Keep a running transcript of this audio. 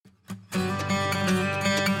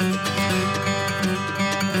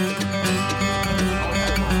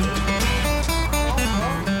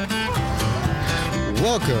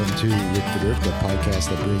Welcome to Rick for Dirt, the podcast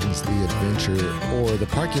that brings the adventure or the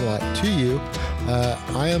parking lot to you.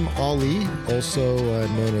 I am Ali, also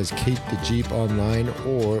known as Kate the Jeep online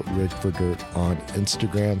or Rick for Dirt on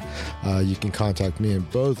Instagram. You can contact me in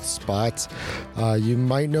both spots. You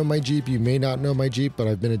might know my Jeep, you may not know my Jeep, but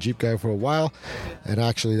I've been a Jeep guy for a while, and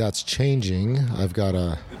actually that's changing. I've got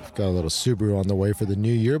a little Subaru on the way for the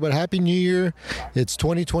new year, but Happy New Year. It's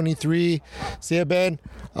 2023. See ya, Ben.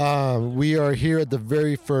 We are here at the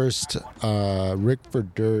very first Rick for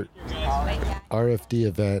Dirt RFD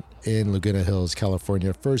event in Laguna Hills,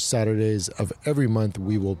 California. First Saturdays of every month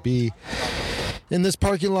we will be in this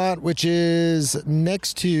parking lot, which is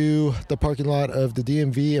next to the parking lot of the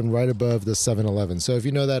DMV and right above the 7-Eleven. So if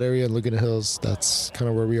you know that area in Laguna Hills, that's kind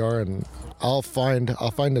of where we are, and I'll find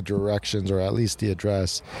the directions, or at least the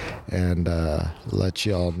address, and let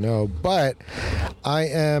y'all know. But I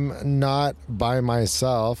am not by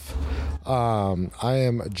myself. I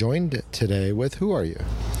am joined today with, who are you?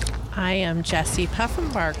 I am Jessie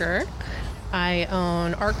Puffenbarger. I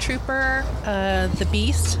own ARC Trooper, the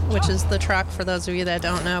Beast, which is the truck for those of you that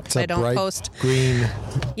don't know, because I don't bright post. Green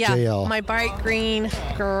Yeah, JL. my bright green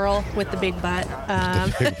girl with the big butt.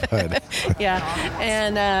 Yeah,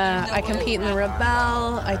 and I compete in the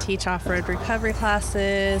Rebel. I teach off-road recovery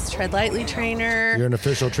classes, Tread Lightly trainer. You're an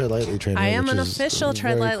official Tread Lightly trainer. I am which an is official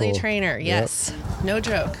Tread very Lightly cool. trainer. Yes, no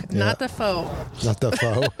joke, not the foe. Not the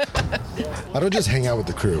foe. I don't just hang out with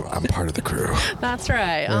the crew. I'm part of the crew. That's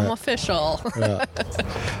right. I'm official.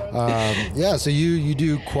 So you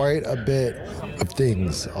do quite a bit of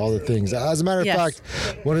things, all the things. As a matter of fact,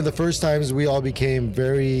 one of the first times we all became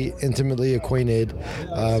very intimately acquainted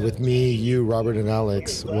with me, you, Robert, and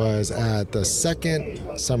Alex was at the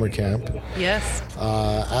second summer camp. Yes.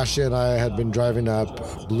 Ashley and I had been driving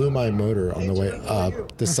up, blew my motor on the way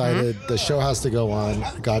up, decided the show has to go on,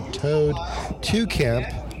 got towed to camp.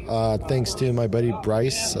 Thanks to my buddy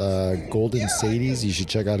Bryce, Golden Sadies. You should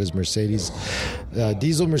check out his Mercedes,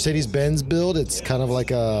 diesel Mercedes-Benz build. It's kind of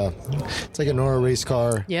like it's like a Nora race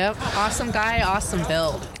car. Yep. Awesome guy. Awesome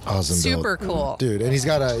build. Awesome Super build. cool. Dude, and he's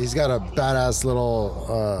got a badass little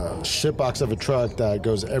shitbox of a truck that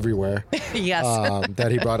goes everywhere. Yes.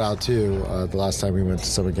 That he brought out too the last time we went to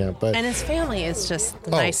summer camp. But and his family is just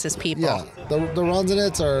the nicest people. Yeah, the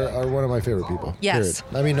Ronsonettes are one of my favorite people. Yes.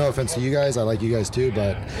 Period. I mean, no offense to you guys. I like you guys too,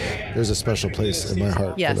 but there's a special place in my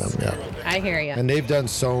heart for them. Yeah. I hear you. And they've done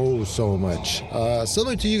so much.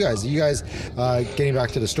 Similar to you guys. You guys, getting back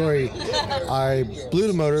to the story, I blew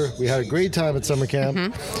the motor. We had a great time at summer camp,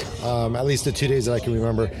 at least the 2 days that I can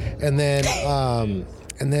remember. And then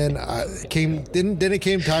it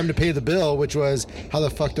came time to pay the bill, which was, how the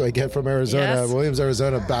fuck do I get from Williams,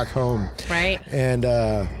 Arizona, back home? Right.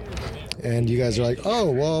 And you guys are like,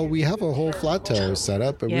 oh, well, we have a whole flat tow set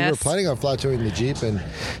up. And we were planning on flat towing the Jeep and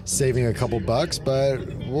saving a couple bucks, but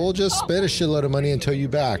we'll just spend a shitload of money and tow you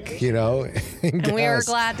back, And we were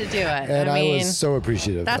glad to do it. And I was so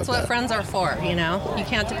appreciative. That's what friends are for, You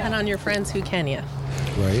can't depend on your friends. Who can you?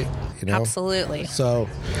 Right. Absolutely. So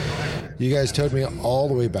you guys towed me all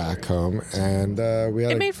the way back home, and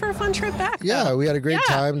it made for a fun trip back. Yeah, we had a great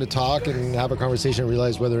time to talk and have a conversation and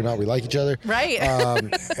realize whether or not we like each other. Right.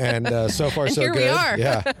 And so far, and so here good. We are.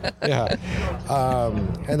 Yeah.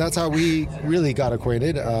 And that's how we really got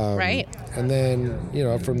acquainted. Right. And then,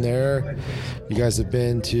 from there, you guys have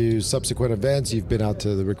been to subsequent events. You've been out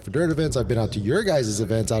to the Rick for Dirt events. I've been out to your guys'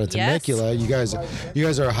 events out at Temecula. You guys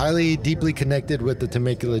are highly, deeply connected with the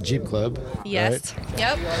Temecula Jeep Club. Yes. Right?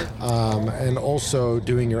 Yep. And also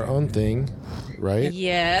doing your own thing, right?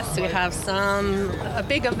 Yes, we have a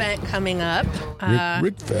big event coming up.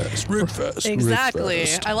 Rickfest. Exactly.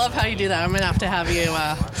 Rickfest. I love how you do that. I'm going to have you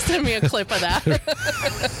send me a clip of that.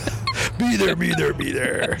 Be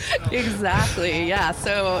there. Exactly. Yeah.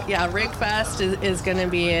 So, Rickfest is going to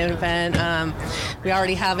be an event. We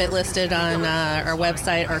already have it listed on our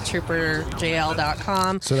website,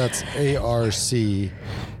 arctrooperjl.com. So that's ARCTROOPER.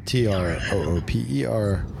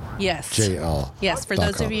 Yes. JL. Yes. For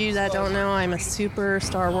those of you that don't know, I'm a super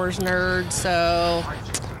Star Wars nerd, so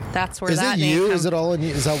that's where that name comes. Is it all in you?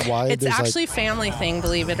 Is that why? It's actually a family thing,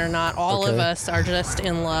 believe it or not. All of us are just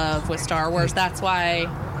in love with Star Wars. That's why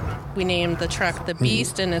we named the truck the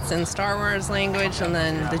Beast, and it's in Star Wars language, and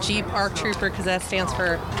then the Jeep ARC Trooper, because that stands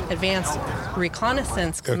for Advanced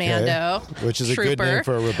Reconnaissance Commando. Which is Trooper. a good name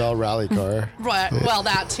for a Rebel rally car. Well,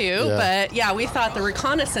 that too. But we thought the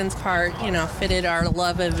reconnaissance part, fitted our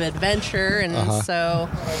love of adventure, and so,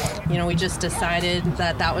 we just decided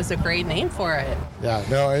that was a great name for it. Yeah,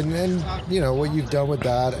 no, and what you've done with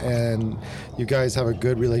that, and you guys have a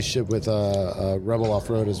good relationship with Rebel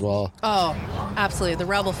Off-Road as well. Oh, absolutely. The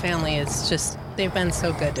Rebel family is just, They've been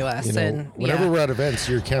so good to us. And whenever we're at events,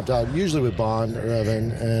 you're camped out, usually with Bond or Evan.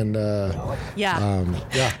 And that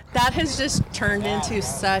has just turned into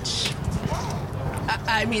such...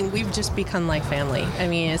 I mean, we've just become like family. I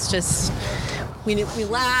mean, it's just... We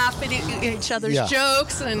laugh at each other's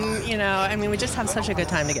jokes, and I mean, we just have such a good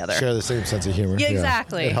time together. Share the same sense of humor. Yeah,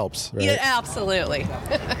 exactly. It helps, right? Yeah, absolutely.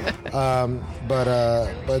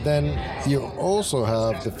 But then you also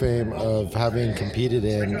have the fame of having competed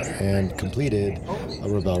in and completed a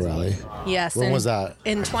Rebelle Rally. Yes. When was that?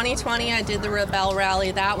 In 2020, I did the Rebelle Rally.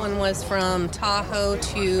 That one was from Tahoe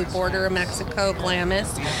to border of Mexico,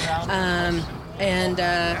 Glamis,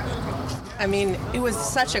 I mean, it was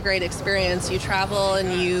such a great experience. You travel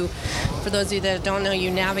and for those of you that don't know, you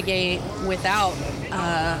navigate without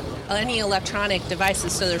any electronic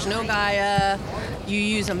devices. So there's no Gaia. You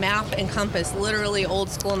use a map and compass, literally old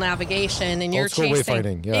school navigation, and you're chasing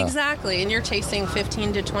wayfinding, exactly, and you're chasing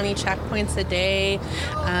 15 to 20 checkpoints a day.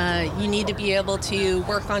 You need to be able to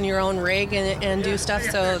work on your own rig and do stuff.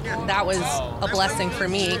 So that was a blessing for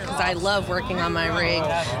me because I love working on my rig.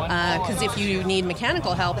 Because if you need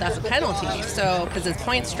mechanical help, that's a penalty. So because it's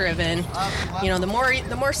points driven,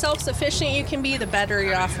 the more self-sufficient you can be, the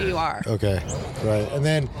better off you are. Okay, right. And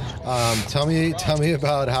then tell me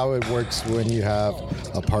about how it works when you have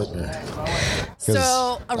a partner.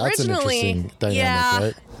 So originally, that's an interesting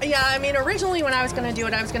dynamic, right? Yeah, I mean, originally when I was going to do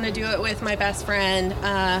it, I was going to do it with my best friend,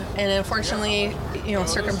 and unfortunately,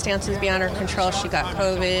 circumstances beyond her control. She got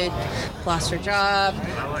COVID, lost her job.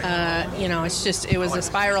 It was a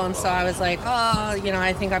spiral, and so I was like,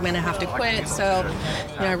 I think I'm going to have to quit. So,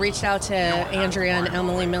 I reached out to Andrea and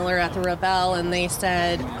Emily Miller at the Rebelle, and they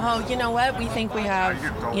said, you know what? We think we have,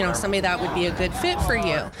 somebody that would be a good fit for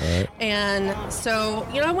you. Right. And so,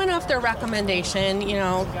 I went off their recommendation,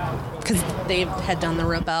 because they had done the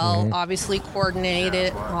Rebelle. Obviously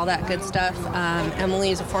coordinated, all that good stuff.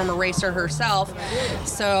 Emily's a former racer herself,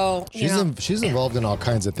 so she's involved in all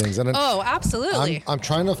kinds of things. And absolutely. I'm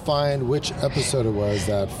trying to find which episode it was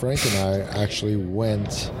that Frank and I actually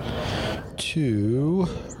went to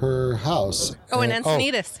her house. In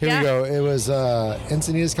Encinitas. Here we go. It was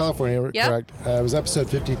Encinitas, California. Yep. Correct. It was episode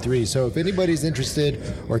 53. So if anybody's interested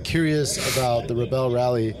or curious about the Rebelle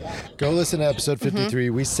Rally, go listen to episode 53.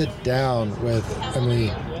 We sit down with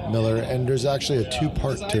Emily Miller, and there's actually a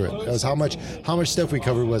 2-part to it. It was how much stuff we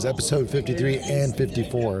covered was episode 53 and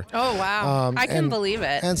 54. Oh wow! I can believe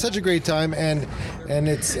it. And such a great time, and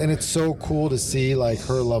it's so cool to see like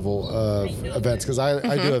her level of events, because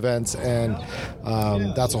I do events, and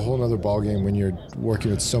that's a whole nother ballgame when you're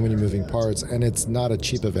working with so many moving parts, and it's not a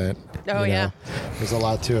cheap event. Oh yeah, there's a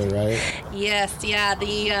lot to it, right? Yes, yeah.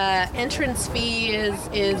 The entrance fee is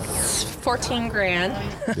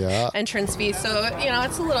 $14,000. Yeah. Entrance fee, so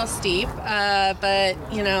it's a little steep, but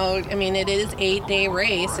I mean, it is 8-day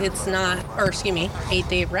race. It's not,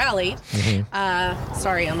 8-day rally.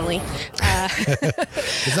 Sorry, Emily.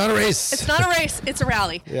 It's not a race. It's not a race. It's a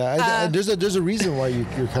rally. Yeah, there's a reason why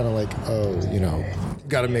you're kind of like,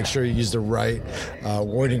 got to make sure you use the right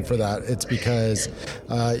wording for that. It's because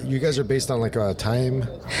you guys are based on like a time.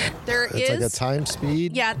 It's like a time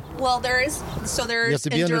speed. Yeah. Well, there's you have to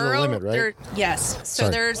be enduro, under the limit, right? Yes. So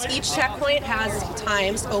there's each checkpoint has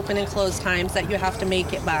times, open and close times that you have to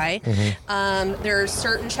make it by. There's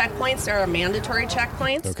certain checkpoints that are mandatory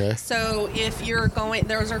checkpoints. Okay. So if you're going,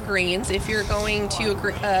 those are greens. If you're going to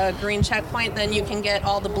a green checkpoint, then you can get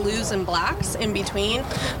all the blues and blacks in between.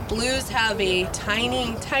 Blues have a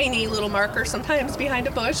tiny little marker sometimes behind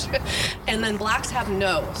a bush, and then blacks have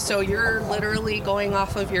no. So you're literally going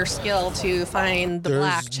off of your skill to find the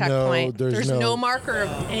black checkpoint. There's no marker of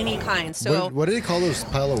any kind. So what do they call those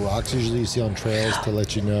pile of rocks usually you see on trails to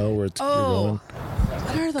let you know where you're going?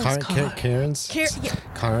 What are those called? Cairns? Cairns?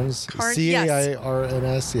 CAIRNS? Yeah,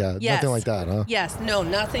 yes. Nothing like that, huh? Yes, no,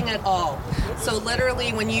 nothing at all. So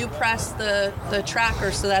literally when you press the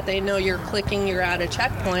tracker so that they know you're at a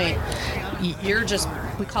checkpoint, you're just,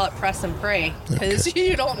 we call it press and pray, because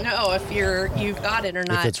you don't know if you've got it or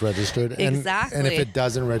not. If it's registered. Exactly. And if it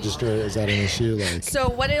doesn't register, is that an issue? So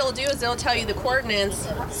what it'll do is it'll tell you the coordinates.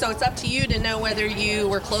 So it's up to you to know whether you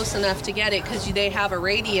were close enough to get it, because they have a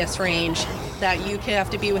radius range that you have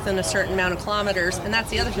to be within a certain amount of kilometers. And that's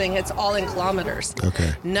the other thing. It's all in kilometers.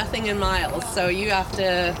 Okay. Nothing in miles. So you have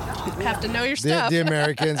to know your stuff. The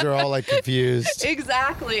Americans are all like confused.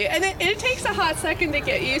 Exactly. And it takes a hot second to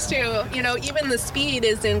get used to. Even the speed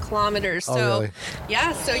is in kilometers. So really?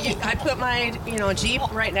 Yeah. So I put my Jeep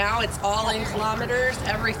right now. It's all in kilometers.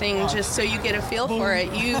 Everything, just so you get a feel for it.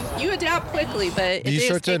 You adapt quickly, but it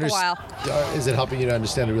does take a while. Is it helping you to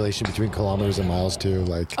understand the relation between kilometers and miles too?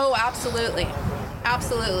 Oh, absolutely.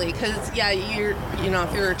 Absolutely, because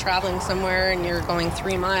if you're traveling somewhere and you're going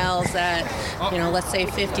 3 miles at, let's say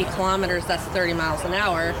 50 kilometers, that's 30 miles an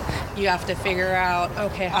hour. You have to figure out,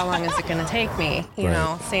 okay, how long is it going to take me?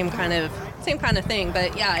 Same kind of thing.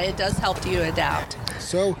 But yeah, it does help you adapt.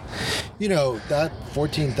 So, that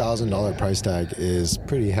 $14,000 price tag is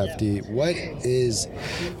pretty hefty. What is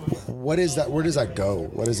that? Where does that go?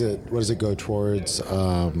 What does it go towards?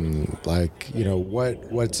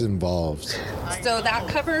 What's involved? So that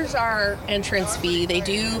covers our entrance fee. They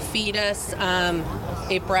do feed us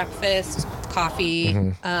a breakfast, coffee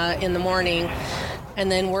in the morning,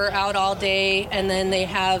 and then we're out all day. And then they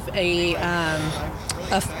have a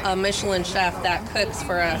Michelin chef that cooks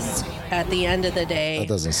for us at the end of the day. That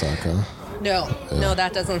doesn't suck, huh? No,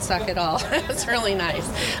 that doesn't suck at all. It's really nice.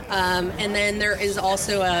 And then there is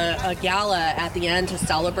also a gala at the end to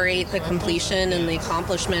celebrate the completion and the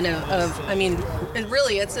accomplishment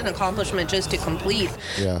it's an accomplishment just to complete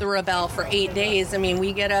the Rebelle for 8 days. I mean,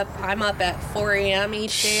 I'm up at 4 a.m.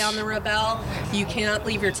 each day on the Rebelle. You can't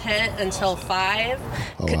leave your tent until 5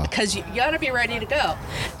 because you got to be ready to go.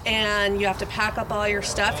 And you have to pack up all your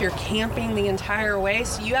stuff. You're camping the entire way.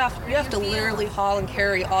 So you have to literally haul and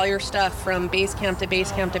carry all your stuff from base camp to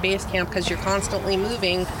base camp to base camp because you're constantly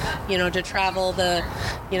moving, to travel the,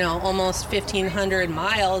 almost 1,500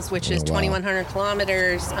 miles, which is 2,100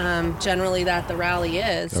 kilometers, generally that the rally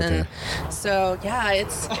is. Okay. And so, yeah,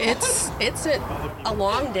 it's a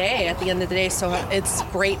long day at the end of the day. So it's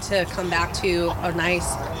great to come back to a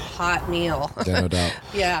nice hot meal. Yeah, no doubt.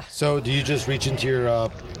 Yeah. So do you just reach into your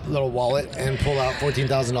little wallet and pull out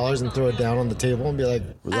 $14,000 and throw it down on the table and be like,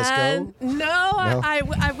 let's go? No,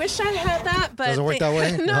 I wish I had that, but doesn't work that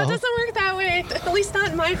way. No, it doesn't work that way. At least not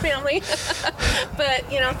in my family. But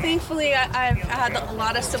thankfully, I've had a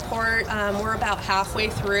lot of support. We're about halfway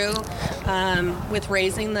through with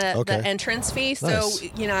raising the entrance fee. Nice. So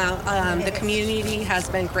the community has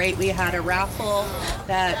been great. We had a raffle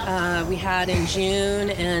that we had in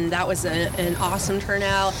June, and that was an awesome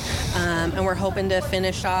turnout. And we're hoping to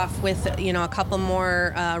finish off with a couple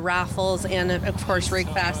more raffles, and of course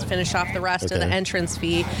RigFest, finish off the rest of the entrance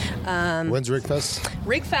fee. When's RigFest?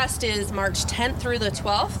 RigFest is March 10th through the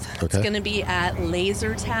 12th. Okay. It's going to be at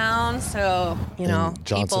Lasertown, so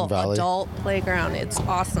Johnson Valley. Adult playground. It's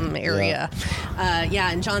awesome area.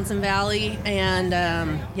 In Johnson Valley, and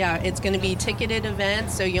it's going to be ticketed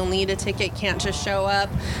event, so you'll need a ticket. Can't just show up.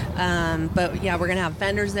 But yeah, we're going to have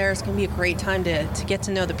vendors there. It's going to be a great time to get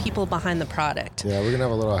to know the people behind the product. Yeah, we're going to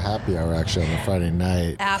have a little happy hour actually on the Friday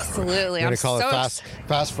night. Absolutely. We're going to call it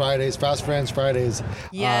Fast Fridays, Fast Friends Fridays.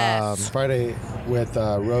 Yes. Friday with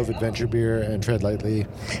Rove Adventure Beer and Tread Lightly,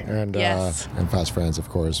 and Fast Friends, of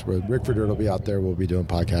course. Rick for Dirt will be out there. We'll be doing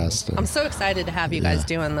podcasts. I'm so excited to have you guys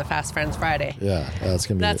doing the Fast Friends Friday. Yeah, that's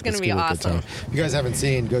going to be awesome. If you guys haven't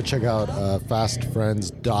seen, go check out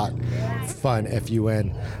fastfriends.fun,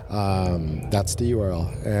 F-U-N. That's the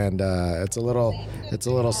URL, and it's a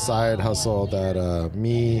little side hustle that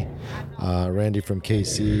me, Randy from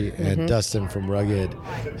KC, and Dustin from Rugged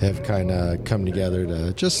have kind of come together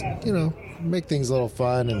to just make things a little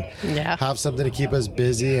fun and have something to keep us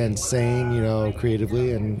busy and sane,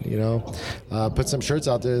 creatively, and put some shirts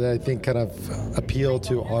out there that I think kind of appeal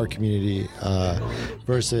to our community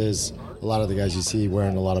versus a lot of the guys you see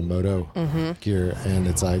wearing a lot of moto gear, and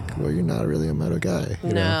it's like, well, you're not really a moto guy.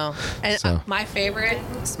 No. And my favorite,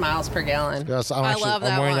 Smiles Per Gallon. Yes, I'm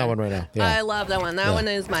wearing that one right now. Yeah. I love that one. That one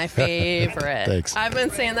is my favorite. Thanks. I've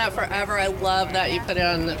been saying that forever. I love that you put it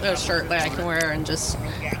on a shirt that I can wear and just,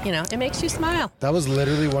 it makes you smile. That was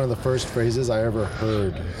literally one of the first phrases I ever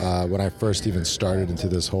heard when I first even started into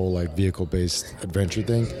this whole vehicle-based adventure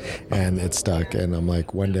thing, and it stuck. And I'm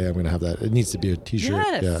like, one day I'm going to have that. It needs to be a T-shirt.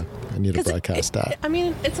 Yes. Yeah, I need to broadcast that.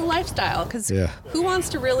 It's a lifestyle, because who wants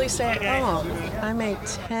to really say, I make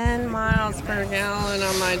 10 miles per gallon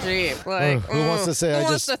on my Jeep? Who wants to say, who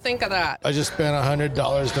wants to think of that? I just spent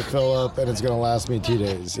 $100 to fill up, and it's going to last me 2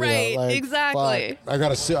 days. Right, exactly. I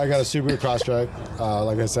got a Subaru Crosstrek,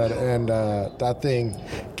 like I said, and that thing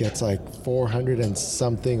gets 400 and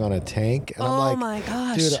something on a tank. And I'm like, my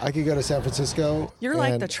gosh. Dude, I could go to San Francisco. You're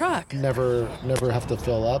like the truck. Never have to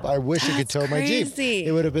fill up. I wish it could tow my Jeep.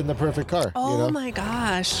 It would have been the perfect car. Oh my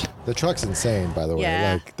gosh. The truck's insane, by the way.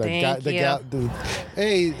 Yeah, Like thank you.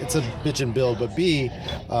 A, it's a bitchin' build, but B,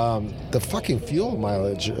 the fucking fuel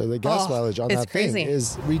mileage, the gas mileage on it's that crazy. thing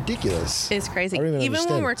is ridiculous. It's crazy. I don't Even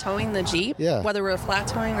understand. when we're towing the Jeep, whether we're flat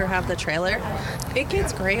towing or have the trailer, it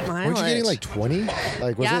gets great mileage. Weren't you getting like 20?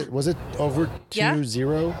 Like was it over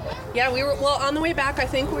 2.0? Yeah, we were. Well, on the way back, I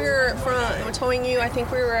think we were from towing you. I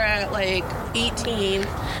think we were at like 18.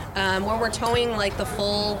 When we're towing like the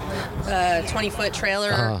full 20-foot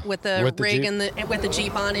trailer with the rig Jeep? and with the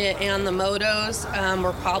Jeep on it and the motos,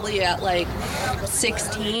 we're probably at like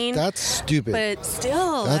 16. That's stupid. But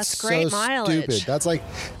still, that's great so mileage. Stupid.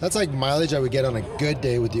 That's like mileage I would get on a good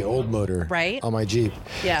day with the old motor on my Jeep.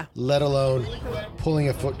 Yeah. Let alone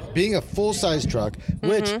being a full-size truck,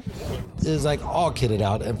 which is like all kitted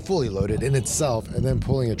out and fully loaded in itself, and then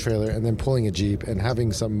pulling a trailer and then pulling a Jeep and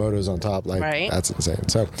having some motos on top. Like that's insane.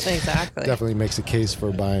 So exactly. Definitely makes a case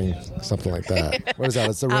for buying something like that. What is that?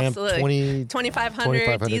 It's the Ram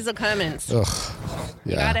 2500 diesel Cummins. Ugh.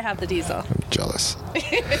 Yeah. You gotta have the diesel. I'm jealous.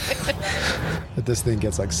 But this thing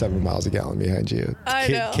gets like 7 miles a gallon behind you. I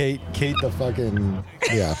know. Kate, the fucking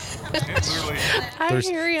I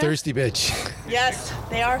hear you. Thirsty bitch. Yes,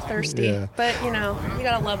 they are thirsty. Yeah. But you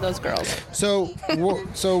gotta love those girls. So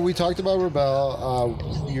we talked about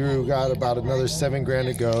Rebelle. You got about another $7,000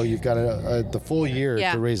 to go. You've got the full year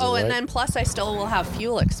to raise it. And right? then plus I still will have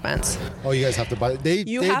fuel expense. Oh, you guys have to buy. They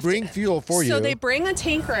bring fuel for you. So they bring a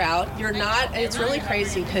tanker out. You're not. It's really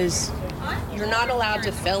crazy because you're not allowed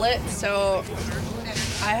to fill it. So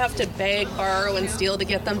I have to beg, borrow, and steal to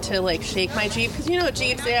get them to like shake my Jeep because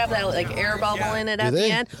Jeeps they have that like air bubble in it at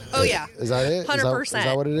the end. Oh yeah, is that it? 100%. Is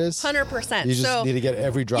that what it is? 100%. You just need to get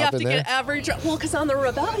every drop in there. You have to get every drop. Well, because on the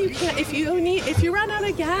Rebelle you can't. If you run out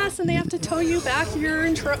of gas and they have to tow you back, you're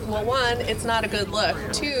in trouble. Well, one, it's not a good look.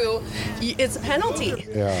 Two, it's a penalty.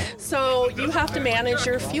 Yeah. So you have to manage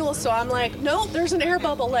your fuel. So I'm like, nope, there's an air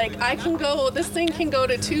bubble. Like I can go. This thing can go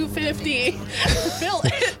to 250. Fill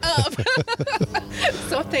it up.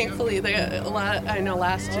 So thankfully, I know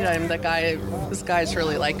last time this guy's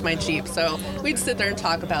really liked my Jeep, so we'd sit there and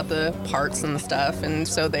talk about the parts and the stuff, and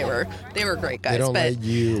so they were great guys. They don't let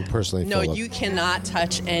you personally. No, fill you cannot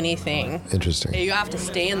touch anything. Interesting. You have to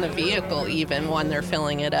stay in the vehicle even when they're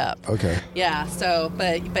filling it up. Okay. Yeah. So,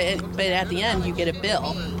 but at the end you get a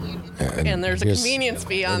bill. And there's a convenience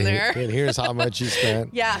fee on there. And here's how much you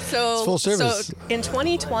spent. Yeah, so it's full service. So in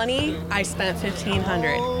 2020, I spent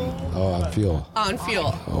 $1,500. Oh, on fuel. On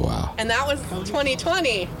fuel. Oh wow. And that was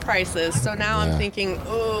 2020 prices. So now I'm thinking,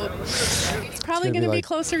 it's probably going to be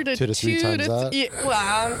closer to 2 to 3 times that.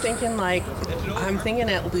 Well, I'm thinking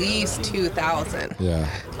at least 2,000. Yeah.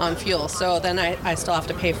 On fuel. So then I still have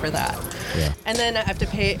to pay for that. Yeah. And then I have to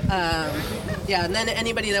pay. And then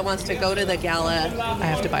anybody that wants to go to the gala, I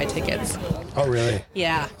have to buy tickets. Oh, really?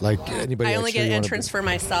 Yeah. Like anybody? I only get entrance for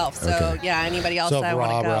myself. So anybody else that I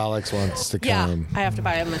want to go. So if Rob or Alex wants to come, I have to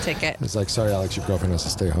buy them a ticket. It's like, sorry, Alex, your girlfriend has to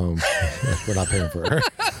stay home. We're not paying for her.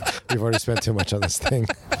 We've already spent too much on this thing.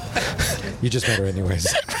 You just met her anyways.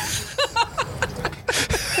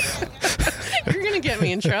 You're gonna get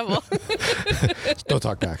me in trouble. Don't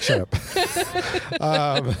talk back. Shut up.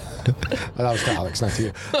 That was to Alex, not to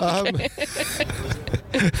you.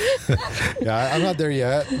 Yeah, I'm not there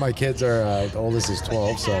yet. My kids are, the oldest is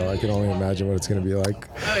 12, so I can only imagine what it's going to be like.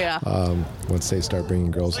 Oh, yeah. Once they start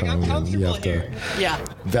bringing girls home, and you have to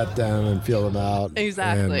vet them and feel them out.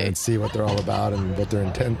 Exactly. And see what they're all about and what their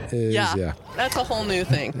intent is. Yeah. That's a whole new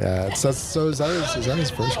thing. Yeah. So is that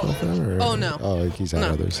his first girlfriend? Or? Oh, no. Oh, he's had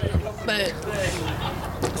others. So. But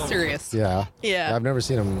serious. Yeah. Yeah. I've never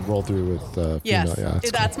seen him roll through with female. Yes. Yeah,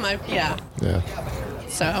 that's cool. Yeah.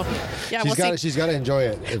 So, she's got to enjoy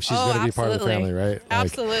it if she's going to be part of the family, right? Like,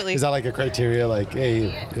 absolutely. Is that like a criteria? Like,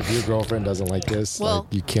 hey, if your girlfriend doesn't like this, like,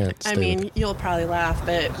 you can't stay you'll probably laugh,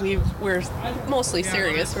 but we're mostly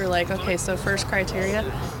serious. We're like, okay, so first criteria,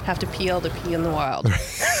 have to be able to pee in the wild.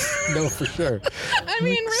 No, for sure. I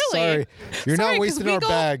mean, really. Sorry. You're not wasting our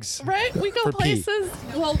bags. Right? We go places.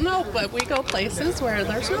 Pee. Well, no, but we go places where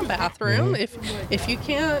there's no bathroom. Mm-hmm. If you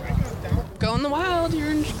can't go in the wild,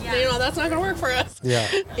 that's not going to work for us. Yeah.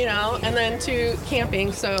 And then to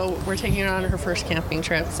camping. So we're taking her on her first camping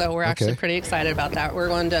trip. So we're actually pretty excited about that. We're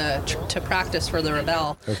going to practice for the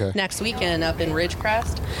Rebelle next weekend up in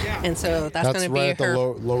Ridgecrest. And so that's going to be right at her the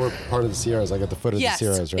lower part of the Sierras, like at the foot of the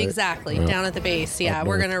Sierras, right? Exactly. Down at the base. Yeah.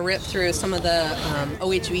 We're going to rip through some of the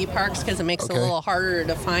OHV parks because it makes it a little harder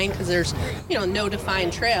to find because there's, no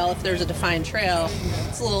defined trail. If there's a defined trail,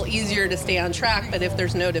 it's a little easier to stay on track. But if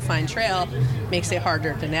there's no defined trail, makes it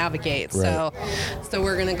harder to navigate. Right. So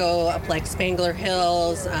we're going to go up like Spangler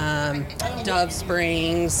Hills, Dove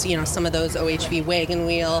Springs, some of those OHV wagon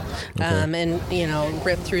wheel, and,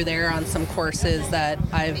 rip through there on some courses that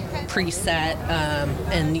I've preset,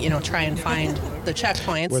 and, try and find the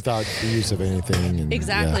checkpoints. Without the use of anything. And,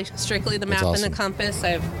 exactly. Strictly the map and the compass.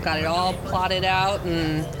 I've got it all plotted out,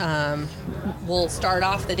 and we'll start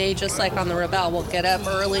off the day just like on the Rebelle. We'll get up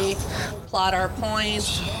early, plot our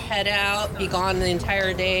points, head out, be gone the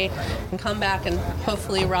entire day, and come back, and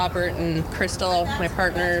hopefully Robert and Crystal, my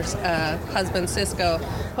partner's husband, Cisco,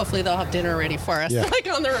 hopefully they'll have dinner ready for us, like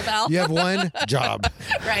on the Rebelle. You have one job.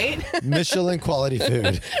 Right? Michelin quality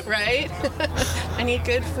food. Right? I need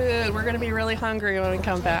good food. We're going to be really hungry when we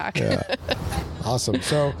come back. Yeah. Awesome.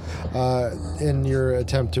 So, in your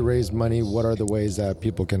attempt to raise money, what are the ways that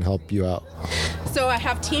people can help you out? So I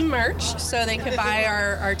have team merch, so they can buy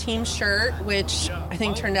our team shirt, which I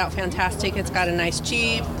think turned out fantastic. It's got a nice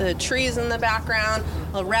Jeep, the trees in the background,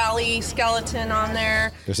 a rally skeleton on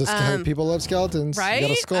there. There's people love skeletons. Right? You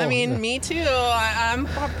got a skull. I mean, me too. I'm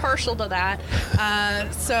partial to that.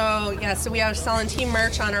 So we are selling team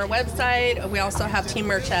merch on our website. We also have team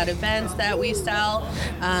merch at events that we sell.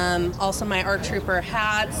 Also my ARC Trooper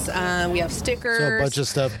hats. We have stickers. So a bunch of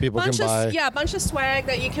stuff people can buy. Yeah, a bunch of swag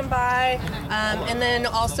that you can buy. And then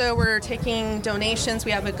also we're taking donations.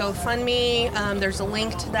 We have a GoFundMe. There's a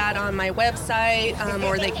link to that on my website,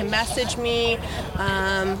 or they can message me.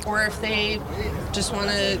 Or if they just want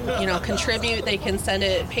to, contribute, they can send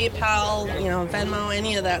it PayPal, Venmo,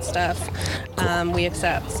 any of that stuff. We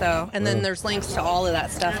accept. So, and then there's links to all of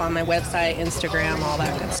that stuff on my website, Instagram, all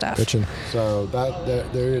that good stuff. Bitchin'. So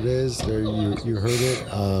there it is. There you heard it.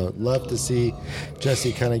 Love to see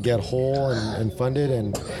Jesse kind of get whole and funded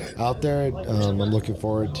and out there. I'm looking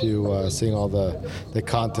forward to seeing all the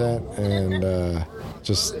content and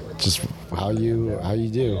just how you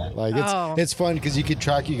do. Like it's fun because you can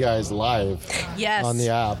track you guys live. Yes. On the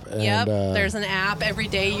app. And, yep. There's an app every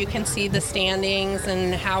day. You can see the standings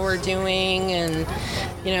and how we're doing. And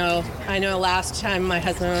I know last time my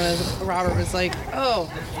husband Robert was like,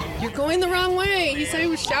 "Oh, you're going the wrong way." He said he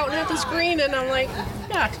was shouting at the screen, and I'm like,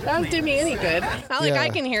 "Yeah, that did me any good. Not like I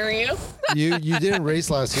can hear you." You didn't race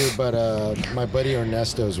last year, but my buddy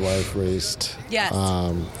Ernesto's wife raced. Yes.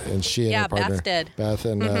 And she and her partner Beth did. Beth,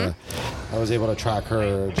 and I was able to track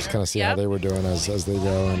her, just kind of see how they were doing as they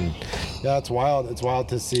go. And yeah, it's wild. It's wild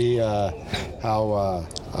to see how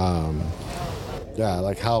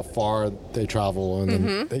how far they travel, and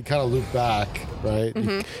then they kind of loop back, right?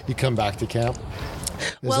 You come back to camp.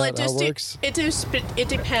 It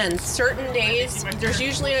depends. Certain days, there's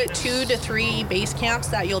usually 2 to 3 base camps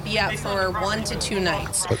that you'll be at for 1 to 2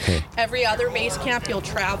 nights. Okay. Every other base camp, you'll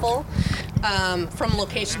travel from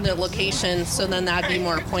location to location, so then that'd be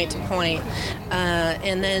more point to point.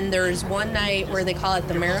 And then there's one night where they call it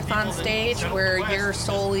the marathon stage, where you're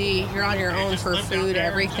on your own for food,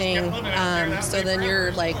 everything. So then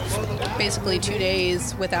you're like basically 2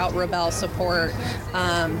 days without Rebelle support,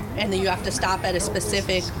 and then you have to stop at a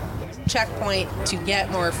specific checkpoint to get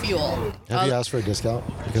more fuel. Have you asked for a discount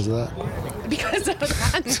because of that? Because of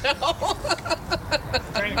that, no.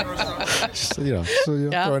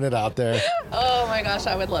 Throwing it out there. Oh my gosh,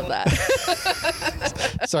 I would love that.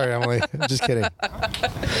 Sorry, Emily. I'm just kidding.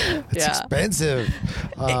 It's expensive.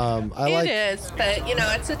 It is, but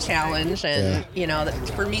it's a challenge, and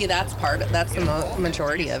for me, that's the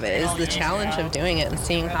majority of it is the challenge of doing it and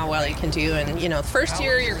seeing how well you can do. And first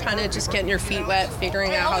year you're kind of just getting your feet wet,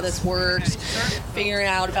 figuring out how this works, figuring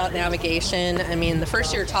out about navigation. I mean, the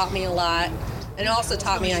first year taught me a lot. And it also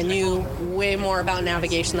taught me I knew way more about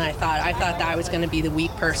navigation than I thought. I thought that I was going to be the weak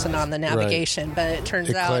person on the navigation, but it turns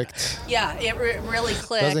out, clicked. Yeah, it really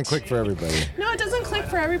clicked. It doesn't click for everybody. No, it doesn't click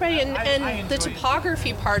for everybody. And the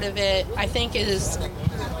topography part of it, I think, is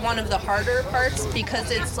one of the harder parts, because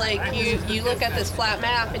it's like you look at this flat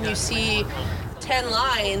map and you see 10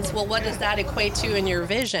 lines. Well, what does that equate to in your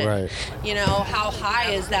vision? Right. How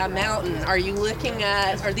high is that mountain? Are you looking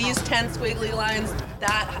at, are these 10 squiggly lines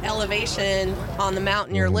that elevation on the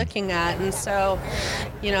mountain you're looking at? And so,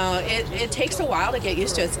 it takes a while to get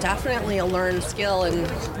used to. It's definitely a learned skill, and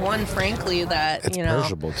one, frankly, that, it's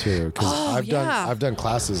perishable too, because I've done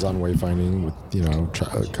classes on wayfinding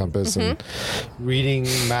with, compass and reading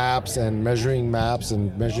maps and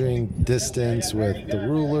measuring distance with the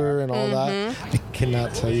ruler and all that. I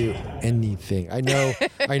cannot tell you anything. I know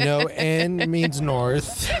N means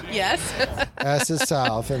north. Yes. S is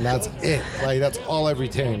south, and that's it. Like that's all I've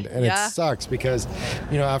retained, and it sucks because,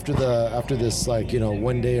 after this like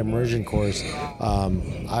 1 day immersion course,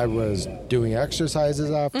 I was doing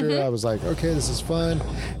exercises after. I was like, okay, this is fun,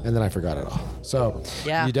 and then I forgot it all. So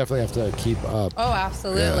you definitely have to keep up. Oh,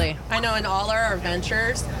 absolutely. Yeah. I know in all our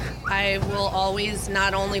adventures, I will always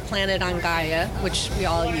not only plan it on Gaia, which we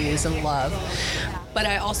all use and love, but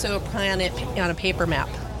I also plan it on a paper map.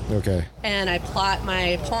 Okay. And I plot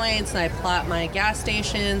my points, and I plot my gas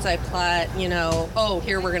stations. I plot,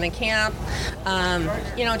 here we're going to camp.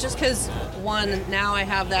 Just because, now I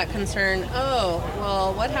have that concern,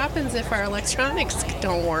 what happens if our electronics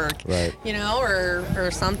don't work? Right.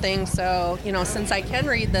 Or something. So, since I can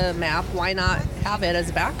read the map, why not have it as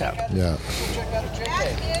a backup? Yeah.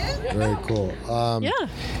 Very cool.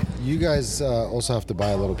 You guys also have to buy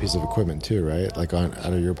a little piece of equipment too, right? Like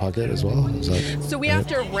out of your pocket as well? So we have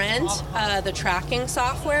to rent the tracking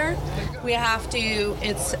software.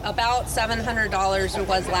 It's about $700. It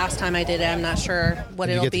was last time I did it. I'm not sure what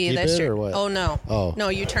it'll be this year. Oh, no. Oh. No,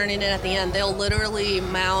 you turn it in at the end. They'll literally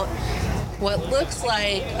mount what looks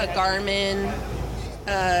like a Garmin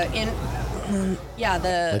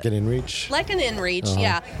like an InReach? Like an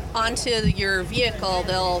InReach, onto your vehicle.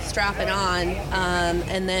 They'll strap it on,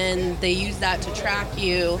 and then they use that to track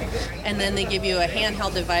you, and then they give you a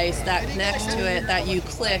handheld device that connects to it that you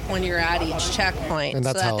click when you're at each checkpoint,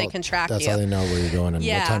 so that they can track you. That's how they know where you're going and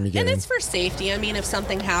what time you get in. And it's for safety. I mean, if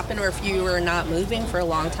something happened or if you were not moving for a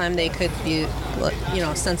long time, they could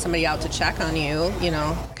send somebody out to check on you,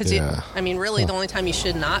 because really the only time you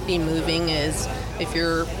should not be moving is if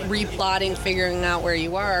you're replotting, figuring out where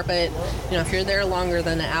you are. But if you're there longer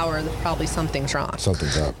than an hour, probably something's wrong.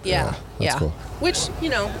 Something's up. That's cool. Which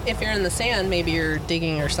if you're in the sand, maybe you're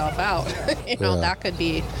digging yourself out. That could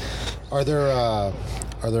be. Are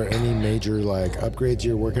there any major upgrades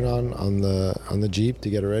you're working on the Jeep to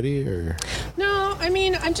get it ready, or? No, I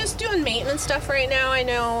mean, I'm just doing maintenance stuff right now. I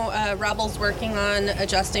know Rebel's working on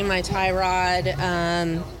adjusting my tie rod,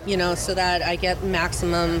 so that I get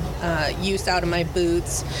maximum use out of my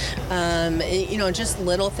boots. Just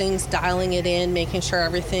little things, dialing it in, making sure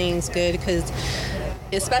everything's good, because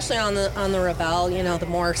especially on the Rebel, the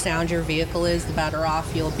more sound your vehicle is, the better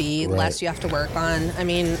off you'll be, the less you have to work on. I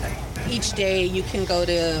mean, each day you can go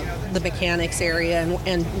to the mechanics area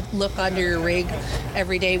and look under your rig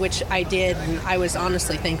every day, which I did, and I was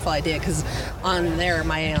honestly thankful I did, because on there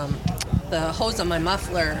the hose on my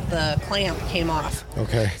muffler, the clamp came off.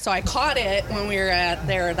 Okay. So I caught it when we were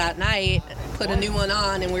there that night, put a new one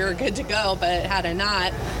on, and we were good to go. But had I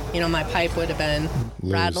not, my pipe would have been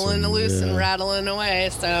rattling and rattling away.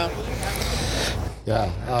 So.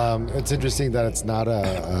 Yeah, it's interesting that it's not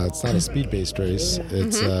a speed-based race.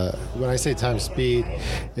 It's when I say time speed,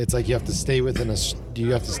 it's like you have to stay within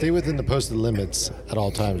the posted limits at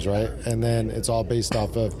all times, right? And then it's all based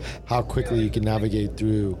off of how quickly you can navigate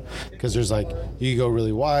through. Because there's you can go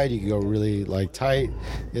really wide, you can go really tight.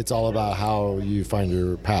 It's all about how you find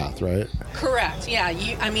your path, right? Correct. Yeah.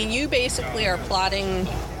 You basically are plotting,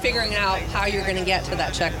 figuring out how you're going to get to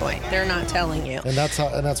that checkpoint. They're not telling you. And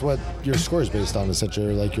that's what your score is based on.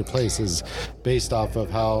 Essentially, your place is based off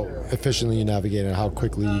of how efficiently you navigate and how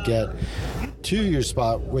quickly you get to your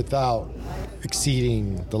spot without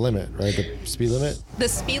exceeding the limit, right? The speed limit? The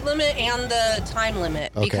speed limit and the time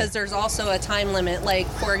limit, because there's also a time limit. Like,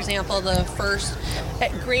 for example, the first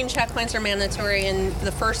green checkpoints are mandatory, and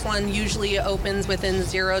the first one usually opens within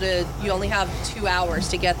you only have 2 hours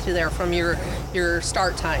to get to there from your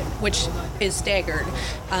start time, which is staggered.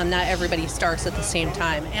 Not everybody starts at the same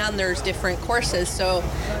time, and there's different courses. So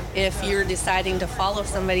if you're deciding to follow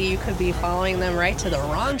somebody, you could be following them right to the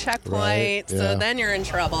wrong checkpoint. Right, so then you're in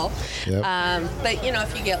trouble. Yep. But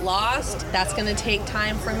if you get lost, that's going to take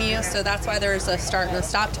time from you. So that's why there's a start and a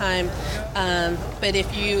stop time. But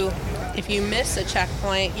if you miss a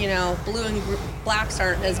checkpoint, blue and blacks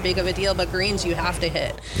aren't as big of a deal, but greens you have to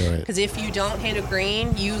hit. Because if you don't hit a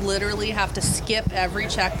green, you literally have to skip every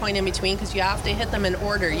checkpoint in between, because you have to hit them in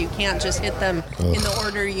order. You can't just hit them in the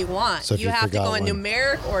order you want. So you have to go in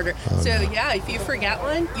numeric order. If you forget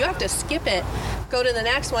one, you have to skip it, go to the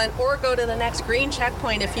next one, or go to the next green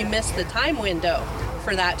checkpoint if you miss the time window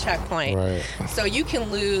for that checkpoint. Right. So you can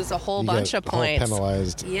lose a whole bunch of points.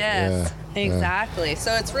 Penalized. Yes, exactly.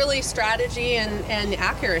 So it's really strategy and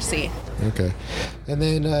accuracy. Okay. And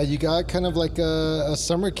then you got kind of like a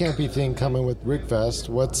summer campy thing coming with Rigfest.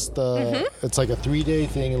 What's the... It's like a 3-day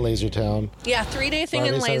thing in Lasertown. Yeah, 3-day thing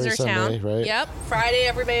Friday, in Saturday, Lasertown. Sunday, right? Yep. Friday,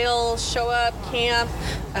 everybody will show up, camp.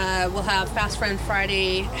 We'll have Fast Friend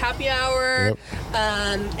Friday happy hour. Yep.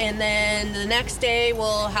 And then the next day,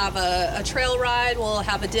 we'll have a trail ride. We'll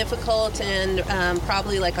have a difficult and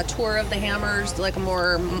probably like a tour of the Hammers, like a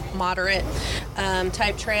more moderate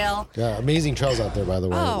type trail. Yeah, amazing trails out there, by the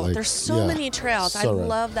way. Oh, Like, there's so many trails. I rad.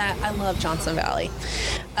 love that. I love Johnson Valley.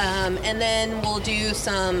 And then we'll do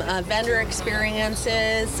some vendor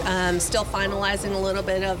experiences. Still finalizing a little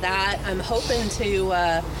bit of that. I'm hoping to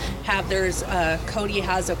have Cody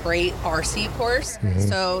has a great RC course.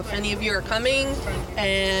 So if any of you are coming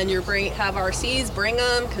and have RCs, bring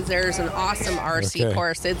them because there's an awesome RC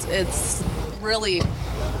course. It's really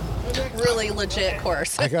legit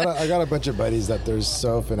course. I got a bunch of buddies that they're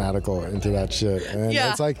so fanatical into that shit, and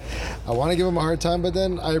it's like I want to give them a hard time, but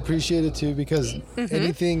then I appreciate it too because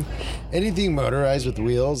anything motorized with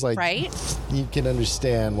wheels, like you can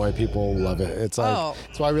understand why people love it. It's like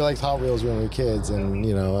it's why we liked Hot Wheels when we were kids, and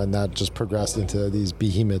and that just progressed into these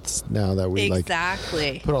behemoths now that we like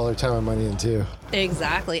put all our time and money into.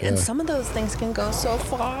 Exactly, and some of those things can go so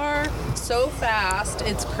far, so fast.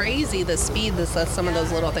 It's crazy the speed that some of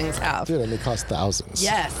those little things have. Dude, and they cost thousands.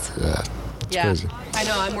 Yes. Yeah. Crazy. I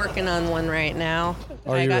know. I'm working on one right now.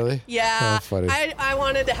 Are you really? Yeah. Oh, funny. I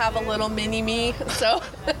wanted to have a little mini me, so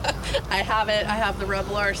I have it. I have the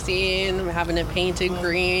Rebel RC, and I'm having it painted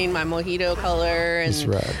green, my mojito color, and it's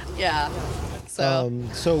rad. Yeah. So.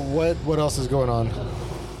 So what else is going on?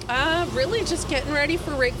 Really just getting ready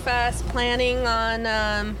for Rigfest, planning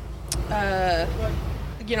on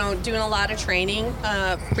doing a lot of training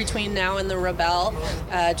between now and the Rebel,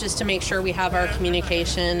 just to make sure we have our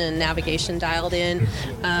communication and navigation dialed in.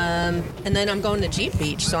 And then I'm going to Jeep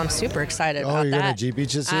Beach, so I'm super excited about that. Oh, you're going to Jeep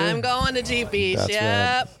Beach this year? I'm going to Jeep Beach, That's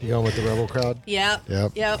rad. You going with the Rebel crowd? Yep.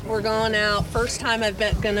 We're going out. First time I've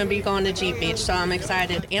been going to be going to Jeep Beach, so I'm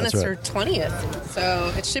excited. And it's their 20th,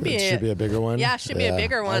 so it should be a bigger one? Yeah, it should be a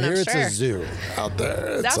bigger one, I hear I'm it's sure. a zoo out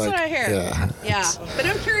there. That's what I hear. Yeah. But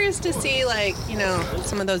I'm curious to see,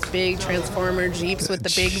 some of those big Transformer Jeeps with the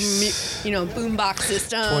big, boombox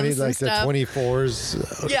systems. The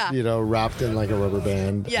 24s, wrapped in like a rubber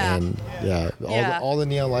band. Yeah. And all the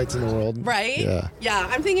neon lights in the world. Right? Yeah.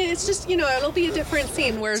 I'm thinking it's just, it'll be a different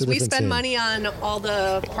scene. Whereas we spend money on all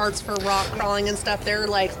the parts for rock crawling and stuff. They're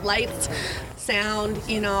like lights, sound,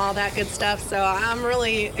 all that good stuff. So I'm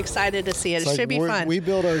really excited to see it. It should be fun. We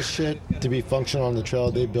build our shit to be functional on the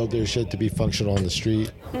trail. They build their shit to be functional on the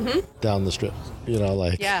street, down the strip.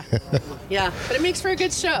 Yeah. But it makes for a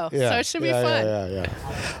good show. So it should be fun. Yeah.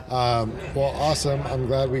 Well, awesome. I'm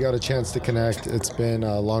glad we got a chance to connect. It's been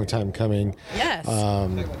a long time coming. Yes.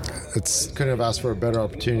 Couldn't have asked for a better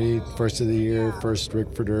opportunity. First of the year, first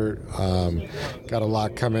Rig for Dirt. Got a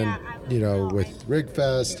lot coming, with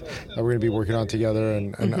Rigfest that we're going to be working on together,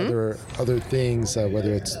 and other things,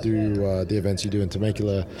 whether it's through the events you do in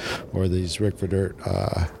Temecula or these Rig for Dirt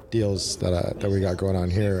deals that we got going on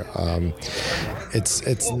here.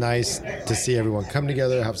 It's nice to see everyone come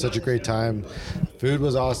together, have such a great time. Food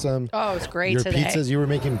was awesome. Oh, it was great Your today. pizzas, you were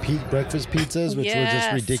making breakfast pizzas, which were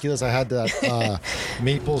just ridiculous. I had that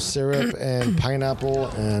maple syrup and pineapple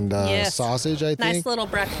and sausage, I think. Nice little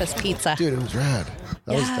breakfast pizza. Dude, it was rad.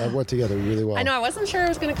 That went together really well. I know. I wasn't sure it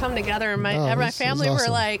was going to come together. And my family were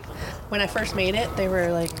like, when I first made it, they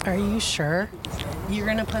were like, "Are you sure you're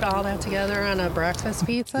going to put all that together on a breakfast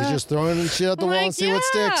pizza?" You're just throwing shit out the wall and see what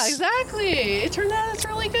sticks. Yeah, exactly. It turned out it's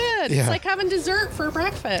really good. Yeah. It's like having dessert for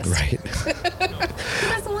breakfast. Right. Who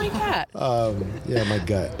doesn't like that? My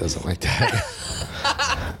gut doesn't like that.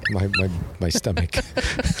 my stomach.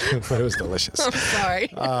 But it was delicious. I'm sorry.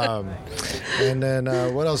 And then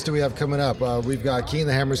what else do we have coming up? We've got Key and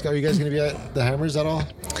the Hammers. Are you guys going to be at the Hammers at all?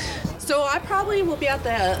 So I probably will be at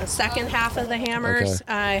the second half of the Hammers.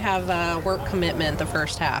 Okay. I have a work commitment the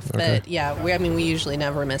first half, but we usually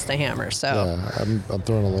never miss the Hammers. So I'm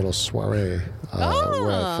throwing a little soiree with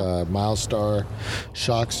Milestar,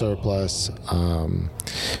 Shock Surplus,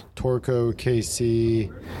 Torco,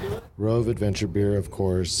 KC, Rove Adventure Beer, of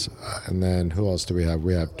course, and then who else do we have?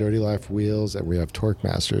 We have Dirty Life Wheels and we have Torque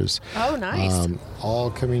Masters. Oh, nice!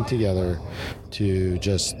 All coming together to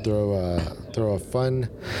just throw a fun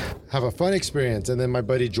have a fun experience. And then my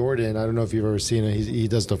buddy Jordan, I don't know if you've ever seen it. He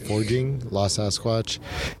does the forging, Lost Sasquatch.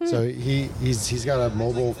 So he's got a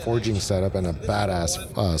mobile forging setup and a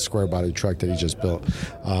badass square body truck that he just built.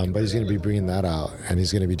 But he's going to be bringing that out, and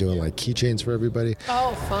he's going to be doing like keychains for everybody.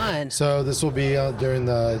 Oh, fun! So this will be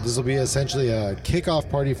this will be essentially a kickoff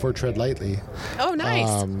party for Tread Lightly. Oh,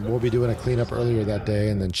 nice. We'll be doing a cleanup earlier that day,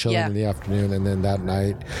 and then chilling in the afternoon, and then that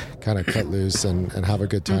night kind of cut loose and have a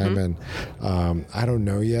good time. And I don't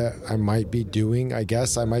know yet. I might be I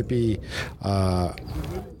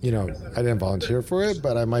didn't volunteer for it,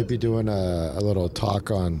 but I might be doing a little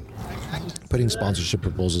talk on putting sponsorship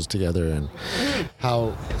proposals together and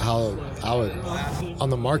how on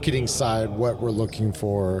the marketing side, what we're looking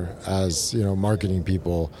for as, marketing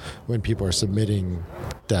people when people are submitting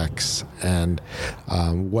decks, and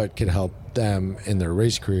what could help them in their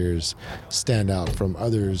race careers stand out from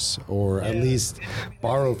others, or at least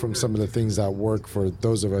borrow from some of the things that work for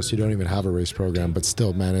those of us who don't even have a race program but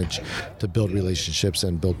still manage to build relationships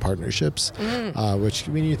and build partnerships. Which,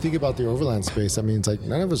 when you think about the overland space, I mean, it's like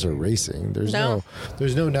none of us are racing. There's no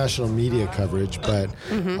national media coverage, but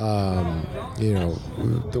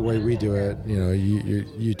the way we do it,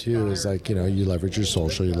 you too, is like, you leverage your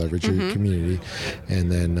social, you leverage your community, and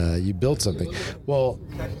then you build something. Well,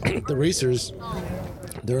 the racers,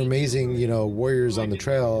 they're amazing, warriors on the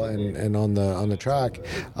trail and on the track,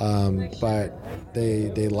 but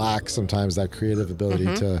they lack sometimes that creative ability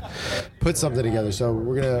to put something together. So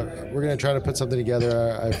we're gonna try to put something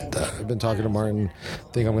together. I've been talking to Martin. I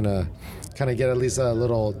think I'm gonna kind of get at least a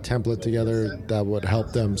little template together that would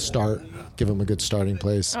help them start, give them a good starting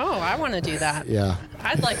place. Oh, I want to do that. Yeah.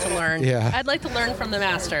 I'd like to learn. Yeah. I'd like to learn from the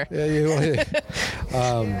master. Yeah,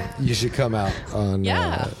 you should come out on.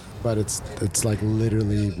 But it's like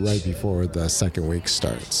literally right before the second week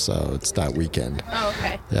starts, so it's that weekend. Oh,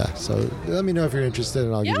 okay. Yeah, so let me know if you're interested,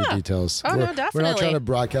 and I'll give you details. Oh, no, definitely. We're not trying to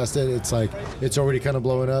broadcast it. It's like it's already kind of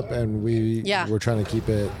blowing up, and we're trying to keep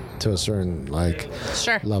it to a certain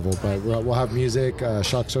level. But we'll have music.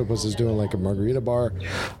 Shock Surplus is doing like a margarita bar.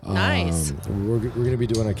 Nice. We're going to be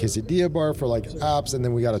doing a quesadilla bar for like apps, and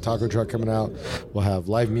then we got a taco truck coming out. We'll have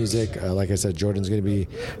live music. Like I said, Jordan's going to be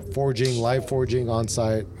live forging on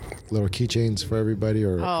site. Little keychains for everybody,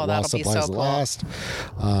 or while supplies last,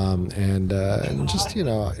 and just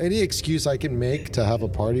any excuse I can make to have a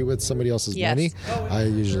party with somebody else's money, I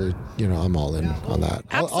usually I'm all in on that.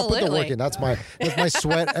 I'll put the work in. That's my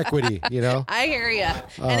sweat equity. I hear you,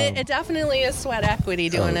 and it definitely is sweat equity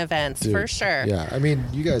doing events, dude, for sure. Yeah, I mean,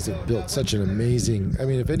 you guys have built such an amazing. I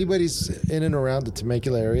mean, if anybody's in and around the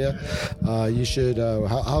Temecula area, you should.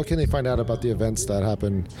 How can they find out about the events that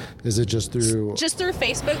happen? Is it just through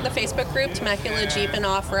Facebook? The Facebook group, Temecula Jeep and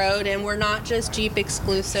Off-Road, and we're not just Jeep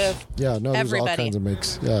exclusive. Yeah, no, there's everybody. All kinds of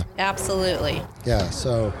mix. Yeah. Absolutely. Yeah,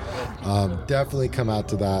 so definitely come out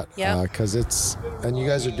to that. Yeah. Because and you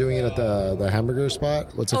guys are doing it at the hamburger spot?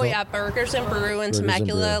 What's it called? Oh, yeah, Burgers and Brew in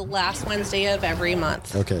Temecula, last Wednesday of every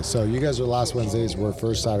month. Okay, so you guys are last Wednesdays, we're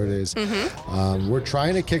first Saturdays. We're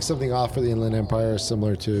trying to kick something off for the Inland Empire,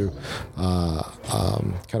 similar to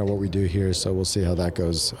kind of what we do here, so we'll see how that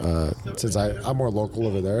goes. Since I'm more local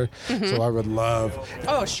over there, so I would love.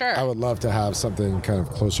 Oh, sure. I would love to have something kind of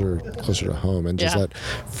closer to home, and just let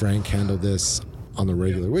Frank handle this on the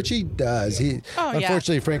regular, which he does.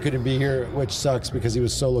 Unfortunately, Frank couldn't be here, which sucks because he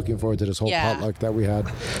was so looking forward to this whole potluck that we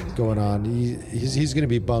had going on. He's going to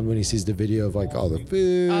be bummed when he sees the video of like all the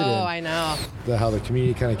food. Oh, I know. How the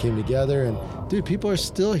community kind of came together, and dude, people are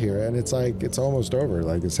still here, and it's like it's almost over.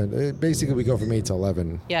 Like basically we go from 8 to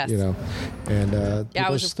 11. Yes. And it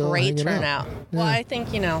was a great turnout. Well, I think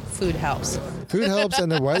food helps. Food helps,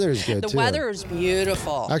 and the weather is good too. The weather is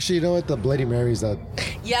beautiful. Actually, you know what? The Bloody Marys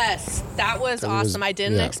Yes, that was awesome. I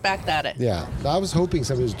didn't expect that. Yeah, I was hoping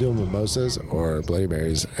somebody was doing mimosas or Bloody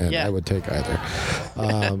Marys, and I would take either.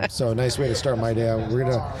 So a nice way to start my day.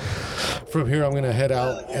 From here, I'm gonna head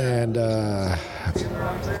out and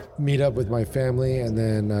meet up with my family, and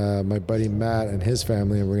then my buddy Matt and his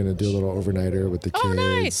family, and we're gonna do a little overnighter with the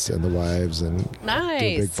kids and the wives, and do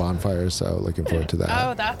a big bonfire. So looking forward to that.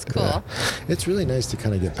 Oh, that's cool. Yeah. It's really nice to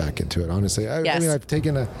kind of get back into it. Honestly, I mean, I've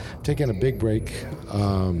taken a big break.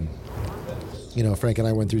 Frank and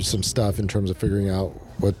I went through some stuff in terms of figuring out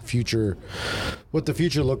what the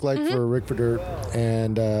future looked like for Rick for Dirt,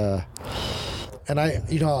 and I,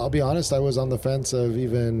 I'll be honest, I was on the fence of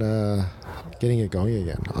even getting it going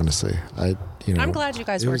again. Honestly, I'm glad you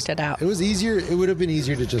guys worked it out. It was easier. It would have been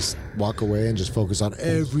easier to just walk away and just focus on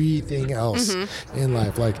everything else in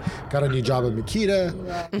life. Like, got a new job at Makita,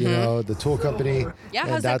 the tool company. Yeah,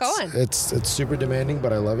 how's that going? It's super demanding,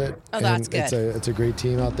 but I love it. Oh, that's good. It's a great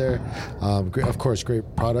team out there. Of course, great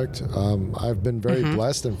product. I've been very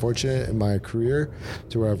blessed and fortunate in my career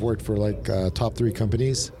to where I've worked for like top 3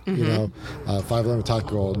 companies. 511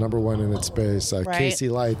 Tactical, #1 in its space. Right. KC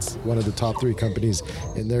Lights, one of the top 3 companies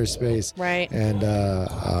in their space. Right. And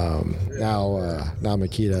now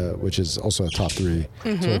Makita, which is also a top 3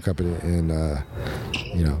 tool company in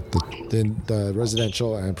the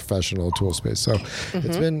residential and professional tool space. So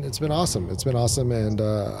it's been awesome. It's been awesome, and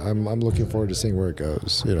I'm looking forward to seeing where it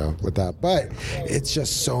goes. With that, but it's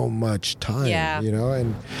just so much time.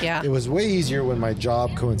 And it was way easier when my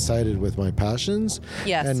job coincided with my passions.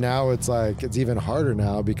 Yes. And now it's like it's even harder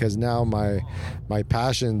now because now my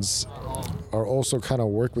passions are also kind of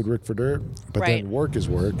work with Rick for Dirt, but then work is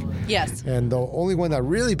work. Yes. And the only one that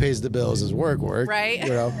really pays the bills is work. Right.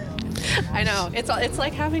 I know. It's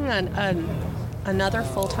like having another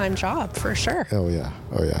full-time job for sure. Oh yeah.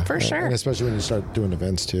 For sure. And especially when you start doing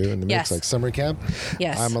events too in the mix, like summer camp.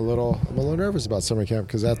 Yes. I'm a little nervous about summer camp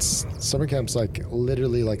because summer camp's like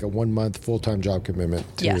literally like a 1 month full-time job commitment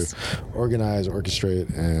to organize, orchestrate,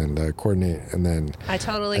 and coordinate, and then I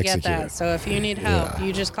totally execute. Get that. So if you need help,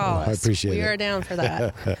 you just call us. I appreciate it. We are down for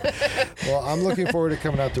that. Well, I'm looking forward to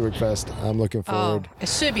coming out to Rickfest. I'm looking forward. It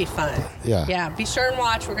should be fun. Yeah. Be sure and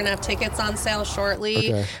watch. We're gonna have tickets on sale shortly.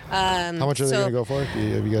 Okay. How much are they gonna go for?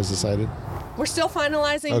 Have you guys decided? We're still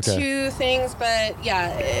finalizing 2 things, but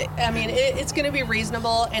it's going to be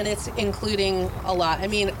reasonable, and it's including a lot. I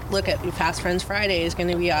mean, look at Fast Friends Friday is going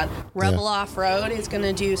to be on. Rebel Off-Road is going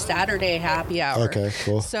to do Saturday happy hour. Okay,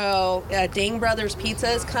 cool. So Dang Brothers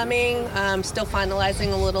Pizza is coming. Still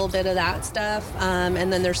finalizing a little bit of that stuff,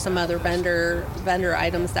 and then there's some other vendor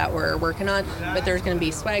items that we're working on. But there's going to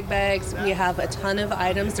be swag bags. We have a ton of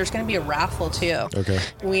items. There's going to be a raffle too. Okay.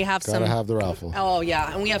 We have Gotta have the raffle. Oh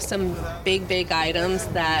yeah, and we have some big items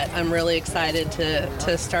that I'm really excited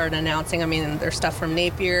to start announcing. I mean, there's stuff from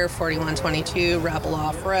Napier, 4122, Rebel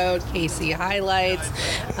Off-Road, KC Highlights,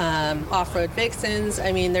 Off-Road Vixens.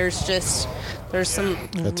 I mean, there's some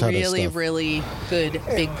really good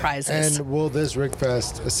big prizes. And will this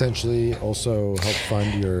Rickfest essentially also help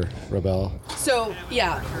fund your Rebel? So,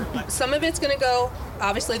 some of it's going to go.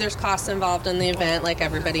 Obviously, there's costs involved in the event, like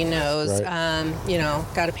everybody knows. Right.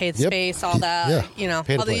 Got to pay the space, all that.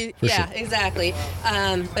 Pay to play, sure. Exactly.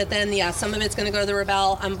 But then, some of it's going to go to the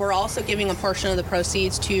Rebel. We're also giving a portion of the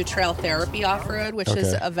proceeds to Trail Therapy Off-Road, which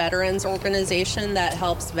is a veterans organization that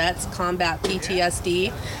helps vets combat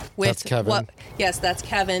PTSD. That's Kevin. That's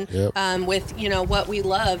Kevin. Yep. With what we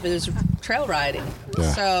love is trail riding.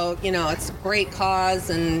 Yeah. So it's a great cause,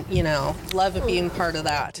 and love being part of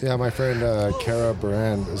that. Yeah, my friend Kara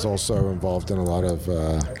Brand is also involved in a lot of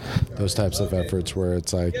those types of efforts where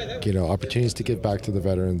it's like opportunities to give back to the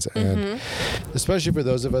veterans, and especially for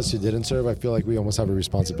those of us who didn't serve, I feel like we almost have a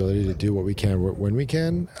responsibility to do what we can when we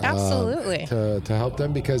can. Absolutely. To help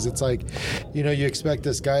them, because it's like you expect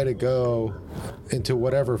this guy to go into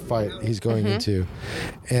whatever fight he's going into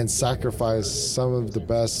and sacrifice some of the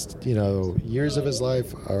best years of his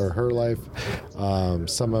life or her life,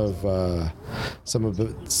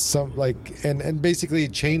 and basically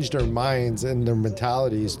change their minds and their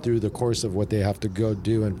mentalities through the course of what they have to go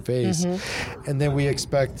do and face. And then we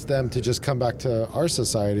expect them to just come back to our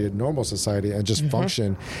society, a normal society, and just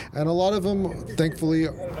function. And a lot of them, thankfully,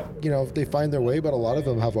 they find their way, but a lot of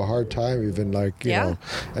them have a hard time even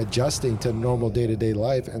adjusting to normal day-to-day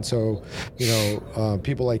life. And so,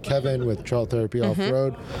 people like Kevin with Trail Therapy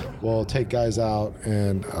Off-Road will take guys out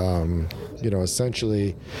and,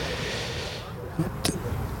 essentially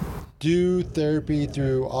do therapy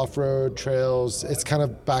through off-road trails. It's kind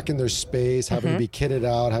of back in their space, having to be kitted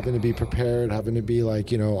out, having to be prepared, having to be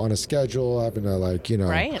on a schedule, having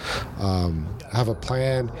to have a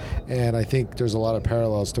plan. And I think there's a lot of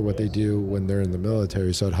parallels to what they do when they're in the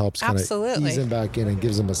military. So it helps kind of ease them back in and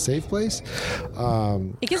gives them a safe place.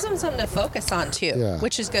 It gives them something to focus on too,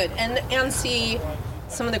 which is good. And see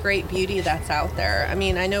some of the great beauty that's out there. I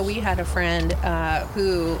mean, I know we had a friend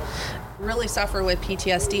who really suffer with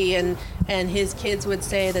PTSD, and his kids would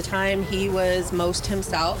say the time he was most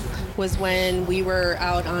himself was when we were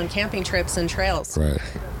out on camping trips and trails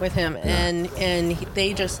with him, and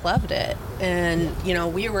they just loved it, and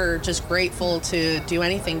we were just grateful to do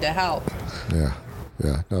anything to help.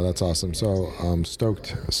 Yeah. No, that's awesome. So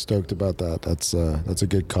stoked about that. That's a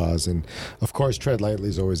good cause. And of course, Tread Lightly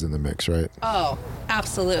is always in the mix, right? Oh,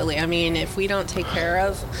 absolutely. I mean, if we don't take care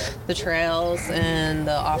of the trails and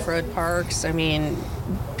the off-road parks, I mean,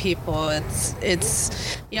 people, it's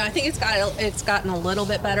I think it's gotten a little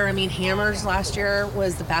bit better. I mean, Hammers last year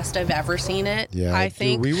was the best I've ever seen it. Yeah, I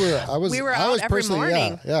think we were out every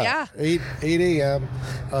morning. Yeah. 8 a.m.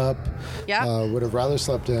 up. Yeah. Would have rather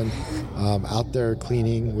slept in, out there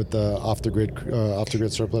cleaning with the off the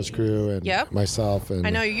grid surplus crew and myself. And I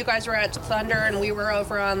know you guys were at Thunder and we were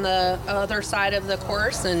over on the other side of the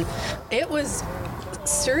course, and it was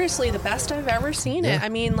seriously the best I've ever seen it. I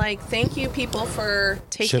mean, like, thank you people for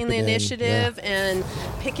taking the initiative and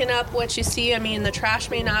picking up what you see. I mean, the trash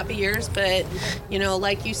may not be yours, but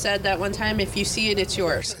like you said that one time, if you see it, it's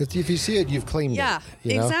yours. If you see it, you've claimed it. Yeah,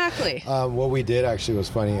 exactly. What we did actually was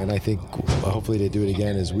funny, and I think hopefully they do it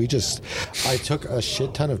again, is I took a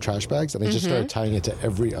shit ton of trash bags and I just started tying it to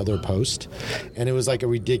every other post, and it was like a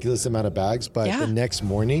ridiculous amount of bags, but the next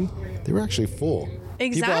morning they were actually full.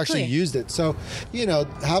 Exactly. People actually used it. So,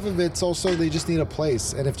 half of it's also they just need a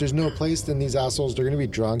place. And if there's no place, then these assholes, they're going to be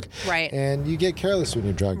drunk. Right. And you get careless when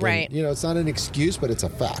you're drunk. Right. And, it's not an excuse, but it's a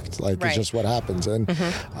fact. Like, it's just what happens. And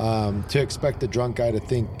to expect the drunk guy to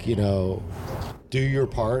think, do your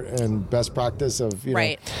part and best practice of,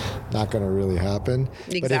 not going to really happen.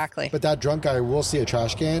 Exactly. But that drunk guy will see a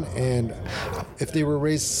trash can, and if they were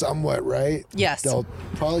raised somewhat right, they'll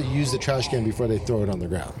probably use the trash can before they throw it on the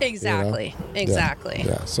ground. Exactly. Exactly.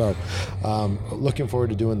 Yeah. So looking forward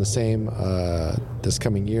to doing the same this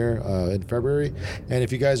coming year in February. And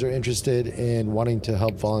if you guys are interested in wanting to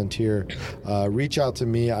help volunteer, reach out to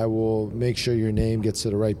me. I will make sure your name gets to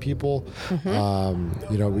the right people.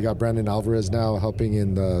 We got Brandon Alvarez now helping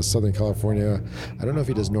in the Southern California. I don't know if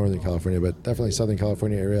he does Northern California, but definitely Southern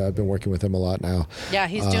California area. I've been working with him a lot now. Yeah,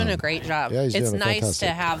 he's doing a great job. Yeah, it's nice to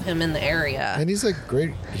have him in the area. And he's a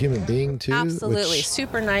great human being too. Absolutely.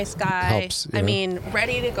 Super nice guy. Helps, I mean,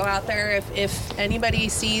 ready to go out there. If anybody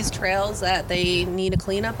sees trails that they need a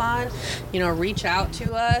cleanup on, reach out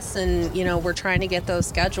to us, and we're trying to get those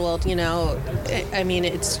scheduled. It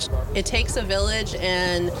takes a village,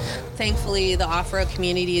 and thankfully the off-road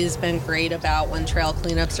community has been great about when trail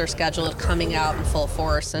cleanups are scheduled, coming out in full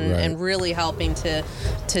force and really helping to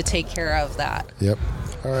take care of that. Yep.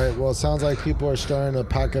 All right. Well, it sounds like people are starting to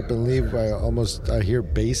pack up and leave. I hear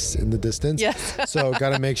bass in the distance. Yes. So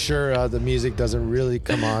got to make sure the music doesn't really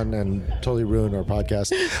come on and totally ruin our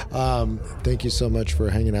podcast. Thank you so much for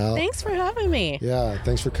hanging out. Thanks for having me. Yeah.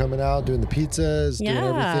 Thanks for coming out, doing the pizzas, doing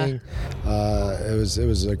everything. It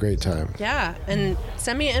was a great time. Yeah. And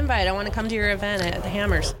send me an invite. I want to come to your event at the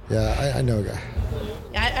Hammers. Yeah. I know a guy.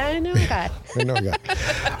 I know a guy. I know a guy.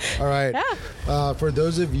 All right. Yeah. For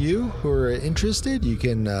those of you who are interested, you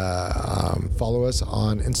can follow us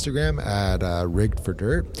on Instagram at Rigged for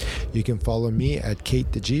Dirt. You can follow me at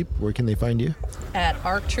Kate the Jeep. Where can they find you? At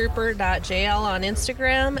arctrooper.jl on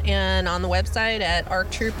Instagram, and on the website at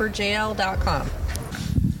arctrooperjl.com.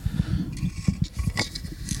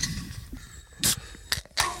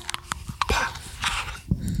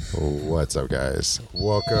 What's up, guys?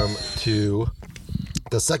 Welcome to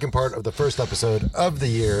the second part of the first episode of the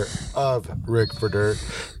year of Rigged for Dirt,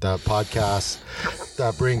 the podcast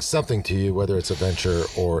that brings something to you, whether it's adventure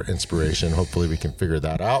or inspiration. Hopefully we can figure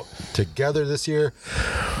that out together this year.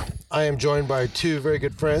 I am joined by two very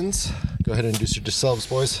good friends. Go ahead and introduce yourselves,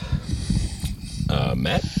 boys.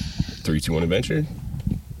 Matt, 321 Adventure.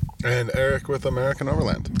 And Eric with American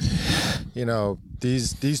Overland.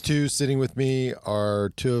 These two sitting with me are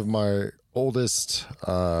two of my oldest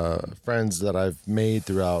friends that I've made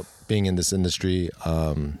throughout being in this industry.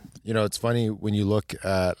 It's funny when you look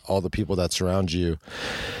at all the people that surround you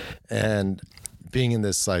and being in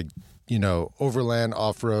this overland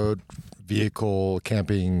off-road vehicle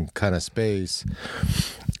camping kind of space.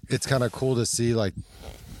 It's kind of cool to see how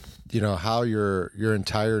your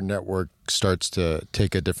entire network starts to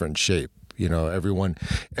take a different shape. Everyone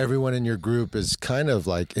in your group is kind of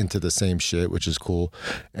into the same shit, which is cool.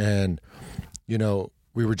 And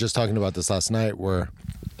we were just talking about this last night, where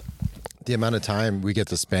the amount of time we get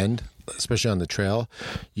to spend, especially on the trail,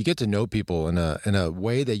 you get to know people in a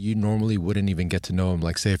way that you normally wouldn't even get to know them.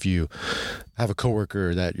 Like, say, if you have a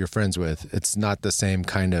coworker that you're friends with, it's not the same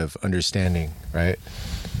kind of understanding, right?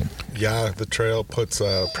 Yeah, the trail puts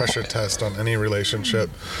a pressure test on any relationship.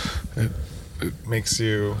 It makes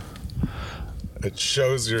you... It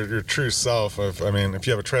shows your true self if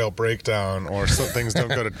you have a trail breakdown or some things don't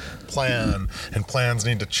go to plan and plans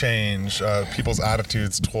need to change, people's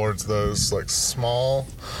attitudes towards those small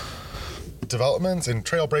developments and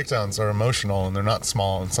trail breakdowns are emotional, and they're not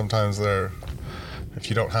small, and sometimes they're, if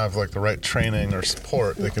you don't have like the right training or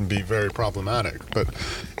support, they can be very problematic. But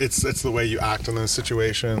it's the way you act in those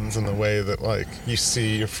situations, and the way that like you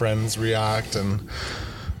see your friends react, and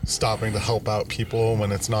stopping to help out people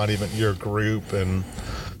when it's not even your group, and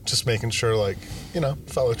just making sure like,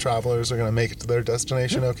 fellow travelers are going to make it to their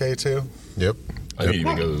destination okay too. Yep. I think it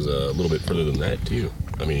even goes a little bit further than that too.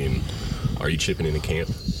 I mean, are you chipping into camp?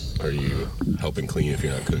 Are you helping clean if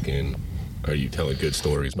you're not cooking? Are you telling good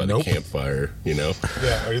stories by the campfire? Yeah.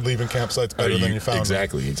 Are you leaving campsites better than you found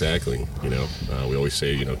exactly, them? Exactly. We always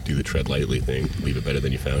say, do the tread lightly thing. Leave it better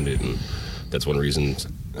than you found it. And that's one of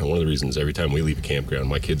the reasons every time we leave a campground,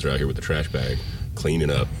 my kids are out here with the trash bag,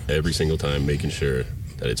 cleaning up every single time, making sure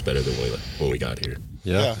that it's better than when we got here.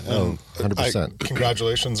 Yeah. 100%.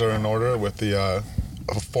 Congratulations are in order with the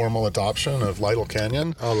formal adoption of Lytle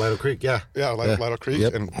Canyon. Oh, Lytle Creek, yeah. Yeah, Lytle Creek.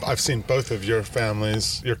 Yep. And I've seen both of your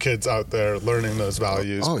families, your kids out there learning those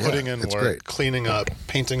values, putting in work, great. Cleaning up,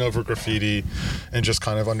 painting over graffiti, and just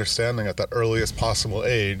kind of understanding at that earliest possible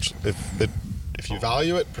age, if you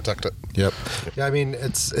value it, protect it. Yep. Yeah, I mean,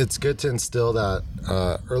 it's good to instill that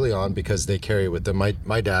early on, because they carry with them.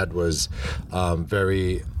 My dad was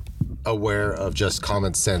very aware of just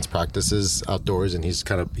common sense practices outdoors, and he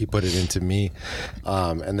put it into me,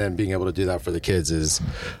 and then being able to do that for the kids is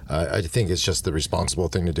I think it's just the responsible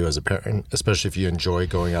thing to do as a parent, especially if you enjoy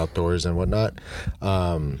going outdoors and whatnot.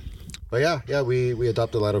 But yeah, we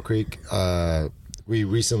adopted Lytle Creek. We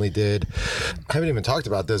recently did, I haven't even talked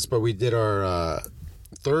about this, but we did our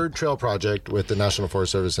third trail project with the National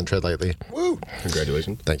Forest Service and Tread Lightly. Woo!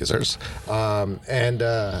 Congratulations. Thank you, sirs. And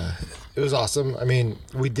it was awesome. I mean,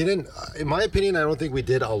 we didn't, in my opinion, I don't think we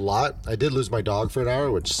did a lot. I did lose my dog for an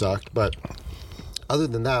hour, which sucked, but other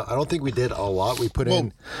than that, I don't think we did a lot. We put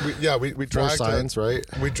in we dragged science, right?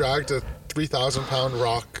 We dragged a 3,000-pound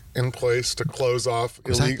rock in place to close off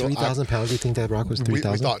illegal. Was that 3,000 pounds? Do you think that rock was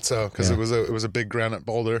 3,000? We thought so, because it was a big granite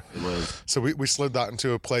boulder. It was. So we slid that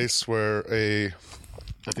into a place where a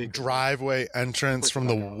driveway entrance from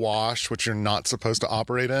the wash, which you're not supposed to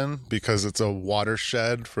operate in because it's a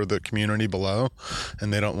watershed for the community below,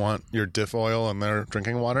 and they don't want your diff oil in their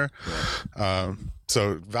drinking water. Yeah.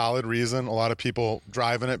 So valid reason. A lot of people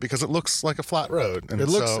drive in it because it looks like a flat road. And it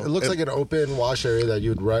looks like an open wash area that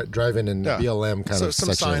you would drive in and BLM kind of some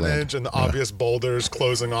signage and the obvious boulders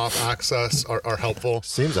closing off access are helpful.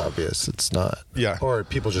 Seems obvious. It's not. Yeah. Or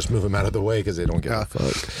people just move them out of the way because they don't give a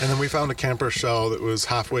fuck. And then we found a camper shell that was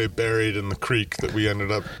halfway buried in the creek that we ended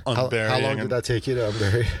up unburying. How long did that take you to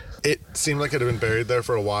unbury? It seemed like it had been buried there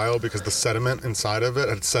for a while because the sediment inside of it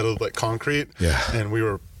had settled like concrete. Yeah. And we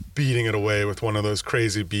were beating it away with one of those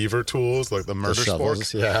crazy beaver tools, like the murder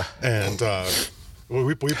spork. Yeah. And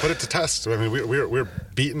we put it to test. I mean, we're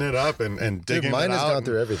beating it up and digging it out. Mine has gone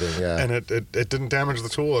through everything, yeah. And it didn't damage the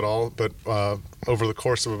tool at all, but over the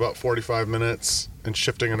course of about 45 minutes and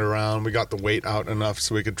shifting it around, we got the weight out enough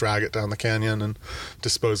so we could drag it down the canyon and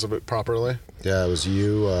dispose of it properly. Yeah, it was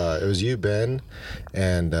you, Ben,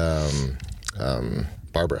 and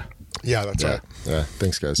Barbara. Yeah, that's right. Yeah,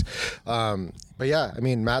 thanks, guys. But yeah, I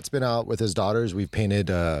mean, Matt's been out with his daughters. We've painted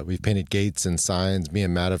gates and signs. Me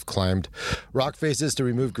and Matt have climbed rock faces to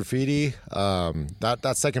remove graffiti.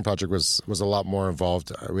 That second project was a lot more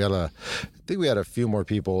involved. I think we had a few more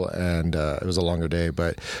people, and it was a longer day.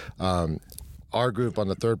 But our group on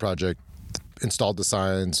the third project installed the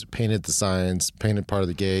signs, painted part of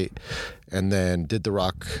the gate, and then did the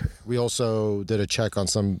rock. We also did a check on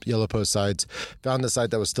some yellow post sites, found the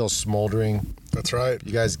site that was still smoldering. That's right.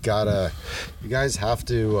 You guys have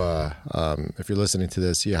to, if you're listening to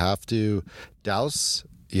this, you have to douse,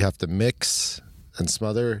 you have to mix and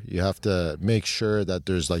smother. You have to make sure that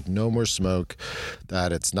there's like no more smoke,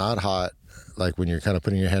 that it's not hot, like when you're kind of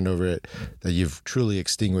putting your hand over it, that you've truly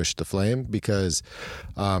extinguished the flame. Because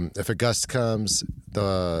if a gust comes,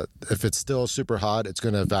 if it's still super hot, it's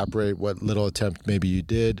going to evaporate what little attempt maybe you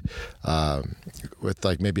did with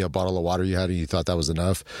like maybe a bottle of water you had and you thought that was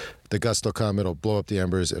enough. The gust will come, it'll blow up the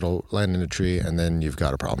embers, it'll land in a tree, and then you've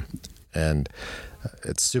got a problem. And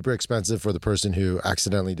it's super expensive for the person who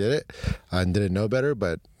accidentally did it and didn't know better,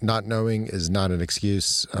 but not knowing is not an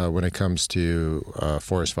excuse when it comes to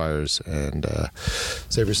forest fires, and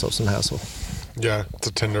save yourself some hassle. Yeah, it's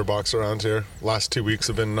a tinderbox around here. Last 2 weeks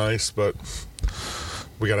have been nice, but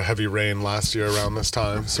we got a heavy rain last year around this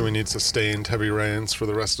time, so we need sustained heavy rains for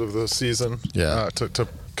the rest of the season. Yeah. To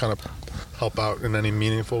kind of help out in any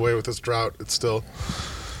meaningful way with this drought. It's still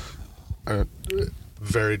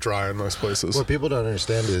very dry in most places. What people don't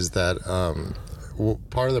understand is that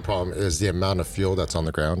part of the problem is the amount of fuel that's on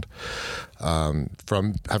the ground.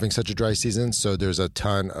 from having such a dry season. So there's a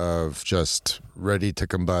ton of just ready to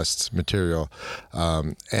combust material.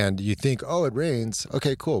 And you think, oh, it rains.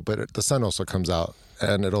 Okay, cool. But the sun also comes out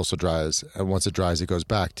and it also dries. And once it dries, it goes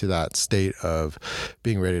back to that state of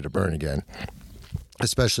being ready to burn again.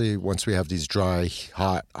 Especially once we have these dry,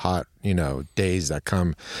 hot, days that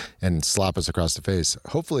come and slap us across the face.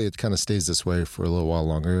 Hopefully it kind of stays this way for a little while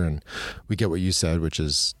longer and we get what you said, which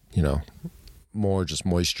is, more just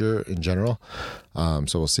moisture in general. So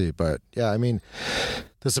we'll see. But yeah, I mean,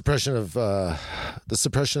 the suppression of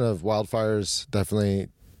wildfires definitely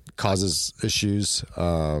causes issues.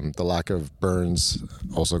 The lack of burns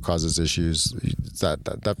also causes issues.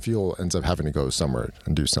 That fuel ends up having to go somewhere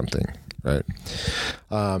and do something. Right.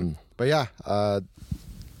 But yeah, the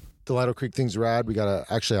Lido Creek thing's rad. We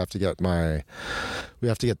have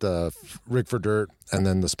to get the Rig for Dirt and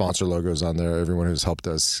then the sponsor logos on there. Everyone who's helped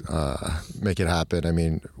us make it happen. I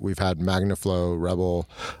mean, we've had MagnaFlow, Rebel,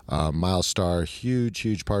 Milestar,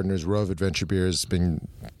 huge partners. Row of Adventure Beers been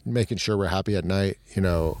making sure we're happy at night.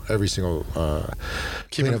 Every single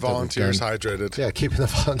keeping volunteers hydrated. Yeah, keeping the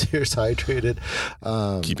volunteers hydrated.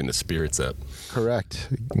 Keeping the spirits up. Correct.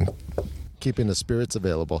 Keeping the spirits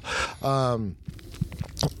available.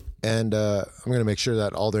 And I'm going to make sure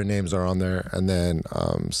that all their names are on there. And then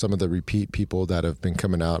some of the repeat people that have been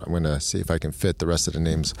coming out, I'm going to see if I can fit the rest of the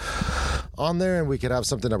names on there. And we could have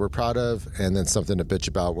something that we're proud of and then something to bitch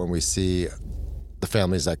about when we see the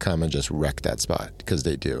families that come and just wreck that spot. Because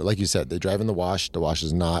they do. Like you said, they drive in the wash. The wash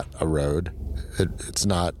is not a road. It's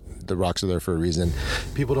not. The rocks are there for a reason.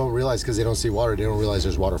 People don't realize because they don't see water. They don't realize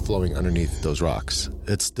there's water flowing underneath those rocks.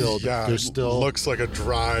 It's still there's still looks like a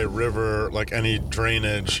dry river, like any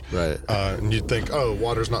drainage. Right. And you'd think, oh,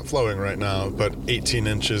 water's not flowing right now, but 18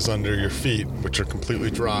 inches under your feet, which are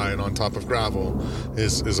completely dry and on top of gravel,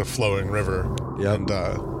 is a flowing river. Yep.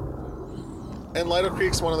 And Lido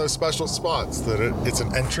Creek's one of those special spots that it's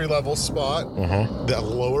an entry-level spot. The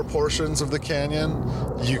lower portions of the canyon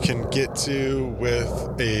you can get to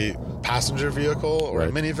with a passenger vehicle or a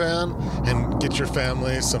minivan and get your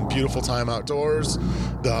family some beautiful time outdoors.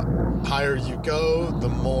 The higher you go, the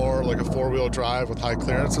more like a four-wheel drive with high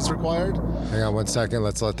clearance is required. Hang on 1 second.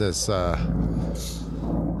 Let's let this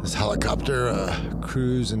helicopter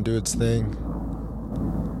cruise and do its thing.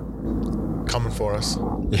 Coming for us.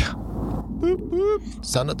 Yeah. Boop, boop.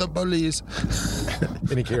 Son of the police.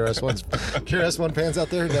 Any KRS-One fans out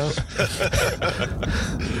there? No.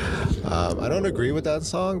 I don't agree with that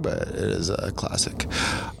song, but it is a classic.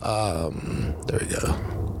 There we go.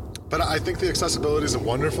 But I think the accessibility is a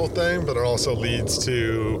wonderful thing, but it also leads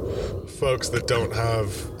to folks that don't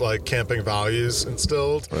have like camping values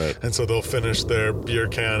instilled. Right. And so they'll finish their beer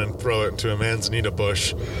can and throw it into a manzanita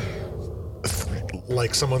bush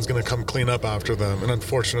like someone's going to come clean up after them. And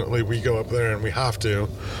unfortunately, we go up there and we have to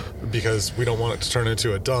because we don't want it to turn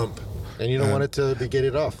into a dump. And you don't want it to be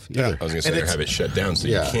gated off either. Yeah, I was going to say, or have it shut down so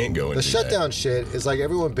you can't go and the shutdown shit is like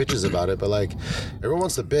everyone bitches about it, but like everyone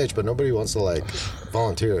wants to bitch, but nobody wants to like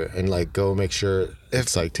volunteer and like go make sure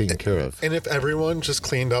it's like taken care of. And if everyone just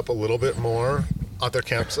cleaned up a little bit more at their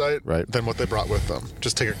campsite than what they brought with them,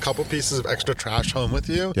 just take a couple pieces of extra trash home with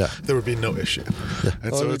you, there would be no issue. Yeah.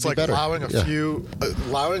 And so it's like allowing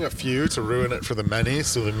a few to ruin it for the many,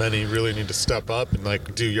 so the many really need to step up and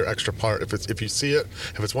like do your extra part. If you see it,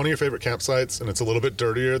 if it's one of your favorite campsites and it's a little bit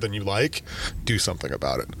dirtier than you like, do something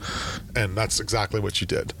about it. And that's exactly what you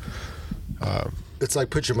did. It's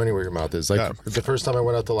like put your money where your mouth is. Like the first time I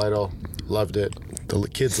went out to Lido, loved it. The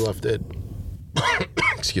kids loved it.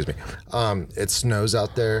 Excuse me. It snows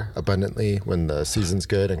out there abundantly when the season's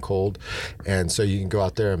good and cold, and so you can go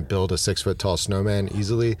out there and build a 6-foot tall snowman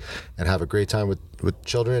easily and have a great time with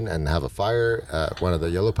children and have a fire at one of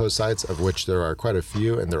the Yellow Post sites, of which there are quite a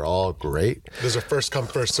few, and they're all great. There's a first come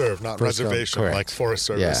first serve, not reservation like Forest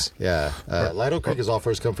Service. Yeah. Lido Creek is all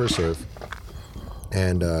first come first serve.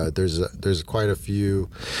 And there's quite a few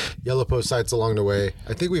Yellow Post sites along the way.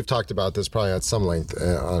 I think we've talked about this probably at some length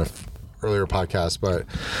on an earlier podcast, but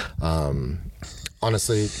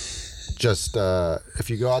honestly, just if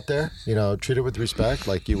you go out there, treat it with respect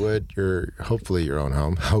like you would hopefully your own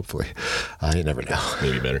home. Hopefully, you never know.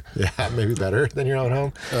 Maybe better. Yeah, maybe better than your own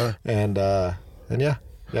home. And yeah,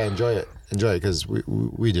 enjoy it because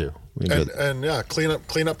we do. And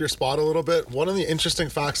clean up your spot a little bit. One of the interesting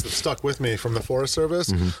facts that stuck with me from the Forest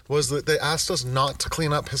Service was that they asked us not to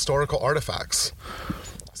clean up historical artifacts.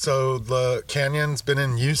 So the canyon's been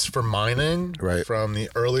in use for mining Right. from the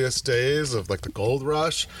earliest days of like the gold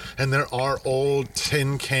rush, and there are old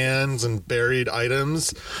tin cans and buried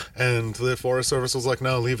items, and the Forest Service was like,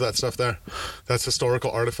 no, leave that stuff there. That's historical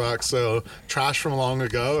artifacts. So trash from long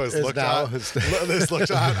ago is looked at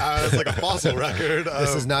as like a fossil record.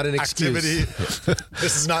 This is not an excuse. Activity.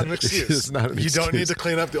 This is not an excuse. This is not an You don't excuse. need to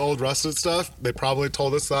clean up the old rusted stuff. They probably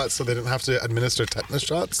told us that so they didn't have to administer tetanus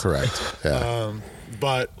shots. Correct. Yeah.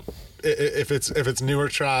 But if it's newer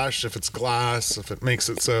trash, if it's glass, if it makes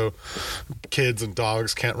it so kids and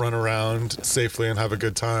dogs can't run around safely and have a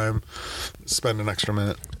good time, spend an extra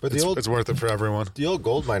minute. But It's worth it for everyone. The old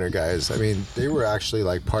gold miner guys, I mean, they were actually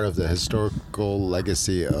like part of the historical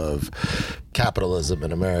legacy of capitalism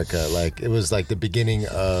in America. Like, it was like the beginning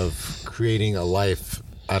of creating a life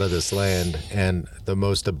out of this land, and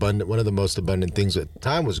one of the most abundant things at the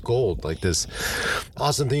time was gold. Like, this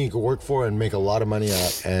awesome thing you could work for and make a lot of money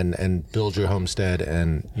at, and build your homestead,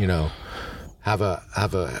 and have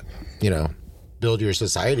a build your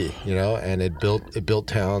society, and it built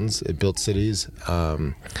towns, it built cities.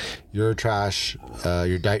 Your trash,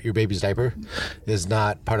 your baby's diaper is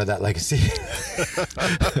not part of that legacy.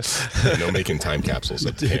 No making time capsules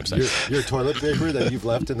at the campsite. Your toilet paper that you've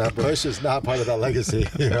left in that bush is not part of that legacy.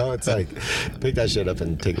 It's like, pick that shit up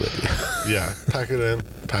and take it with you. Yeah, pack it in,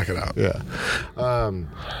 pack it out. Yeah.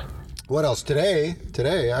 What else? Today,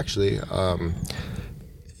 actually,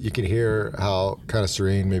 you can hear how kind of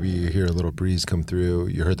serene. Maybe you hear a little breeze come through.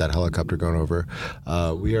 You heard that helicopter going over.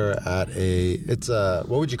 We are at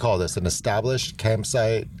what would you call this? An established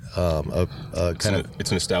campsite? It's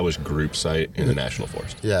an established group site in the National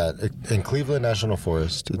Forest. Yeah, in Cleveland National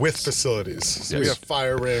Forest. With facilities. So Yes. we have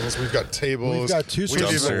fire rings, we've got tables. We've got two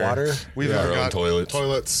sources of Dumpster. water. We've Our even own got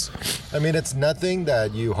toilets. I mean, it's nothing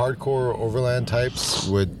that you hardcore overland types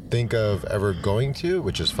would think of ever going to,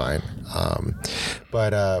 which is fine.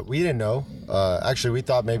 But we didn't know. Actually, we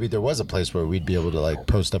thought maybe there was a place where we'd be able to like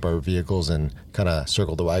post up our vehicles and kind of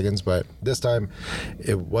circle the wagons. But this time,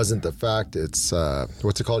 it wasn't the fact. It's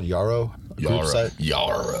what's it called? Yarrow group site.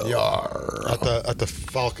 Yarrow. at the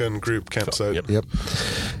Falcon Group campsite. Yep.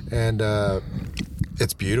 And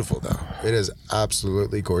it's beautiful though. It is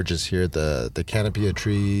absolutely gorgeous here. The canopy of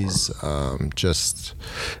trees,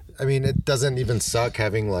 I mean, it doesn't even suck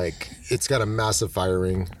having it's got a massive fire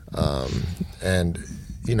ring, and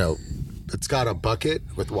it's got a bucket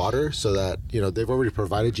with water so that they've already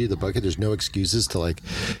provided you the bucket. There's no excuses to Not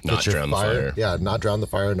get your drown the fire. Yeah, not drown the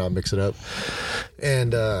fire, not mix it up,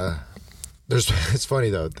 and it's funny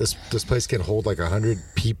though. This place can hold 100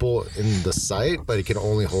 people in the site, but it can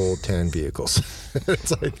only hold 10 vehicles.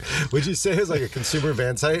 It's like, would you say it's like a consumer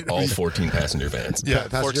van site? All 14 passenger vans. Yeah,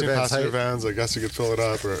 Passenger 14 van passenger site. vans. I guess you could fill it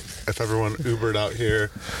up, or if everyone Ubered out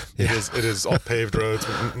here, it is all paved roads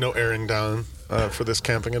with no airing down for this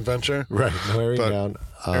camping adventure. Right, no airing But down.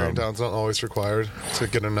 Airing down's not always required to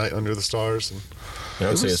get a night under the stars. And I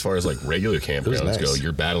would say as far as regular campgrounds go, nice.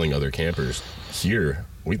 you're battling other campers. Here,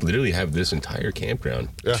 we literally have this entire campground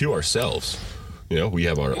to ourselves. We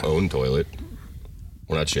have our own toilet.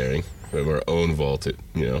 We're not sharing. We have our own vaulted,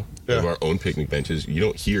 we have our own picnic benches. You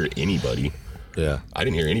don't hear anybody. Yeah. I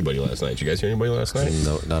didn't hear anybody last night. Did you guys hear anybody last night?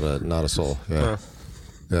 No, not a soul. Yeah.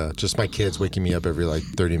 Yeah, just my kids waking me up every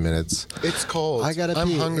 30 minutes. it's cold. I gotta I'm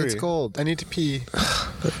pee. hungry. It's cold. I need to pee.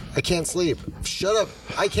 I can't sleep. Shut up.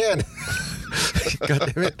 I can.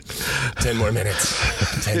 God damn it. 10 more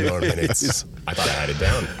minutes. 10 more minutes. I thought I had it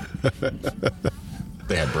down.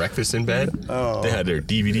 They had breakfast in bed. They had their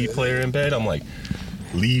DVD player in bed. I'm like,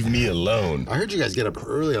 leave me alone. I heard you guys get up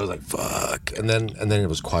early. I was like, fuck. And then it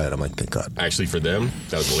was quiet. I'm like, thank God. Actually, for them,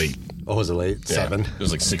 that was late. Oh, was it late? Yeah. 7? It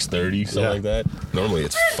was 6:30, something Yeah. like that. Normally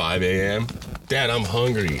it's 5 a.m. Dad, I'm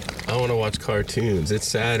hungry. I want to watch cartoons. It's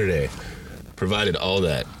Saturday. Provided all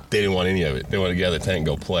that. They didn't want any of it. They wanted to get out of the tent and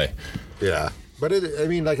go play. Yeah. But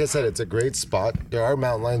like I said, it's a great spot. There are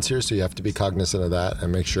mountain lions here, so you have to be cognizant of that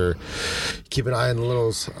and make sure keep an eye on the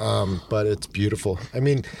littles. But it's beautiful. I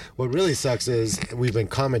mean, what really sucks is we've been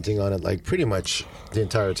commenting on it pretty much the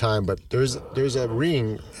entire time. But there's a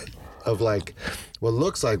ring of what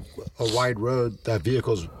looks like a wide road that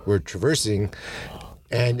vehicles were traversing,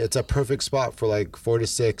 and it's a perfect spot for 4 to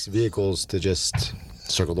 6 vehicles to just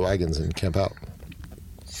circle the wagons and camp out.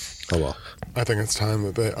 Oh well. I think it's time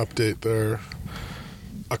that they update their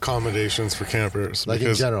accommodations for campers.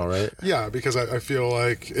 In general, right? Yeah, because I feel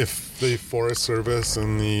like if the Forest Service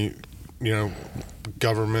and the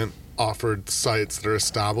government offered sites that are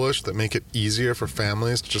established that make it easier for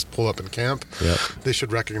families to just pull up and camp, Yep. they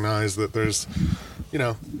should recognize that there's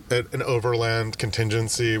an overland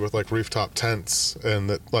contingency with like rooftop tents and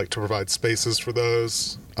that like to provide spaces for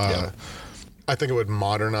those. I think it would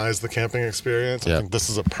modernize the camping experience. I think this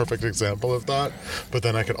is a perfect example of that. But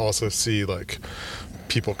then I could also see like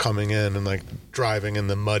people coming in and like driving in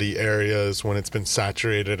the muddy areas when it's been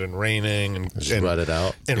saturated and raining and rut it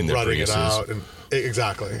out and rutting it out and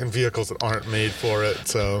exactly, and vehicles that aren't made for it.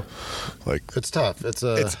 So like it's tough. It's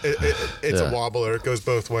a wobbler. It goes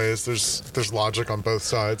both ways. There's logic on both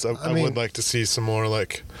sides. I would like to see some more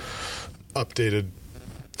like updated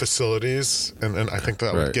facilities, and I think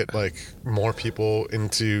that would get like more people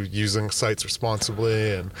into using sites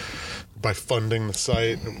responsibly, and by funding the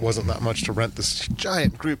site, it wasn't that much to rent this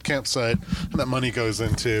giant group campsite, and that money goes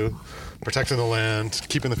into protecting the land,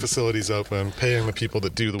 keeping the facilities open, paying the people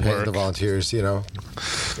that do the work, the volunteers,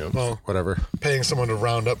 well, whatever, paying someone to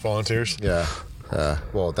round up volunteers.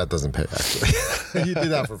 Well, that doesn't pay actually. You do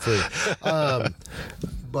that for free.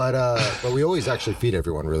 But we always actually feed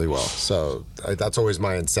everyone really well. So that's always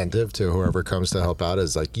my incentive to whoever comes to help out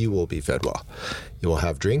is like, you will be fed well. You will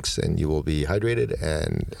have drinks and you will be hydrated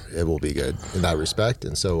and it will be good in that respect.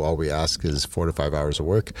 And so all we ask is 4 to 5 hours of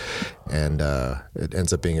work, and it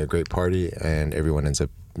ends up being a great party and everyone ends up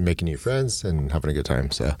making new friends and having a good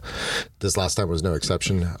time. So this last time was no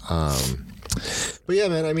exception. But yeah,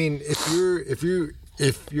 man, I mean, if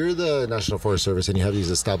you're the National Forest Service and you have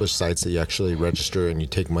these established sites that you actually register and you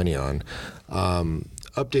take money on,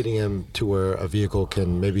 updating them to where a vehicle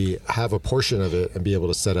can maybe have a portion of it and be able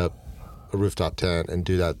to set up a rooftop tent and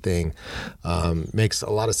do that thing makes a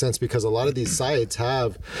lot of sense, because a lot of these sites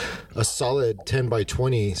have a solid 10 by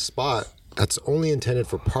 20 spot that's only intended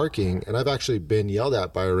for parking. And I've actually been yelled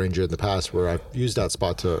at by a ranger in the past where I've used that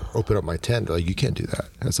spot to open up my tent. Like, you can't do that.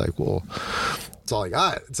 And it's like, well, it's all I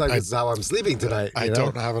got. It's like, it's how I'm sleeping tonight. I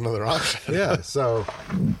don't have another option. Yeah. So,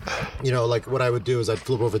 like what I would do is I'd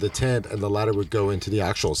flip over the tent and the ladder would go into the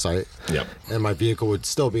actual site. Yep. And my vehicle would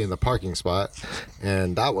still be in the parking spot.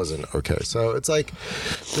 And that wasn't okay. So it's like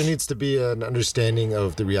there needs to be an understanding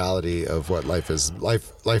of the reality of what life is.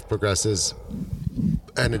 Life progresses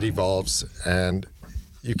and it evolves, and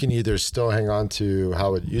you can either still hang on to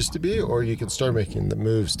how it used to be, or you can start making the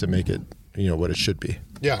moves to make it, what it should be.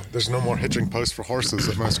 Yeah, there's no more hitching posts for horses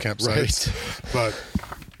at most campsites. But,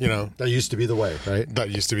 that used to be the way, right? That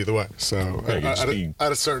used to be the way. So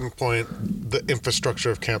at a certain point, the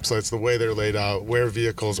infrastructure of campsites, the way they're laid out, where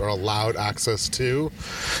vehicles are allowed access to,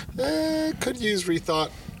 could use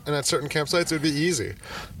rethought. And at certain campsites, it would be easy.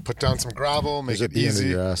 Put down some gravel, make it easy.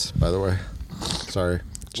 Under your ass, by the way. Sorry.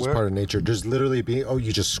 Just part of nature. There's literally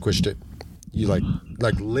you just squished it. You like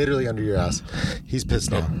literally under your ass. He's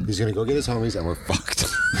pissed now. He's gonna go get his homies and we're fucked.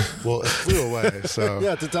 Well, it flew away. So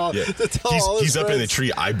yeah, to tell all he's up friends. in the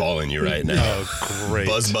tree eyeballing you right now. Oh, great!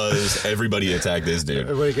 Buzz! Everybody attack this dude.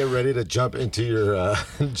 Everybody get ready to jump into your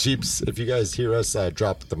Jeeps. If you guys hear us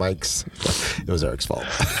drop the mics, it was Eric's fault.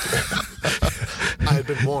 I had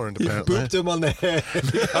been warned, apparently. Booped him on the head.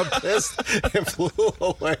 He got pissed and flew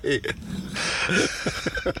away.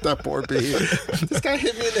 That poor bee. This guy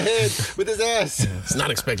hit me in the head with his ass. It's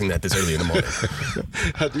not expecting that this early in the morning.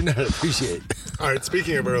 I do not appreciate. All right,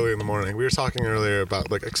 speaking of early in the morning, we were talking earlier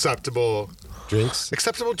about like acceptable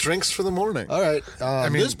drinks for the morning. All right.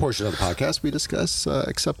 This portion of the podcast, we discuss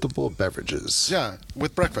acceptable beverages. Yeah,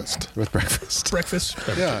 with breakfast. Breakfast beverages.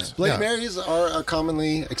 Yeah. Bloody Marys are a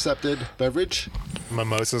commonly accepted beverage.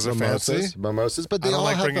 Mimosas are fancy. Mimosas, but they I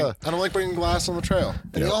don't like bringing glass on the trail.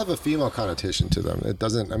 And they all have a female connotation to them. It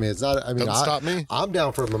doesn't. It's not. Doesn't stop me. I'm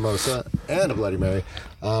down for a mimosa and a Bloody Mary,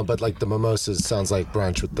 but like the mimosas sounds like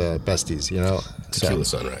brunch with the besties. Tequila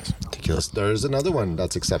sunrise. Tequila. There's another one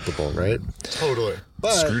that's acceptable, right? Totally.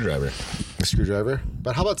 But screwdriver.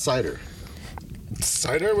 But how about cider?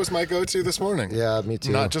 Cider was my go-to this morning. Yeah, me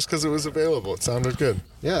too. Not just because it was available. It sounded good.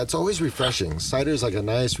 Yeah, it's always refreshing. Cider is like a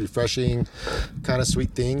nice, refreshing, kind of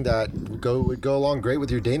sweet thing that would go along great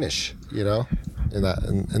with your Danish, in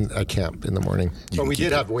at camp in the morning. But we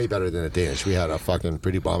did have way better than a Danish. We had a fucking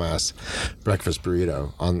pretty bomb-ass breakfast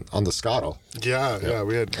burrito on the Scottle. Yeah.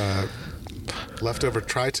 We had leftover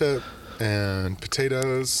tri-tip and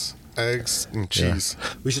potatoes, eggs, and cheese.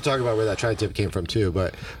 Yeah. We should talk about where that tri-tip came from too.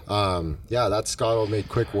 But that Scottle made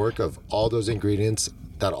quick work of all those ingredients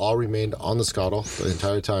that all remained on the Scottle the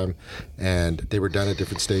entire time, and they were done at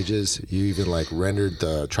different stages. You even rendered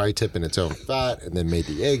the tri-tip in its own fat and then made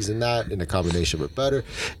the eggs in that in a combination with butter.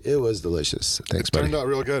 It was delicious. Thanks, buddy. Turned out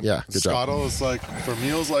real good. Yeah, good Scottle is for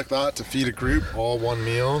meals like that, to feed a group, all one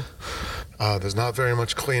meal. There's not very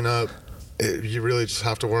much cleanup. you really just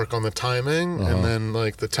have to work on the timing, and then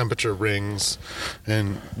like the temperature rings,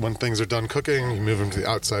 and when things are done cooking, you move them to the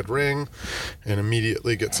outside ring and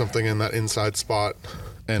immediately get something in that inside spot.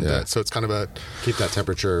 And so it's kind of keep that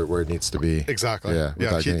temperature where it needs to be. Exactly. Yeah,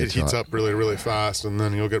 it heats up really, really fast, and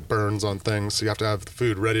then you'll get burns on things. So you have to have the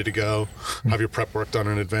food ready to go, have your prep work done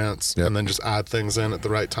in advance, and then just add things in at the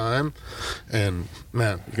right time. And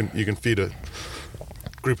man, you can feed a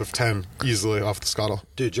group of 10 easily off the Scottle.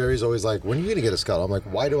 Dude, Jerry's always like, when are you going to get a Scottle? I'm like,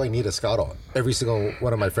 why do I need a Scottle? Every single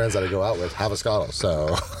one of my friends that I go out with have a Scottle,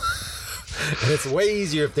 so... And it's way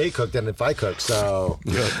easier if they cook than if I cook, so...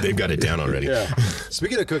 They've got it down already. Yeah.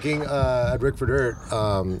 Speaking of cooking, at Rick for Dirt,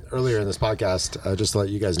 earlier in this podcast, just to let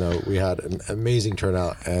you guys know, we had an amazing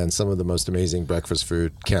turnout and some of the most amazing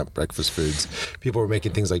camp breakfast foods. People were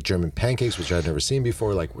making things like German pancakes, which I'd never seen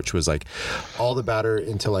before, which was like all the batter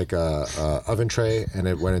into like a oven tray, and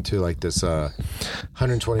it went into like this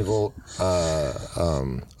 120 volt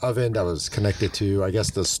oven that was connected to, I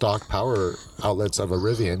guess, the stock power outlets of a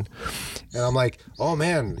Rivian. And I'm like, oh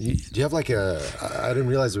man, do you have like I didn't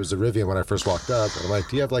realize it was a Rivian when I first walked up. And I'm like,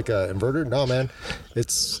 do you have like a inverter? No, man.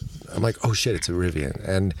 I'm like, oh shit, it's a Rivian.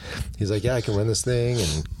 And he's like, yeah, I can run this thing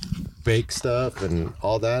and bake stuff and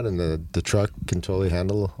all that. And the truck can totally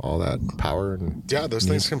handle all that power. And yeah, those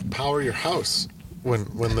things can power your house. When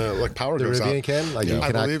the power goes out. The Rivian can? Like,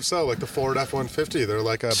 I believe so. Like the Ford F-150, they're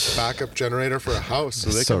like a backup generator for a house.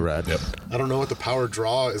 So they can, rad. Yep. I don't know what the power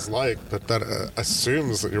draw is like, but that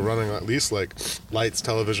assumes that you're running at least like lights,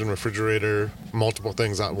 television, refrigerator, multiple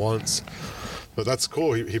things at once. But that's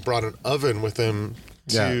cool. He brought an oven with him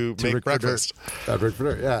to make Rick breakfast. Rick for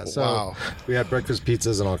Dirt. Yeah. So wow. We had breakfast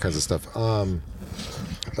pizzas and all kinds of stuff.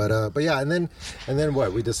 But yeah, and then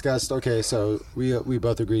what we discussed? Okay, so we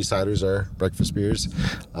both agree ciders are breakfast beers,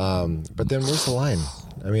 but then where's the line?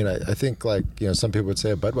 I mean, I think like some people would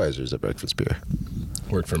say a Budweiser is a breakfast beer.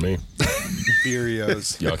 Worked for me.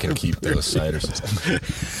 Beerios. Y'all can keep those ciders.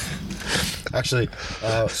 Actually,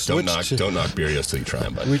 don't knock Beerios till you try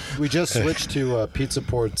them, bud. We just switched to Pizza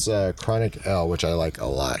Port's Chronic Ale, which I like a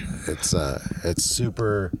lot. It's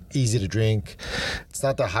super easy to drink. It's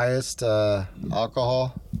not the highest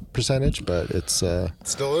alcohol percentage, but it's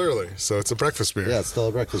still early, so it's a breakfast beer. Yeah, it's still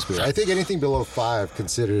a breakfast beer. I think anything below 5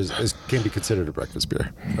 can be considered a breakfast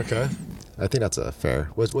beer. Okay. I think that's a fair.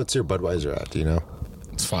 What's your Budweiser at? Do you know?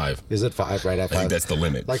 It's 5. Is it 5? Right at 5? I think that's the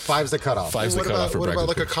limit. Like 5's the cutoff. 5's the cutoff for breakfast. What about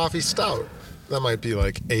like a coffee stout? That might be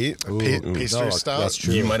like 8. Pastry stout. That's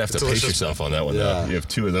true. You might have to pace yourself on that one. Yeah. Though. You have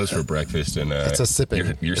 2 of those for breakfast, and it's a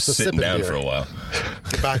sipping. You're sitting down beer for a while.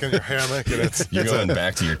 You're back in your hammock, and you're going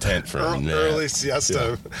back to your tent for early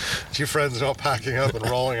siesta. Yeah. Your friends are all packing up and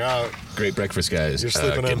rolling out. Great breakfast, guys. You're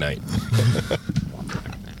sleeping good in. night.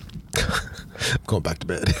 I'm going back to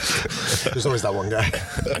bed. There's always that one guy.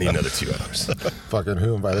 I need another 2 hours. Fucking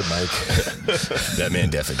who invited Mike? That man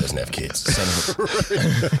definitely doesn't have kids. Son of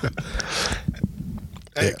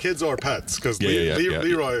a... Hey, kids or pets, because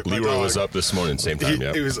Leroy dog, was up this morning, same time.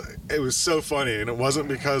 It was so funny, and it wasn't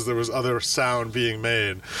because there was other sound being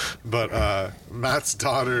made, but Matt's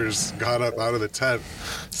daughters got up out of the tent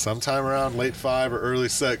sometime around late 5 or early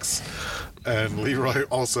 6, and Leroy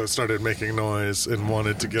also started making noise and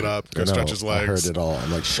wanted to get up and stretch his legs. I heard it all.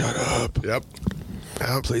 I'm like, shut up. Yep.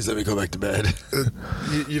 Please let me go back to bed.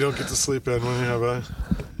 You don't get to sleep in when you have a...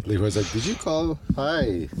 Leroy's like, did you call?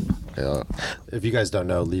 Hi. If you guys don't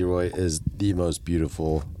know, Leroy is the most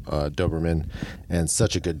beautiful Doberman and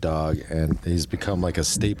such a good dog, and he's become like a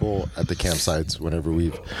staple at the campsites whenever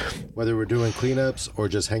whether we're doing cleanups or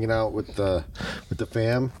just hanging out with the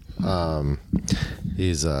fam.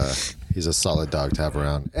 He's a solid dog to have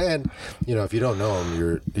around, and if you don't know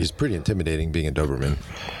him, he's pretty intimidating being a Doberman.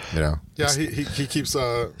 Yeah, he keeps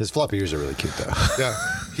his floppy ears are really cute though. Yeah,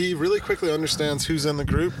 he really quickly understands who's in the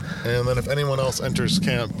group, and then if anyone else enters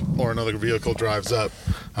camp or another vehicle drives up,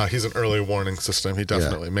 he's an early warning system. He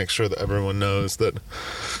definitely makes sure that everyone knows that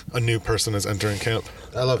a new person is entering camp.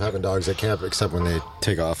 I love having dogs at camp, except when they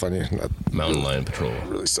take off on you. Mountain lion patrol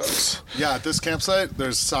really sucks. Yeah, at this campsite,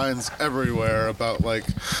 there's signs everywhere about like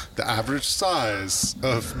the average size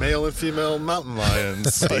of male and female mountain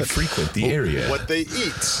lions. They frequent the area. What they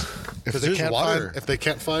eat. If they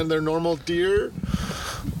can't find their normal deer,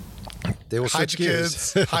 they will hide your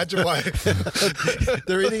kids, hide your wife.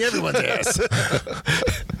 They're eating everyone's ass.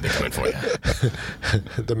 They're coming for you.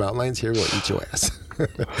 The mountain lions here will eat your ass.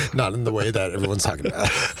 Not in the way that everyone's talking about.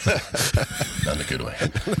 Not in the good way.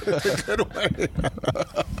 The good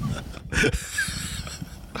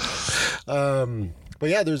way. But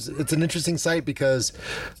yeah, it's an interesting site because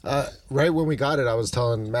right when we got it, I was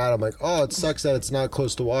telling Matt, I'm like, oh, it sucks that it's not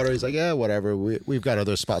close to water. He's like, yeah, whatever. We've got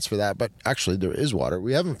other spots for that. But actually, there is water.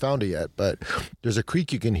 We haven't found it yet, but there's a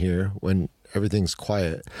creek you can hear when everything's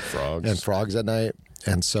quiet. Frogs at night.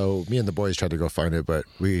 And so me and the boys tried to go find it, but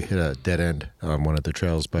we hit a dead end on one of the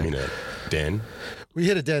trails. But You mean a den? we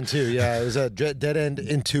hit a den too. Yeah, it was a dead end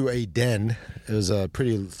into a den. It was a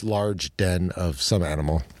pretty large den of some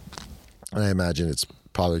animal. And I imagine it's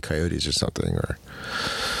probably coyotes or something or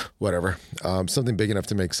whatever. Something big enough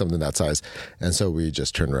to make something that size. And so we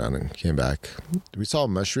just turned around and came back. We saw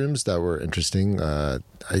mushrooms that were interesting. I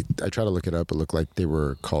tried to look it up. It looked like they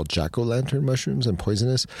were called jack-o'-lantern mushrooms and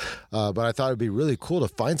poisonous. But I thought it'd be really cool to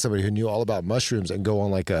find somebody who knew all about mushrooms and go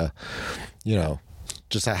on like a,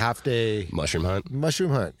 just a half day Mushroom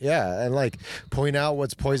hunt? Yeah. And like point out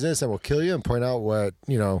what's poisonous and will kill you and point out what,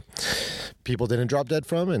 people didn't drop dead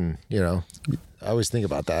from. And, I always think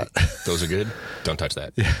about that. Those are good. Don't touch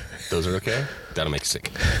that. Yeah. Those are okay. That'll make you sick.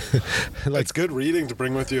 It's good reading to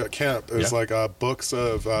bring with you at camp. It's like books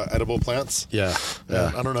of edible plants. Yeah.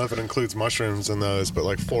 And I don't know if it includes mushrooms in those, but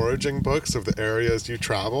like foraging books of the areas you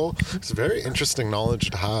travel. It's very interesting knowledge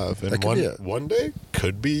to have. And one day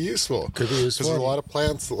could be useful. Could be useful. Because there's a lot of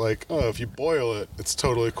plants that if you boil it, it's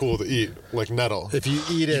totally cool to eat, like nettle. If you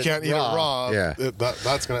eat it you can't eat it raw. Yeah.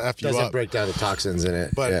 That's going to F you up. Doesn't break down the toxins in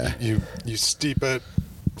it. But you steep it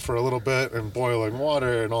for a little bit in boiling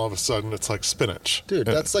water, and all of a sudden it's like spinach. Dude,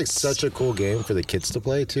 that's like such a cool game for the kids to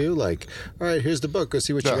play too. Like, all right, here's the book. Go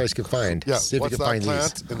see what you guys can find. Yeah, see if what's you can that find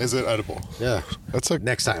plant, these. and is it edible? Yeah, that's like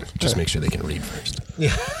next time. Just make sure they can read first.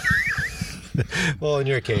 Yeah. Well, in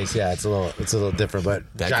your case, yeah, it's a little different, but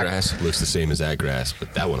That grass looks the same as that grass,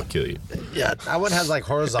 but that one will kill you. Yeah, that one has like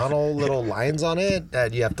horizontal little lines on it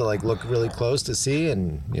that you have to like look really close to see,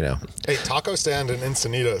 and A taco stand in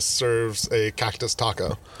Encinitas serves a cactus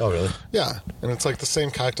taco. Oh, really? Yeah, and it's like the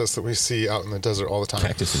same cactus that we see out in the desert all the time.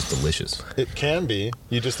 Cactus is delicious. It can be.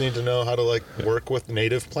 You just need to know how to work with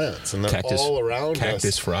native plants, and they're all around Cactus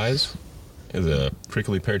us. fries. The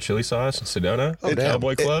prickly pear chili sauce in Sedona, damn.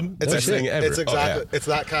 Cowboy Club. It's Best thing ever. It's exactly. It's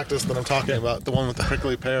that cactus that I'm talking about. The one with the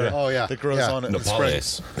prickly pear. Oh, yeah. That grows on it in the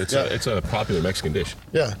Nopales. spring. It's a popular Mexican dish.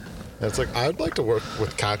 Yeah. And it's like, I'd like to work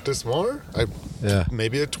with cactus more.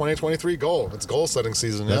 Maybe a 2023 goal. It's goal setting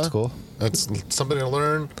season. That's cool. That's something to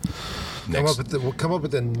learn. We'll come up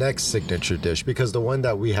with the next signature dish, because the one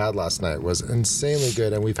that we had last night was insanely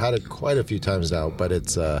good, and we've had it quite a few times now. But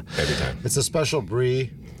it's every time. It's a special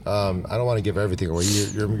brie. I don't want to give everything away.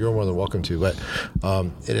 You're more than welcome to, but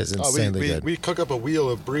it is insanely good. We cook up a wheel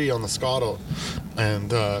of brie on the scuttle and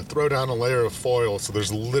throw down a layer of foil, so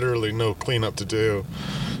there's literally no cleanup to do.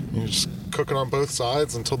 You just cook it on both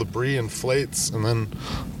sides until the brie inflates, and then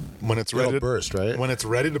when it's ready to burst, right? When it's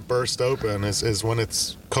ready to burst open is when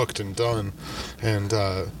it's cooked and done. And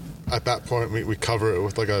at that point, we cover it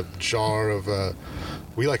with like a jar of.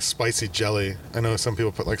 We like spicy jelly. I know some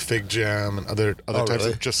people put like fig jam and other types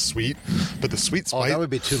of just sweet, but the sweet spicy. Oh, that would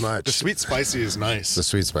be too much. The sweet spicy is nice. The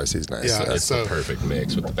sweet spicy is nice. Yeah, It's the perfect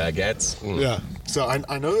mix with the baguettes. Yeah. So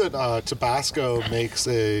I know that Tabasco makes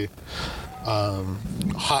a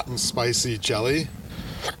hot and spicy jelly,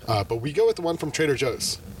 but we go with the one from Trader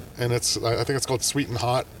Joe's, and I think it's called sweet and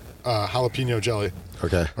hot jalapeno jelly.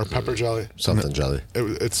 Okay. Or pepper jelly. Something jelly.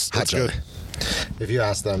 It's Hot jelly. good. If you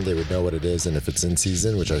ask them, they would know what it is, and if it's in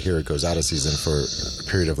season, which I hear it goes out of season for a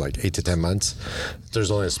period of like 8 to 10 months,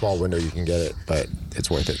 there's only a small window you can get it, but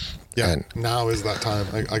it's worth it. Yeah, And now is that time.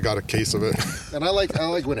 I got a case of it. And I like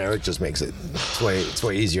when Eric just makes it. It's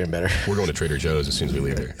way easier and better. We're going to Trader Joe's as soon as we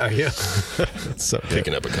leave here. Oh yeah, so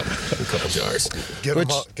Picking up a couple jars. Get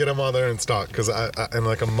them all there in stock, because in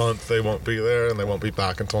like a month they won't be there, and they won't be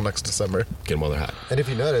back until next December. Get them while they're hot. And if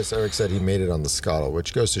you notice, Eric said he made it on the scuttle,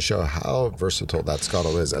 which goes to show how versatile that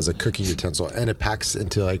scuttle is as a cooking utensil. And it packs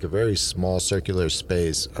into like a very small circular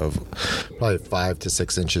space of probably 5 to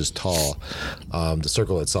 6 inches tall. The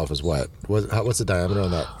circle itself is what? What's the diameter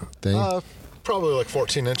on that thing? Probably like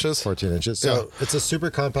 14 inches. 14 inches. So it's a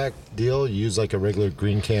super compact deal. You use like a regular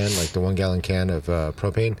green can, like the 1 gallon can of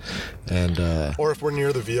propane, and or if we're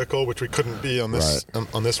near the vehicle, which we couldn't be on this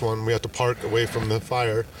on this one, we had to park away from the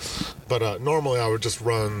fire. But normally I would just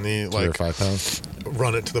run the 2 or 5 pounds.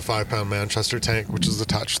 Run it to the 5-pound Manchester tank, which is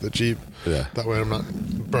attached to the Jeep. Yeah. That way I'm not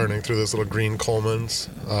burning through those little green Colemans.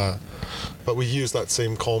 But we use that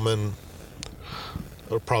same Coleman.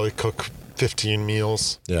 It'll probably cook 15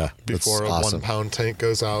 meals before a awesome. 1 pound tank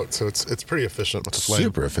goes out, so it's pretty efficient with the flame.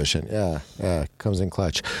 Super efficient, yeah, comes in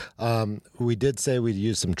clutch. We did say we'd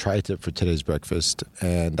use some tri-tip for today's breakfast,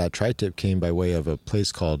 and that tri-tip came by way of a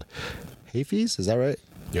place called Hayfees, is that right?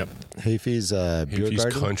 Yep. Hafey's Beer Hafey's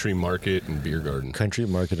Garden. Country Market and Beer Garden. Country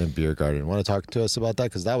Market and Beer Garden. Want to talk to us about that?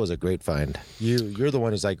 Because that was a great find. You're the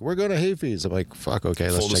one who's like, we're going to Hafey's. I'm like, fuck, okay,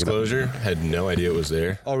 let's Full check disclosure, had no idea it was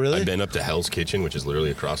there. Oh, really? I've been up to Hell's Kitchen, which is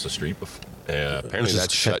literally across the street. Apparently Which is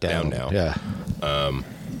that's shut down now. Yeah.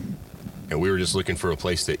 And we were just looking for a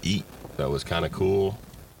place to eat that was kind of cool,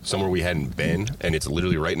 somewhere we hadn't been, and it's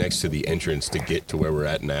literally right next to the entrance to get to where we're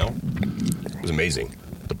at now. It was amazing.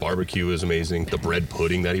 The barbecue was amazing. The bread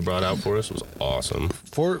pudding that he brought out for us was awesome.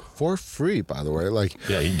 For free, by the way. Like,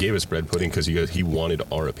 Yeah, he gave us bread pudding because he wanted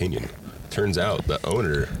our opinion. Turns out the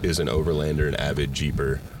owner is an overlander, an avid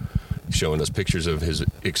Jeeper, showing us pictures of his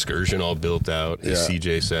excursion all built out, his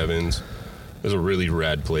CJ7s. It was a really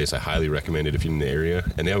rad place. I highly recommend it if you're in the area.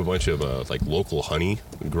 And they have a bunch of like local honey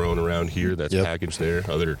growing around here that's packaged there,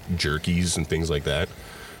 other jerkies and things like that.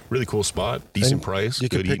 Really cool spot, decent price, you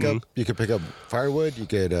could good eating. You could pick up firewood. You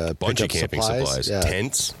could Bunch pick of up camping supplies, Yeah.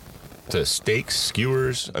 tents, to steaks,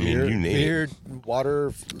 skewers. I mean, you name beer, it.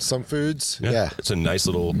 water, some foods. Yeah. It's a nice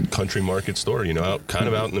little country market store, kind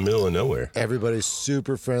of out in the middle of nowhere. Everybody's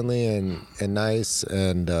super friendly and nice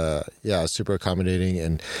and super accommodating.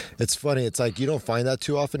 And it's funny. It's like you don't find that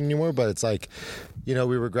too often anymore. But it's like, we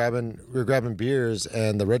were grabbing beers,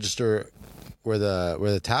 and the register where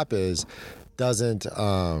the tap is doesn't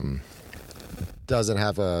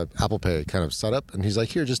have a Apple Pay kind of setup, and he's like,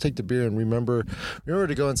 here, just take the beer and remember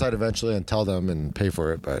to go inside eventually and tell them and pay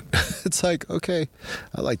for it. But it's like, okay,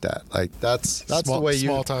 I like that. Like that's the way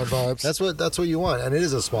small town vibes. That's what you want. And it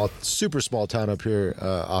is a super small town up here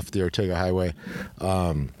off the Ortega Highway.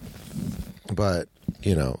 But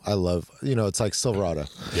I love, it's like Silverado.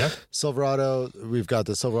 Yeah. Silverado, we've got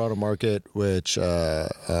the Silverado Market, which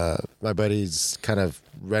my buddies kind of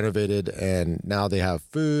renovated, and now they have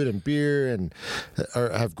food and beer and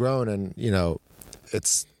have grown. And,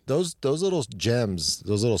 it's those little gems,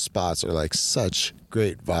 those little spots are like such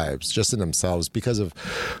great vibes just in themselves because of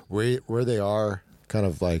where they are. Kind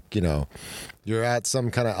of like, you're at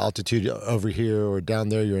some kind of altitude over here or down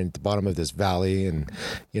there. You're in the bottom of this valley, and,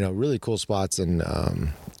 really cool spots and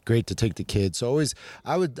great to take the kids. So always,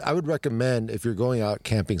 I would recommend if you're going out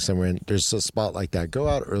camping somewhere and there's a spot like that, go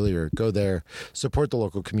out earlier, go there, support the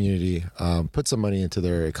local community, put some money into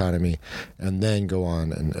their economy, and then go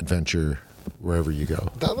on an adventure wherever you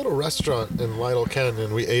go. That little restaurant in Lytle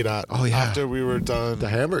Canyon we ate at after we were done. The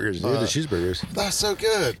hamburgers, dude, the cheeseburgers. That's so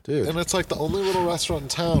good. Dude. And it's like the only little restaurant in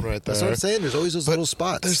town right there. That's what I'm saying. There's always those little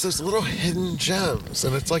spots. There's those little hidden gems,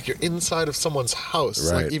 and it's like you're inside of someone's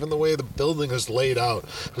house. Right. Like even the way the building is laid out.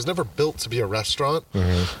 It was never built to be a restaurant.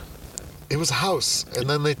 Mm-hmm. It was a house, and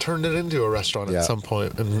then they turned it into a restaurant at some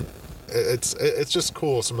point. And it's just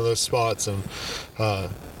cool, some of those spots.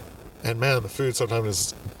 And man, the food sometimes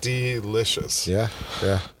is delicious. Yeah.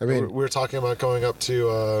 I mean, we were talking about going up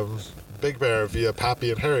to Big Bear via Pappy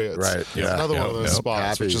and Harriet's. Right, It's yeah. another one of those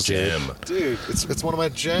spots, Pappy's which is jam. Dude, it's one of my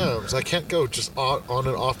jams. I can't go just on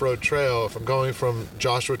an off-road trail if I'm going from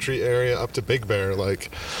Joshua Tree area up to Big Bear. Like,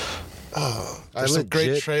 there's some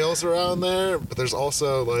great trails around there, but there's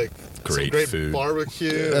also like some great food,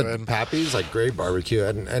 barbecue and Pappy's, like great barbecue.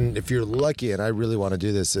 And if you're lucky, and I really want to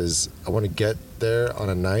do this, is I want to get there on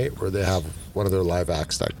a night where they have one of their live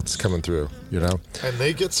acts that's coming through, and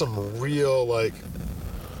they get some real like.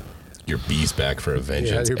 Your bee's back for a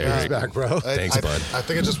vengeance. Yeah, your bee's back, bro. Thanks, bud. I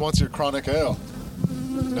think it just wants your chronic ale.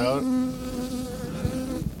 No,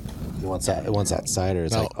 It wants that cider.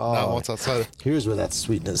 It's like, no, it wants that cider. Here's where that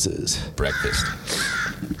sweetness is. Breakfast.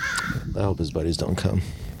 I hope his buddies don't come.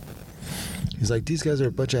 He's like, these guys are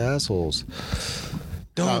a bunch of assholes.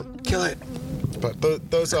 Don't kill it. But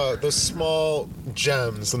those small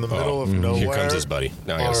gems in the middle of nowhere. Here comes his buddy.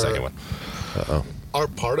 Now I got a second one. Uh-oh. Are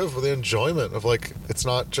part of the enjoyment of like it's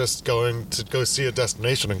not just going to go see a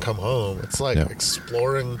destination and come home. It's like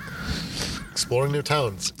exploring new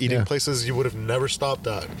towns, eating places you would have never stopped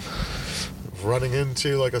at, running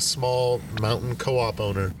into like a small mountain co-op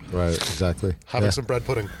owner. Right, exactly. Having some bread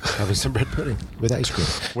pudding. Having some bread pudding with ice cream.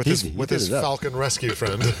 With his Falcon Rescue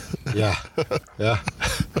friend. Yeah.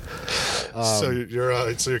 So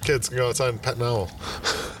your kids can go outside and pet an owl.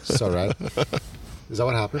 It's all right. Is that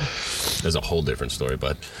what happened? There's a whole different story,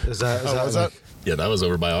 but Is that? yeah, that was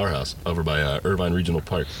over by our house, over by Irvine Regional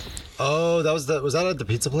Park. Oh, was that at the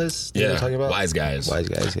pizza place? You were talking about Wise Guys. Wise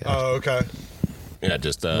Guys. Yeah. Oh, okay. Yeah,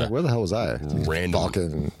 just Like, where the hell was I? random.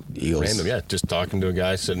 Falcon eels. Random, yeah. Just talking to a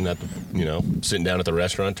guy sitting down at the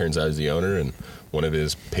restaurant. Turns out he's the owner, and one of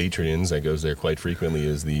his patrons that goes there quite frequently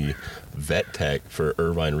is the vet tech for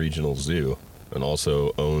Irvine Regional Zoo, and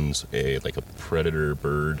also owns a predator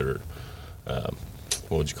bird or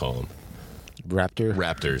what would you call him?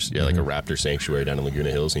 Raptors, yeah, like a raptor sanctuary down in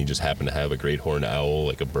Laguna Hills, and he just happened to have a great horned owl,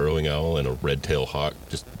 like a burrowing owl, and a red-tailed hawk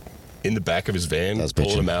just in the back of his van,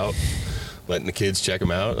 pulling him out, letting the kids check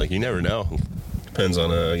him out. Like, you never know. Depends on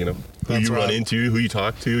who you run into, who you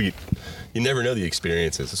talk to. You never know the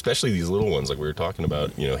experiences, especially these little ones like we were talking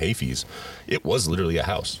about. Hayfees. It was literally a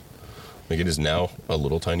house. Like, it is now a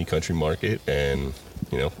little tiny country market, and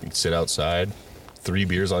you can sit outside. 3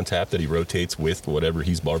 beers on tap that he rotates with whatever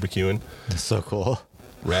he's barbecuing. That's so cool.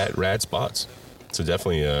 Rad spots. So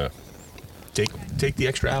definitely take the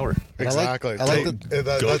extra hour. Exactly. I like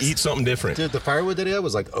Go eat something different. Dude, the firewood that he had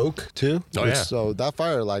was like oak too. Oh, yeah. So that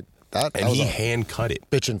fire, like that, And that was he a hand cut it.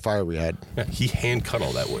 bitchin' fire we had. Yeah, he hand cut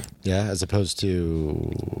all that wood. Yeah, as opposed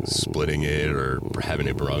to Splitting it or having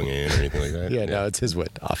it brung in or anything like that. yeah, no, it's his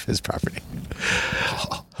wood off his property.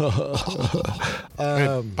 Buy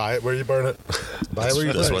it where you burn it. Buy it where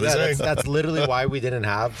you That's put what it. they say. That's literally why we didn't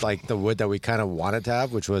have like the wood that we kind of wanted to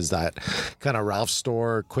have, which was that kind of Ralph's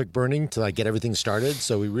store quick burning to like get everything started.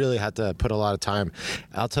 So we really had to put a lot of time.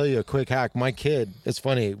 I'll tell you a quick hack. My kid, it's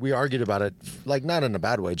funny, we argued about it, like not in a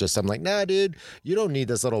bad way, just I'm like, nah, dude, you don't need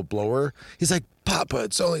this little blower. He's like, Papa,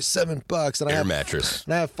 it's only $7, and Air mattress.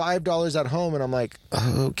 And I have $5 at home, and I'm like,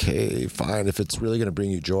 okay, fine, if it's really gonna bring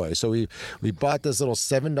you joy. So we bought this little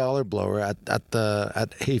 $7 blower at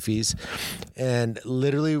Hayfees, and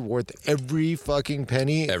literally worth every fucking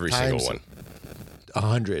penny. Every times single one.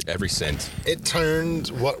 100. Every cent. It turned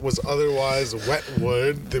what was otherwise wet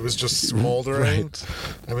wood that was just smoldering. Right.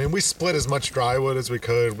 I mean, we split as much dry wood as we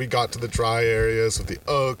could. We got to the dry areas with the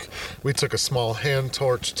oak. We took a small hand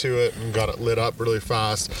torch to it and got it lit up really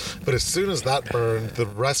fast. But as soon as that burned, the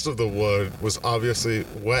rest of the wood was obviously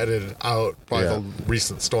wetted out by the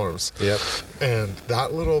recent storms. Yep. And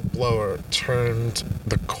that little blower turned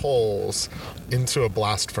the coals into a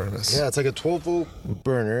blast furnace. Yeah, it's like a 12-volt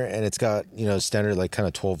burner, and it's got, standard like kind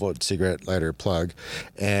of 12-volt cigarette lighter plug.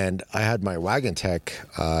 And I had my Wagon Tech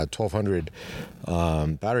 1200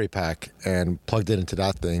 battery pack and plugged it into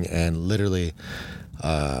that thing, and literally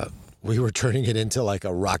we were turning it into like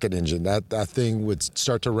a rocket engine. That thing would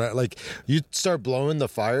start to like you'd start blowing the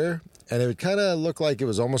fire, and it would kind of look like it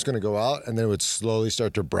was almost going to go out, and then it would slowly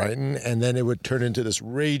start to brighten, and then it would turn into this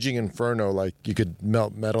raging inferno like you could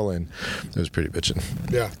melt metal in. It was pretty bitchin'.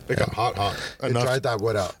 Yeah, it got hot. It dried that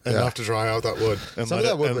wood out. Enough to dry out that wood. And Some of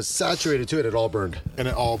that wood was saturated too, and it all burned. And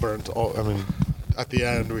it all burnt. At the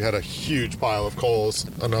end, we had a huge pile of coals,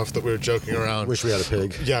 enough that we were joking around. Wish we had a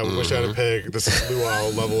pig. Yeah, we wish I had a pig. This is luau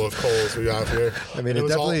level of coals we have here. I mean, it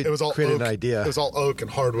definitely created an idea. It was all oak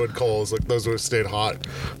and hardwood coals. Like, those would have stayed hot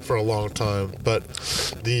for a long time. But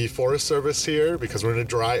the Forest Service here, because we're in a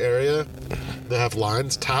dry area, they have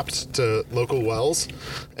lines tapped to local wells,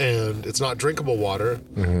 and it's not drinkable water.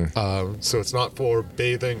 So it's not for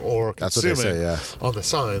bathing or consuming. That's what they say, on the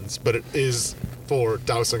signs, but it is for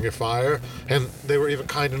dousing your fire. And they were even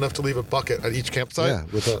kind enough to leave a bucket at each campsite.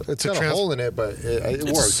 Yeah, it's got a hole in it, but it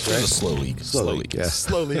works, right? It's a slow leak. Slow leak, yeah.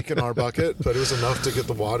 Slow leak in our bucket, but it was enough to get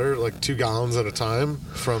the water, like 2 gallons at a time,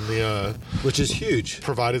 from the which is huge.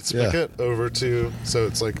 provided spigot over to. So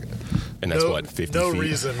it's like, And that's what, 50 no feet?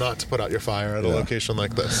 reason not to put out your fire at a location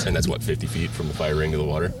like this. And that's what, 50 feet from the fire ring to the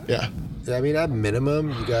water? Yeah. Yeah, I mean, at minimum,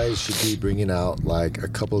 you guys should be bringing out like a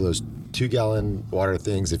couple of those 2-gallon water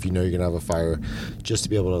things if you know you're gonna have a fire, just to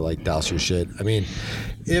be able to like douse your shit. I mean,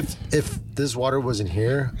 if this water wasn't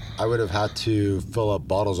here, I would have had to fill up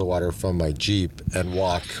bottles of water from my Jeep and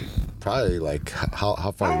walk probably like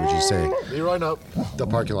how far would you say You run up. the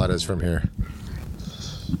parking lot is from here?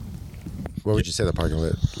 What would you say the parking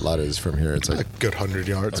lot is from here? It's A like good 100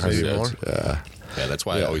 yards, 100 maybe more. yards. yeah. Yeah, that's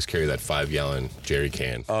why I always carry that 5-gallon jerry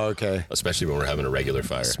can, Oh, okay. especially when we're having a regular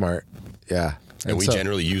fire. Smart. Yeah. And we so-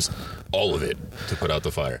 generally use all of it to put out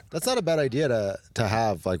the fire. That's not a bad idea to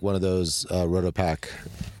have like one of those Rotopack,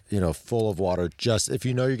 full of water. Just if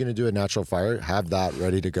you know you're going to do a natural fire, have that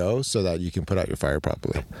ready to go so that you can put out your fire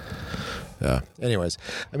properly. Yeah. Anyways,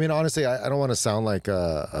 I mean, honestly, I don't want to sound like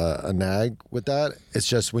a nag with that. It's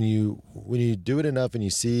just when you do it enough and you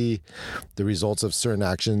see the results of certain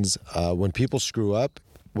actions, when people screw up,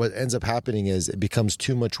 what ends up happening is it becomes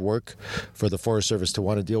too much work for the Forest Service to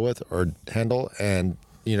want to deal with or handle. And,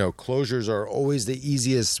 closures are always the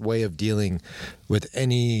easiest way of dealing with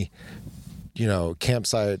any,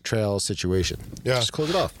 campsite trail situation. Yeah. Just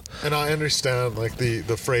close it off. And I understand, like, the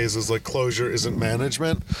phrase is like closure isn't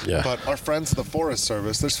management. Yeah. But our friends at the Forest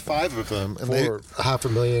Service, there's 5 of them, and they. For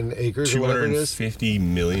 500,000 acres or whatever it is. 250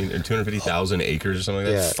 million or 250,000 acres or something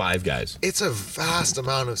like that. Yeah. 5 guys. It's a vast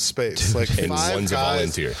amount of space. Like, And 5 one's guys. a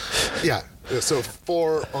volunteer. Yeah. So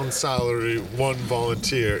 4 on salary, 1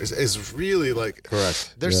 volunteer is really like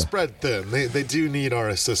Correct. They're Yeah. spread thin. They do need our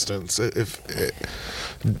assistance.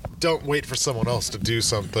 Don't wait for someone else to do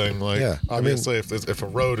something. Like Yeah, I mean- obviously, if a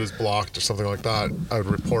road is blocked or something like that, I would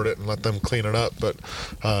report it and let them clean it up. But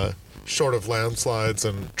short of landslides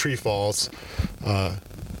and tree falls,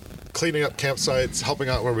 cleaning up campsites, helping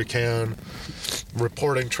out where we can,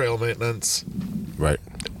 reporting trail maintenance, Right.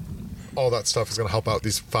 all that stuff is going to help out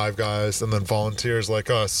these 5 guys, and then volunteers like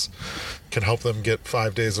us can help them get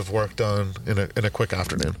 5 days of work done in a quick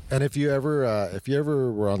afternoon. And if you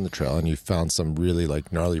ever were on the trail and you found some really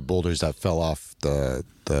like gnarly boulders that fell off the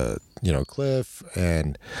cliff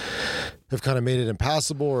and have kind of made it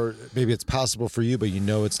impassable, or maybe it's passable for you, but you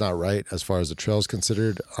know it's not right as far as the trail is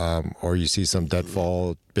considered, or you see some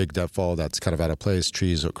big deadfall that's kind of out of place,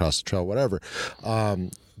 trees across the trail, whatever.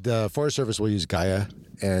 The Forest Service will use Gaia,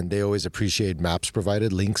 and they always appreciate maps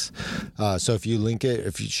provided, links. So if you link it,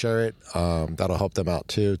 if you share it, that'll help them out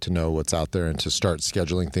too, to know what's out there and to start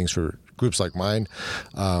scheduling things for groups like mine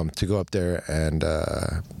to go up there and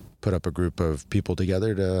put up a group of people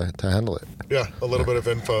together to handle it. Yeah, a little bit of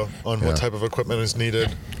info on what type of equipment is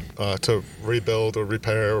needed to rebuild or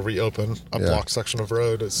repair or reopen a blocked section of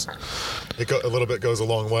road. A little bit goes a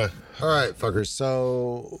long way. All right, fuckers.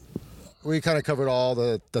 So we kind of covered all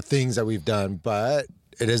the things that we've done, but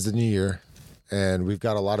it is the new year, and we've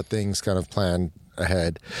got a lot of things kind of planned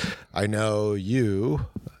ahead. I know you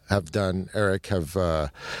have done, Eric, have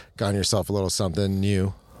gotten yourself a little something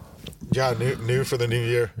new. Yeah, new for the new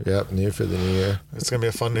year. Yep, new for the new year. It's going to be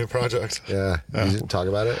a fun new project. Yeah. You talk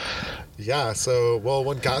about it? Yeah, so,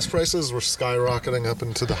 when gas prices were skyrocketing up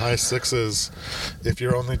into the high 6s, if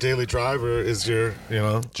your only daily driver is your,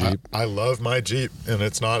 Jeep. I love my Jeep, and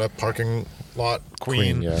it's not a parking lot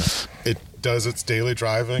queen. Yeah. It does its daily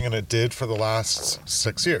driving, and it did for the last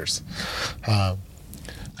 6 years.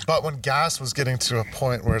 But when gas was getting to a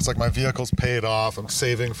point where it's like my vehicle's paid off, I'm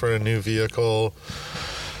saving for a new vehicle,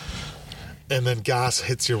 and then gas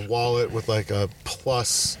hits your wallet with like a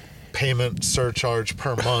plus payment surcharge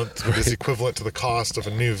per month, which is equivalent to the cost of a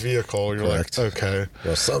new vehicle. You're Correct. like, okay,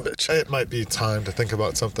 Well, son of a bitch. it might be time to think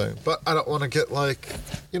about something. But I don't want to get like,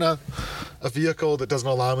 a vehicle that doesn't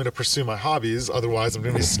allow me to pursue my hobbies. Otherwise, I'm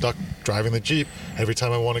going to be stuck driving the Jeep every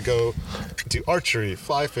time I want to go do archery,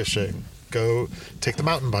 fly fishing, go take the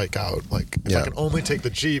mountain bike out. Like, if I can only take the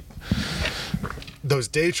Jeep, those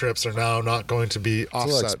day trips are now not going to be It's a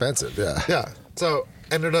little offset. expensive, yeah. Yeah. So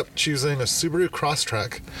ended up choosing a Subaru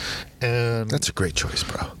Crosstrek, and That's a great choice,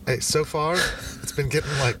 bro. hey, so far it's been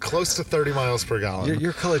getting like close to 30 miles per gallon.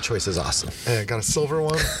 Your color choice is awesome. And got a silver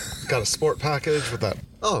one, got a sport package with that.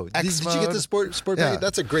 Oh, did you get X-Mode. the sport Yeah. package?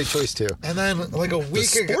 That's a great choice too. And then like a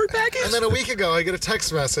week ago, sport package? and then a week ago, I get a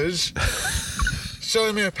text message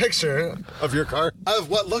showing me a picture Of your car? of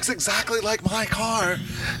what looks exactly like my car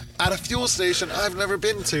at a fuel station I've never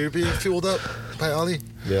been to, being fueled up by Ollie.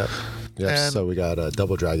 Yep. And- So we got a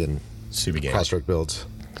Double Dragon Subi gang. Crosstrek builds.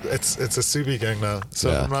 It's a Subi gang now.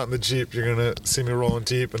 So Yeah. I'm not in the Jeep. You're gonna see me rolling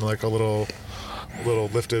deep in like a little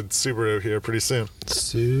lifted Subaru here pretty soon.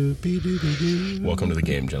 Welcome to the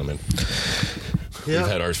game, gentlemen. We've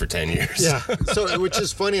had ours for 10 years. Yeah. So, which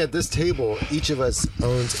is funny, at this table, each of us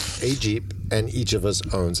owns a Jeep and each of us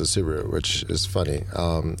owns a Subaru, which is funny.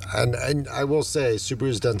 And I will say,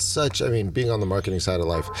 Subaru's done being on the marketing side of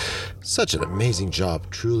life, such an amazing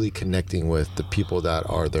job truly connecting with the people that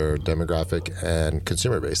are their demographic and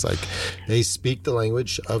consumer base. Like, they speak the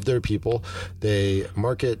language of their people. They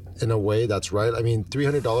market in a way that's right. I mean,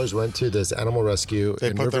 $300 went to this animal rescue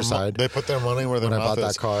in Riverside. They put their money where their When I mouth bought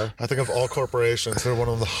is. that car. I think of all corporations, they're one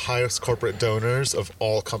of the highest corporate donors of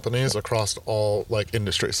all companies across all like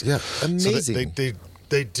industries. Yeah, amazing. So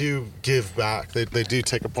they do give back. They do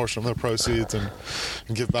take a portion of their proceeds and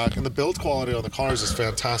give back. And the build quality on the cars is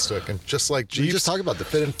fantastic. And just like Jeeps, You just talk about the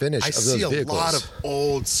fit and finish I of those see a vehicles. lot of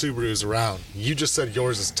old Subarus around. You just said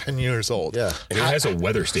yours is 10 years old. Yeah. And it has a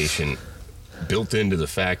weather station built into the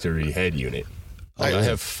factory head unit. Like, I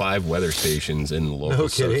have 5 weather stations in the local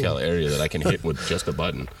kidding. SoCal area that I can hit with just a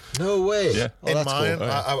button. No way. Yeah. Oh, In that's mine, cool.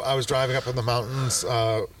 I was driving up in the mountains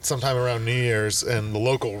sometime around New Year's, and the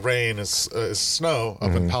local rain is snow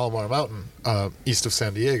up in Palomar Mountain, east of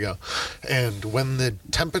San Diego. And when the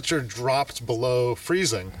temperature dropped below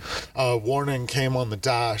freezing, a warning came on the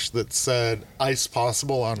dash that said ice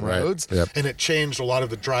possible on Right. roads, Yep. and it changed a lot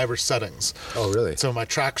of the driver settings. Oh, really? So my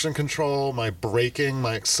traction control, my braking,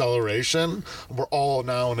 my acceleration were all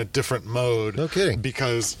now in a different mode. No kidding.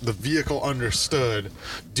 Because the vehicle understood,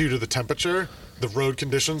 due to the temperature, the road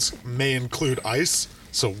conditions may include ice,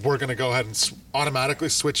 So we're going to go ahead and automatically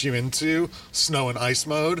switch you into snow and ice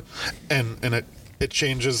mode, and it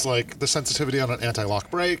changes like the sensitivity on an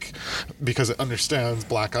anti-lock brake because it understands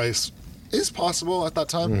black ice is possible at that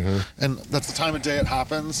time. And that's the time of day it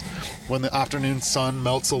happens, when the afternoon sun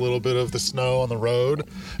melts a little bit of the snow on the road,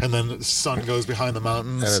 and then the sun goes behind the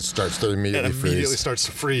mountains. And it starts to immediately freeze. Starts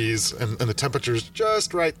to freeze, and the temperature's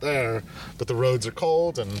just right there, but the roads are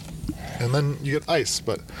cold, and then you get ice.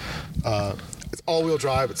 But it's all-wheel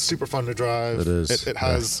drive. It's super fun to drive. It is. It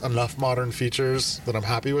has enough modern features that I'm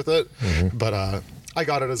happy with it. But I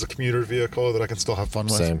got it as a commuter vehicle that I can still have fun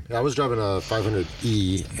with. Same. I was driving a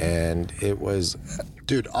 500E, and it was,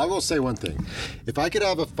 dude, I will say one thing. If I could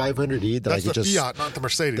have a 500E That's I could the just... Fiat, not the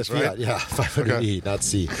Mercedes, the right? Fiat, yeah, 500E, not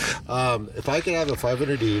C. If I could have a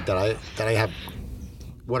 500E that I have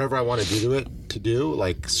whatever I want to do,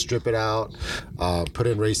 like strip it out, put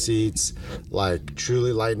in race seats, like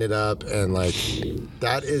truly lighten it up, and like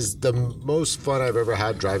that is the most fun I've ever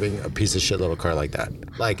had driving a piece of shit little car like that.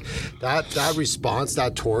 Like that response,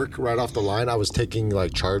 that torque right off the line. I was taking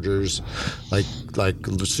like Chargers, like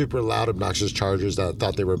super loud, obnoxious Chargers that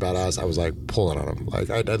thought they were badass. I was like pulling on them. Like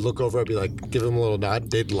I'd look over, I'd be like, give them a little nod,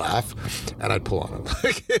 they'd laugh, and I'd pull on them.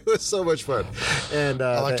 Like it was so much fun. And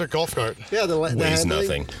electric golf cart. Yeah, the Weighs handling,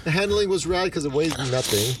 nothing. The handling was rad because it weighs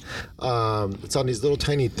nothing. It's on these little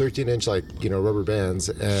tiny 13-inch rubber bands,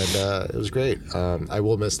 and it was great. I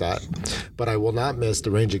will miss that, but I will not miss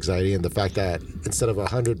the range anxiety and the fact that instead of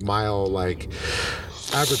 100-mile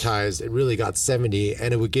advertised, it really got 70,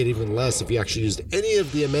 and it would get even less if you actually used any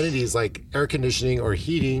of the amenities like air conditioning or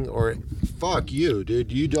heating. Or fuck you,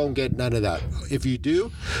 dude, you don't get none of that. If you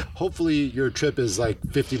do, hopefully your trip is like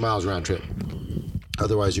 50 miles round trip.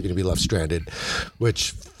 Otherwise, you're going to be left stranded. Which,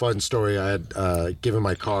 fun story, I had given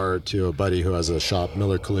my car to a buddy who has a shop,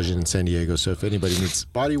 Miller Collision in San Diego. So if anybody needs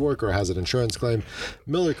body work or has an insurance claim,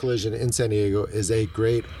 Miller Collision in San Diego is a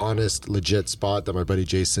great, honest, legit spot that my buddy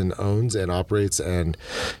Jason owns and operates. And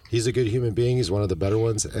he's a good human being. He's one of the better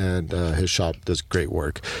ones. And his shop does great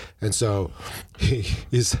work. And so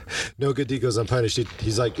he's no good deed goes unpunished.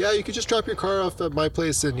 He's like, yeah, you could just drop your car off at my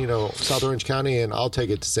place in, South Orange County, and I'll take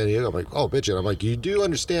it to San Diego. I'm like, oh, bitch. And I'm like, you do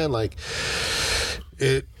understand, like,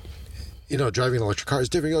 it, driving an electric car is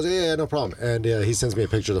different. He goes, yeah, no problem. And he sends me a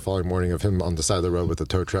picture the following morning of him on the side of the road with a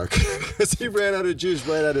tow truck because he ran out of juice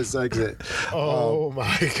right at his exit. Oh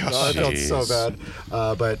my gosh. I felt so bad.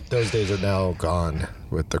 But those days are now gone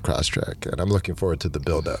with the Crosstrek, and I'm looking forward to the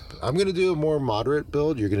build-up. I'm going to do a more moderate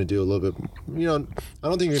build. You're going to do a little bit, I don't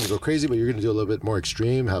think you're going to go crazy, but you're going to do a little bit more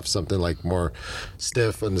extreme, have something like more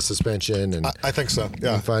stiff on the suspension. And I think so,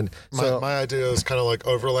 yeah. Fun. My idea is kind of like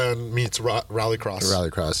Overland meets Rallycross.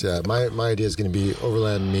 Rallycross, yeah. My idea is going to be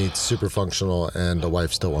Overland meets super functional, and the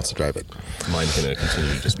wife still wants to drive it. Mine's going to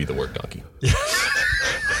continue to just be the work donkey.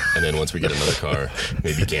 And then once we get another car,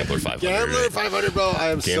 maybe Gambler 500. Gambler 500, bro.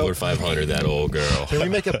 Gambler 500, that old girl. Can we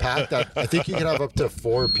make a pact that I think you can have up to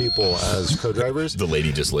 4 people as co-drivers? The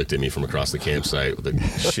lady just looked at me from across the campsite with a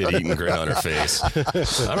shit-eating grin on her face.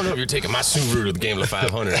 I don't know if you're taking my Subaru to the Gambler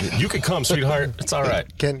 500. You can come, sweetheart. It's all right.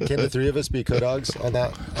 Can the 3 of us be co-dogs on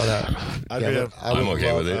that? I'm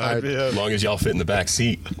okay with it. As long as y'all fit in the back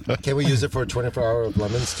seat. Can we use it for 24-hour of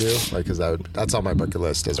lemons too? Like, because that's on my bucket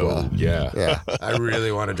list as well. Yeah. Yeah. I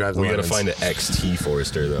really want to drive the We got to lemons. find an XT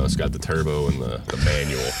Forester, though. It's got the turbo and the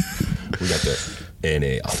manual. We got the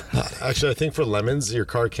NA. Actually, I think for lemons, your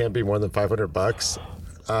car can't be more than $500,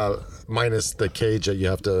 minus the cage that you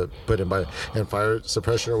have to put in and fire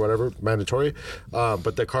suppression or whatever, mandatory.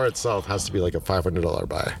 But the car itself has to be like a $500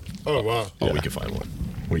 buy. Oh, wow. Oh, we can find one.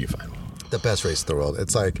 We can find one. The best race in the world.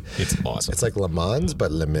 It's awesome. It's like Le Mans,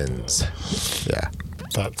 but lemons. Yeah.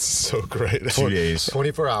 That's so great. 2 days.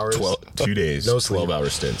 24 hours. 2 days. No sleep. 12-hour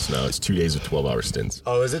stints. No, it's 2 days of 12-hour stints.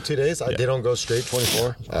 Oh, is it 2 days? They don't go straight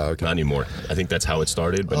 24? Oh, okay. Not anymore. I think that's how it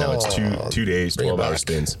started, but now it's two days, bring it 12-hour back.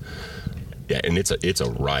 stints. Yeah, and it's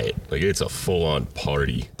a riot. Like, it's a full-on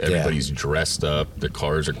party. Everybody's dressed up. The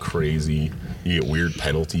cars are crazy. You get weird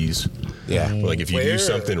penalties. Yeah. Like, if you do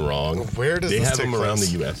something wrong, where does they this have take them around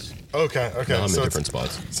place? the U.S. Okay. Now I'm in So different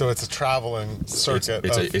spots. So it's a traveling circuit.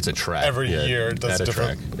 It's a track. Every year it does at a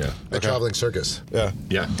different. track. Yeah. A traveling circus, Yeah.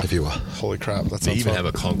 Yeah. if you will. Holy crap. That They sounds even fun. have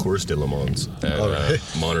a Concours de Le Mans at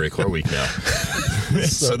Monterey Car Week now.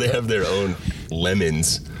 So they have their own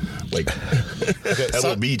lemons, like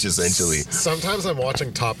Pebble Beach, essentially. Sometimes I'm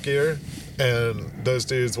watching Top Gear, and those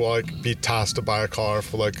dudes will like be tasked to buy a car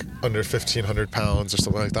for like under 1,500 pounds or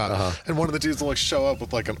something like that. And one of the dudes will like show up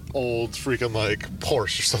with like an old freaking like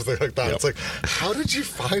Porsche or something like that. It's like, how did you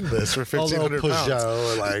find this for 1,500 pounds?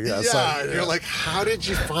 Peugeot, like, Yeah, you're like, how did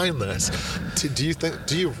you find this?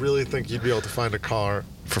 Do you really think you'd be able to find a car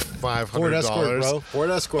for $500? Ford Escort, bro. Ford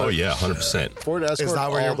Escort. Oh yeah, 100%. Ford Escort Is that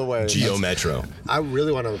where all you're- the way. Geo Metro. I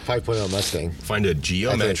really want a 5.0 Mustang. Find a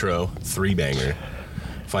Geo Metro 3-banger.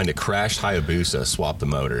 Find a crashed Hayabusa, swap the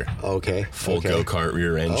motor. Okay. Full okay. go-kart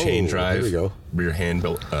rear end chain Oh, drive. here we go. Rear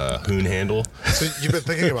handle, hoon handle. So you've been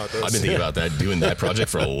thinking about this? I've been thinking about that, doing that project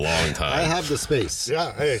for a long time. I have the space.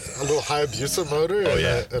 Yeah, hey, a little Hayabusa motor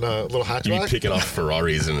and a little You'd be hatchback. picking off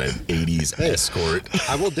Ferraris in an 80s Escort.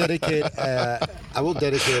 I will dedicate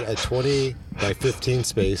a 20 by 15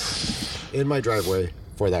 space in my driveway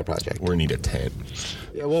for that project. We need a tent.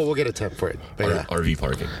 Yeah, well, we'll get a tent for it. But yeah. RV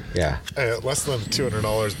parking. Yeah. Hey, less than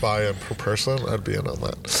 $200 buy-in per person, I'd be in on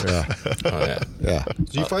that. Yeah. Oh, yeah. Yeah.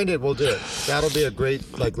 So you find it, we'll do it. That'll be a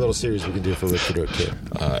great like little series we can do for Rick for Dirt too.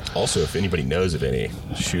 Also, if anybody knows of any,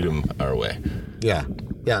 shoot them our way. Yeah.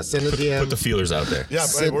 Yeah. Send a DM. Put the feelers out there. Yeah,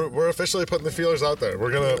 but hey, we're officially putting the feelers out there.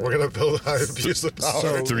 We're gonna build a Hayabusa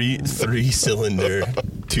power. Three-cylinder,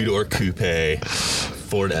 2-door coupe,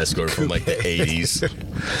 Ford Escort from like the 80s.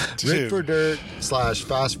 Rick for Dirt /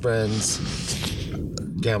 Fast Friends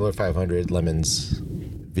Gambler 500 Lemons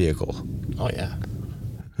vehicle. Oh yeah.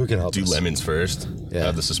 Who can help Do us? lemons first. Yeah.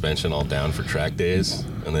 Have the suspension all down for track days,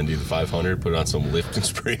 and then do the 500. Put it on some lifting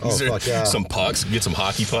springs Oh, or fuck yeah. some pucks. Get some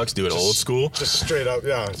hockey pucks. Do it old school. Just straight up,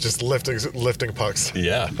 yeah, just lifting pucks.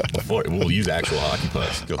 Yeah, we'll use actual hockey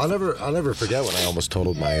pucks. Go. I'll never forget when I almost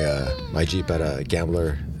totaled my my Jeep at a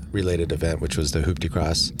gambler related event, which was the Hoopty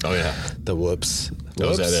Cross. Oh yeah, The Whoops. that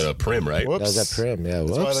was at a Prim, right? Whoops. That was at Prim, yeah.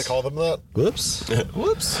 Whoops. That's why they call them that. Whoops.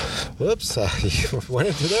 Whoops. Whoops. You went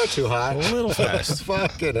into there too high. A little fast.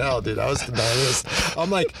 Fucking hell, dude. I was the nervous. I'm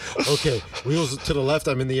like, okay, wheels to the left,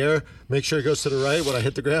 I'm in the air. Make sure it goes to the right when I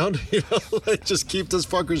hit the ground. You know, like just keep this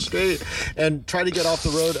fucker straight and try to get off the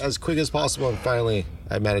road as quick as possible. And finally,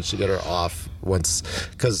 I managed to get her off once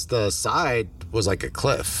because the side was like a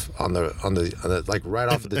cliff on the like right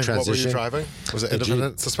off of the And transition. what were you driving? Was it The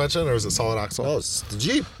independent suspension or was it solid axle? Oh, it's the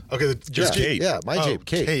Jeep. Okay, the Yeah, Kate. yeah, my Jeep,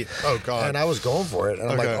 Kate. Oh god. And I was going for it, and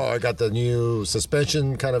I'm Okay. like, oh, I got the new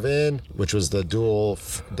suspension kind of in, which was the dual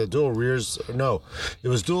rears. No, it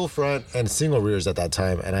was dual front and single rears at that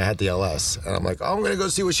time, and I had the LS, and I'm like, oh, I'm gonna go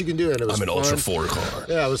see what she can do, and it was I'm an fun. Ultra 4 car.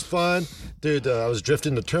 Yeah, it was fun, dude. I was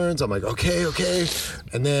drifting the turns. I'm like, okay,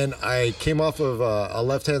 and then I came off of a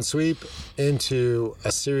left-hand sweep into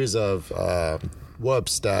a series of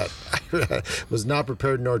whoops that I was not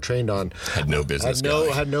prepared nor trained on. Had no business.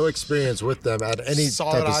 Had no experience with them at any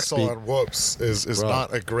solid type of axle speed. and whoops is Bro.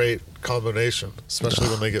 not a great combination, especially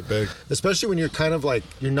when they get big. Especially when you're kind of like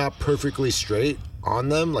you're not perfectly straight on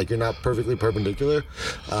them, like you're not perfectly perpendicular.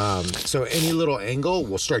 So any little angle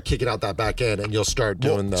will start kicking out that back end, and you'll start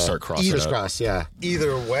doing the start crossing eaters up. cross. Yeah,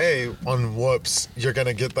 Either way, on whoops, you're going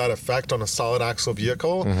to get that effect on a solid axle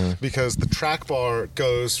vehicle because the track bar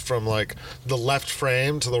goes from like the left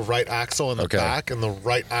frame to the right axle in the Okay. back and the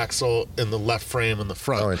right axle in the left frame in the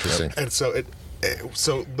front. Oh, interesting. And so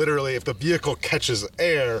so literally, if the vehicle catches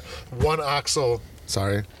air, one axle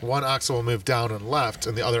will move down and left,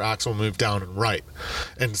 and the other axle will move down and right.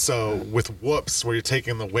 And so with whoops, where you're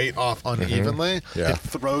taking the weight off unevenly, Yeah. it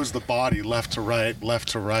throws the body left to right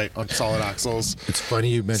on solid axles. it's funny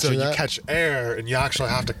you So mentioned you that. catch air, and you actually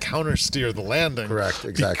have to counter steer the landing. Correct,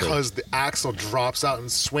 exactly. Because the axle drops out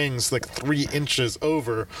and swings like 3 inches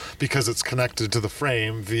over because it's connected to the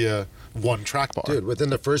frame via one track bar. Dude, within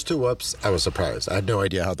the first two whoops, I was surprised. I had no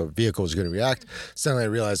idea how the vehicle was going to react. Suddenly I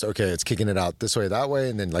realized, okay, it's kicking it out this way, that way.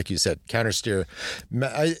 And then, like you said, counter steer.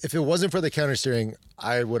 If it wasn't for the counter steering,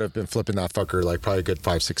 I would have been flipping that fucker like probably a good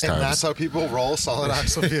 5-6 and times. that's how people roll solid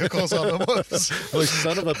axle vehicles on the whoops. Like,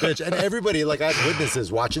 son of a bitch. And everybody, like, I had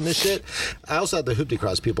witnesses watching this shit. I also had the Hoopty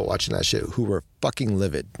Cross people watching that shit who were fucking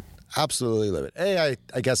livid. Absolutely livid. I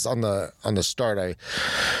guess on the start I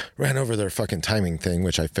ran over their fucking timing thing,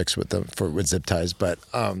 which I fixed with them with zip ties, but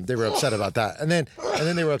they were upset about that. And then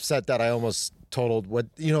they were upset that I almost totaled what,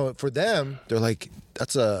 for them, they're like,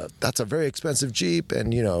 that's a very expensive Jeep,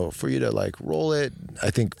 and for you to like roll it, I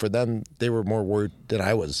think for them they were more worried than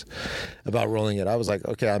I was about rolling it. I was like,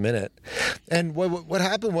 okay, I'm in it. And what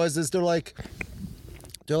happened was they're like,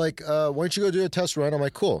 why don't you go do a test run? I'm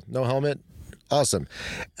like, cool, no helmet. Awesome.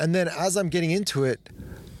 And then as I'm getting into it,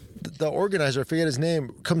 the organizer, I forget his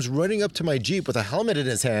name, comes running up to my Jeep with a helmet in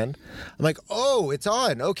his hand. I'm like, oh, it's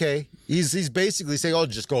on. Okay. He's basically saying, oh,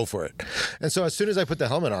 just go for it. And so as soon as I put the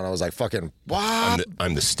helmet on, I was like, fucking, wow.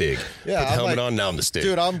 I'm the Stig. Yeah, put the helmet on, now I'm the Stig.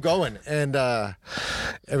 Dude, I'm going. And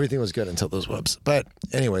everything was good until those whoops. But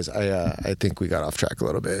anyways, I think we got off track a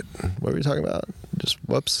little bit. What were we talking about? Just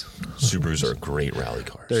whoops. Subarus are great rally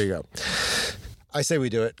cars. There you go. I say we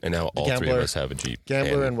do it. And now all Gambler, three of us have a Jeep.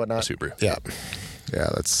 Gambler and whatnot. A Subaru. Yeah. Yeah,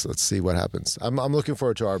 let's see what happens. I'm looking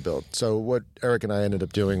forward to our build. So what Eric and I ended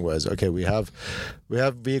up doing was, okay, we have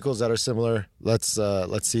vehicles that are similar. Let's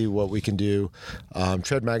see what we can do.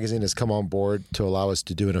 Tread Magazine has come on board to allow us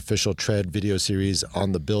to do an official Tread video series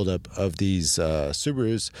on the buildup of these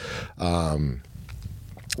Subarus.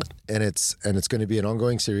 And it's going to be an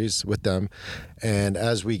ongoing series with them. And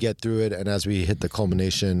as we get through it and as we hit the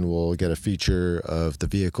culmination, we'll get a feature of the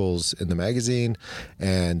vehicles in the magazine,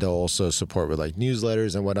 and they'll also support with like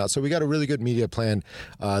newsletters and whatnot. So we got a really good media plan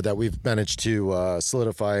that we've managed to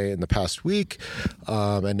solidify in the past week.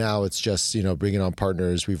 And now it's just, bringing on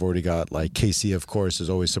partners. We've already got like Casey, of course, is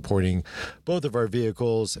always supporting both of our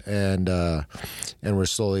vehicles, and we're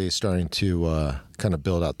slowly starting to kind of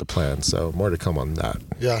build out the plan. So more to come on that.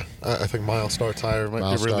 Yeah, I think Milestar Tire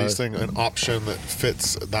might be releasing an option that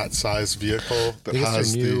fits that size vehicle that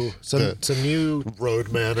has some new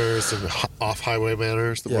road manners and off-highway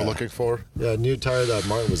manners that we're looking for. Yeah, new tire that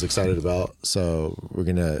Martin was excited about. So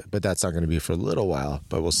but that's not gonna be for a little while.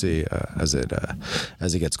 But we'll see as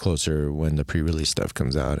it gets closer when the pre-release stuff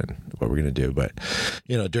comes out and what we're gonna do. But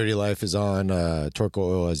Dirty Life is on. Torco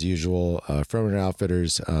Oil as usual. Frontrunner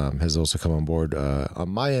Outfitters has also come on board. On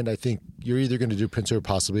my end, I think you're either going to do Pincer or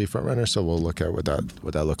possibly Frontrunner, so we'll look at what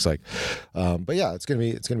that looks like. But yeah, it's gonna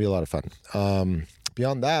be a lot of fun.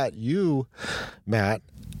 Beyond that, you, Matt,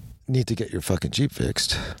 need to get your fucking Jeep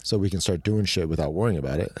fixed so we can start doing shit without worrying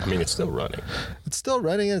about it. I mean, it's still running. It's still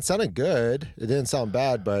running, and it sounded good. It didn't sound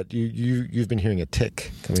bad, but you've been hearing a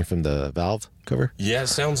tick coming from the valve cover. Yeah, it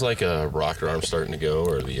sounds like a rocker arm starting to go,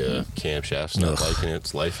 or the camshaft's not liking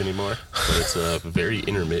its life anymore. But it's very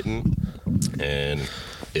intermittent, and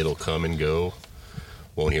it'll come and go.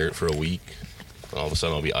 Won't hear it for a week. All of a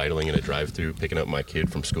sudden, I'll be idling in a drive-thru, picking up my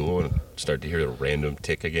kid from school, and start to hear a random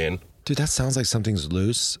tick again. Dude, that sounds like something's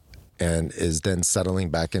loose and is then settling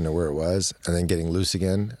back into where it was and then getting loose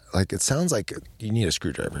again. Like, it sounds like you need a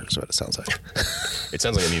screwdriver is what it sounds like. It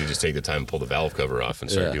sounds like I need to just take the time and pull the valve cover off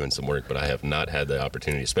and start doing some work, but I have not had the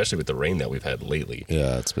opportunity, especially with the rain that we've had lately.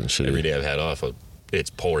 Yeah, it's been shitty. Every day I've had off, it's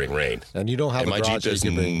pouring rain. And you don't have my Jeep does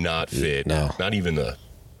not fit. No. Not even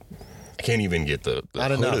I can't even get the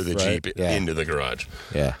hood of the Jeep into the garage.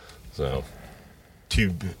 Yeah. So,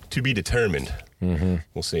 to be determined. Mm-hmm.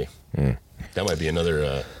 We'll see. Mm. That might be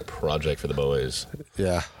another project for the boys.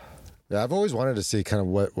 Yeah. Yeah, I've always wanted to see kind of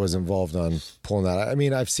what was involved on pulling that. I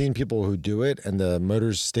mean, I've seen people who do it, and the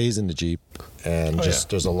motor stays in the Jeep, and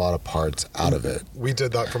there's a lot of parts out of it. We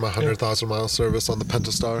did that from a 100,000 mile service on the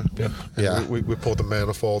Pentastar. Yeah. We pulled the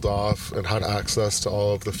manifold off and had access to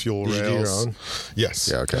all of the fuel rails. Did you do your own? Yes.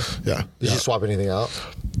 Yeah, okay. Yeah. Did you swap anything out?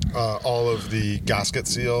 All of the gasket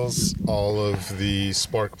seals, all of the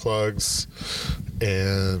spark plugs,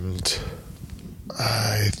 and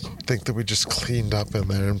I think that we just cleaned up in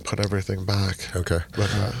there and put everything back. Okay.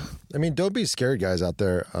 But, I mean, don't be scared, guys out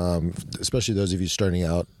there, especially those of you starting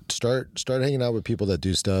out. Start hanging out with people that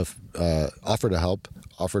do stuff. Offer to help.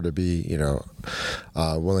 Offer to be,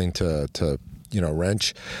 willing to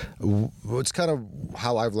wrench. It's kind of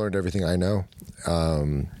how I've learned everything I know.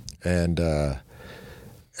 And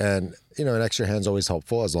an extra hand's always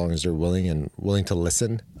helpful as long as they're willing to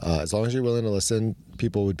listen. As long as you're willing to listen,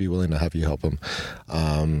 people would be willing to have you help them.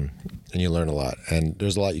 And you learn a lot. And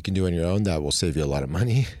there's a lot you can do on your own that will save you a lot of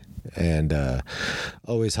money. And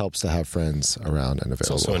always helps to have friends around and available.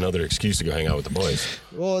 It's also another excuse to go hang out with the boys.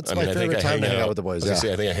 Well, it's my favorite time to hang out with the boys. I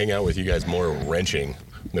think I hang out with you guys more wrenching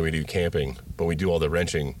than we do camping. But we do all the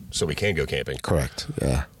wrenching so we can go camping. Correct.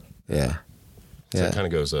 Yeah. So it kind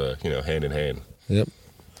of goes, hand in hand. Yep.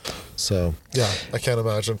 So yeah, I can't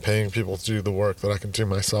imagine paying people to do the work that I can do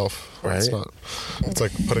myself. Right. It's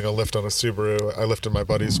like putting a lift on a Subaru. I lifted my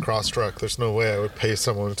buddy's cross truck. There's no way I would pay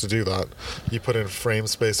someone to do that. You put in frame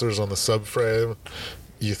spacers on the subframe.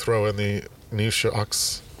 You throw in the new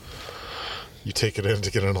shocks. you take it in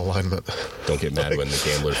to get an alignment. Don't get mad when the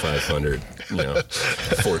Gambler 500,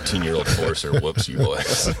 14-year-old Forcer whoops you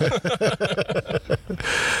boys.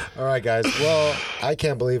 All right, guys. Well, I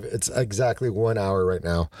can't believe it's exactly 1 hour right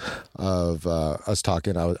now of us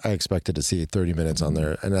talking. I expected to see 30 minutes on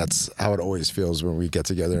there, and that's how it always feels when we get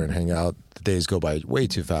together and hang out. The days go by way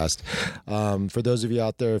too fast. For those of you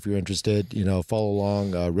out there, if you're interested, follow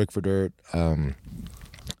along. Rick for Dirt.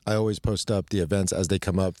 I always post up the events as they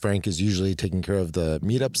come up. Frank is usually taking care of the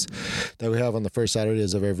meetups that we have on the first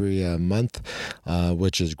Saturdays of every month,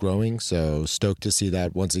 which is growing. So stoked to see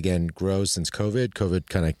that once again grow since COVID. COVID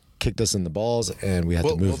kind of kicked us in the balls, and we had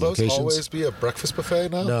to move locations. Will those always be a breakfast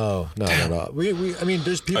buffet now? No. I mean,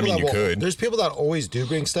 there's people there's people that always do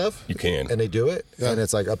bring stuff. You can, and they do it, and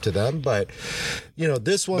it's like up to them. But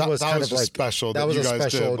this one was kind of like special. That was a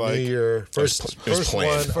special New Year first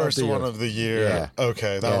one of the year. Yeah.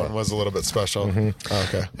 Okay, that one was a little bit special.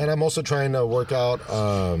 Mm-hmm. Okay, and I'm also trying to work out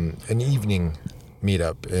an evening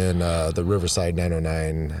meetup in the Riverside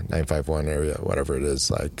 909, 951 area, whatever it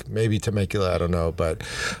is, like maybe Temecula, I don't know, but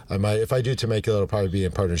I might, if I do Temecula, it'll probably be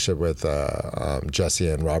in partnership with Jesse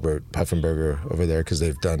and Robert Puffenberger over there, because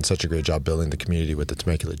they've done such a great job building the community with the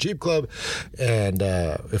Temecula Jeep Club. And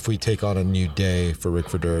if we take on a new day for Rick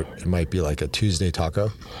for Dirt, it might be like a Tuesday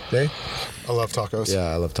taco day. I love tacos. Yeah,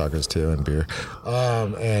 I love tacos too, and beer.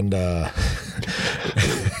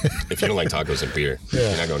 If you don't like tacos and beer,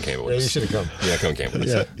 you're not going camping with us. You should have come. You're not going camping with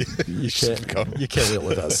us. You can't do it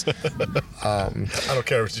with us. I don't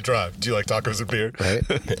care if you drive. Do you like tacos and beer? Right?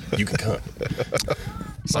 You can come.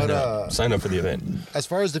 Sign up for the event. As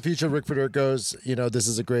far as the future of Rick for Dirt goes, this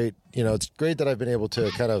is a great, it's great that I've been able to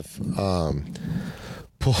kind of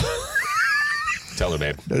pull... Tell her,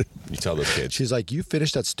 babe. You tell those kids. She's like, you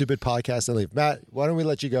finish that stupid podcast and leave. Matt, why don't we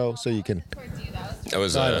let you go so you can... That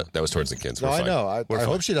was towards the kids. No, I know. I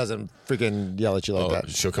hope she doesn't freaking yell at you like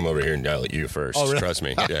that. She'll come over here and yell at you first. Oh, really? Trust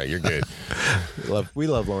me. Yeah, you're good. We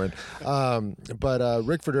love Lauren. But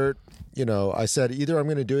Rick for Dirt, I said either I'm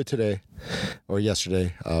going to do it today or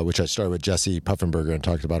yesterday, which I started with Jesse Puffenberger and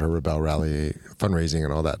talked about her Rebel Rally fundraising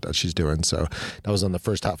and all that she's doing. So that was on the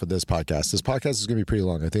first half of this podcast. This podcast is going to be pretty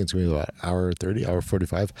long. I think it's going to be about hour 30, hour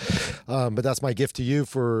 45. But that's my gift to you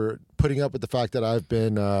for putting up with the fact that I've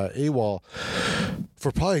been AWOL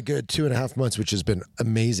for probably a good 2.5 months, which has been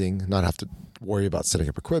amazing. Not have to worry about setting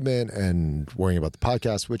up equipment and worrying about the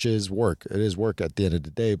podcast, which is work. It is work at the end of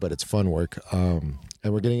the day, but it's fun work.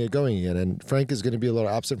 And we're getting it going again. And Frank is going to be a little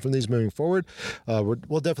absent from these moving forward.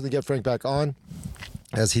 We'll definitely get Frank back on,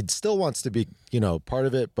 as he still wants to be, part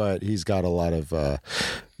of it, but he's got a lot of,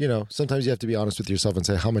 sometimes you have to be honest with yourself and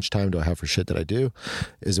say, how much time do I have for shit that I do?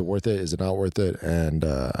 Is it worth it? Is it not worth it? And,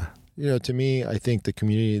 to me, I think the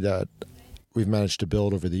community that we've managed to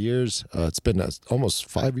build over the years, it's been almost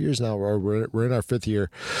 5 years now, or we're in our 5th year.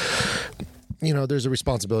 There's a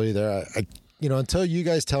responsibility there. Until you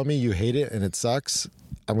guys tell me you hate it and it sucks,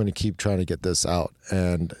 I'm going to keep trying to get this out.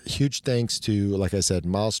 And huge thanks to, like I said,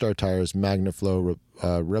 Milestar Tires, MagnaFlow,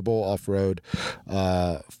 Rebel Off-Road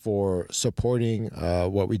for supporting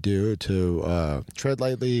what we do, to Tread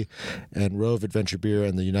Lightly and Rove Adventure Beer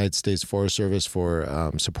and the United States Forest Service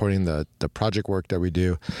for supporting the project work that we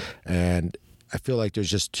do. And I feel like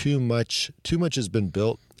there's just too much has been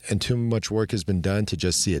built and too much work has been done to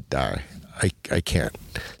just see it die. I can't.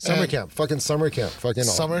 Summer camp, the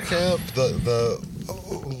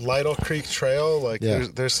Lytle Creek Trail,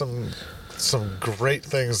 there's some great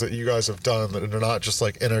things that you guys have done that are not just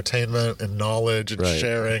like entertainment and knowledge and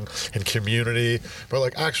sharing and community, but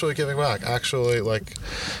like actually giving back, actually like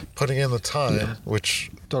putting in the time, which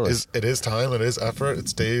it is time, it is effort,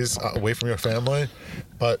 it's days away from your family,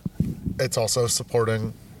 but it's also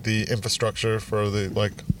supporting the infrastructure for the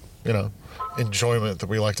enjoyment that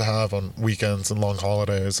we like to have on weekends and long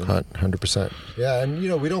holidays. 100%. Yeah, and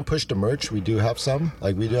we don't push the merch. We do have some.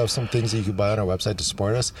 We do have some things that you can buy on our website to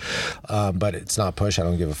support us, but it's not push. I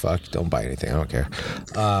don't give a fuck. Don't buy anything. I don't care.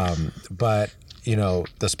 But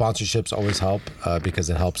the sponsorships always help because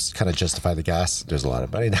it helps kind of justify the gas. There's a lot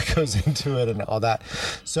of money that goes into it and all that.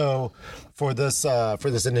 So for this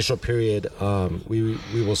initial period, we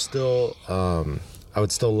will still. I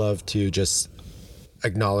would still love to just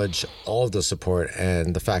acknowledge all of the support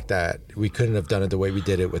and the fact that we couldn't have done it the way we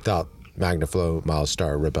did it without MagnaFlow,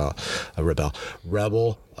 Milestar,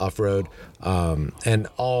 Rebel Off-Road, and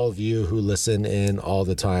all of you who listen in all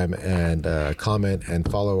the time and comment and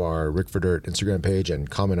follow our Rick for Dirt Instagram page and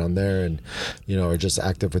comment on there, and are just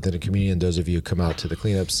active within the community. And those of you who come out to the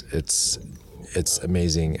cleanups, it's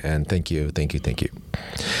amazing, and thank you.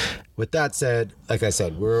 with that said, like I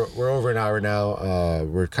said, we're over an hour now.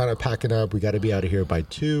 We're kind of packing up. We got to be out of here by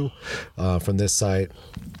 2 from this site.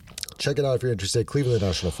 Check it out if you're interested. Cleveland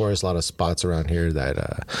National Forest, a lot of spots around here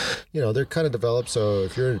that, they're kind of developed. So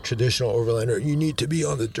if you're a traditional overlander, you need to be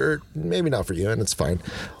on the dirt. Maybe not for you, and it's fine.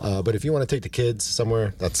 But if you want to take the kids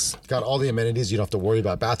somewhere that's got all the amenities, you don't have to worry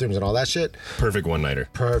about bathrooms and all that shit. Perfect one-nighter.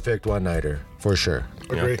 For sure.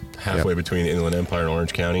 Agree. Halfway between Inland Empire and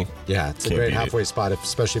Orange County. Yeah, it's a great halfway spot,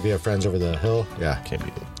 especially if you have friends over the hill. Yeah. Can't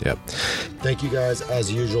beat it. Yep. Thank you guys,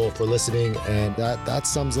 as usual, for listening. And that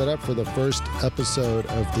sums it up for the first episode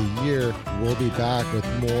of the year. We'll be back with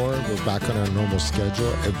more. We're back on our normal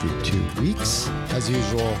schedule every 2 weeks. As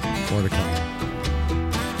usual, more to come.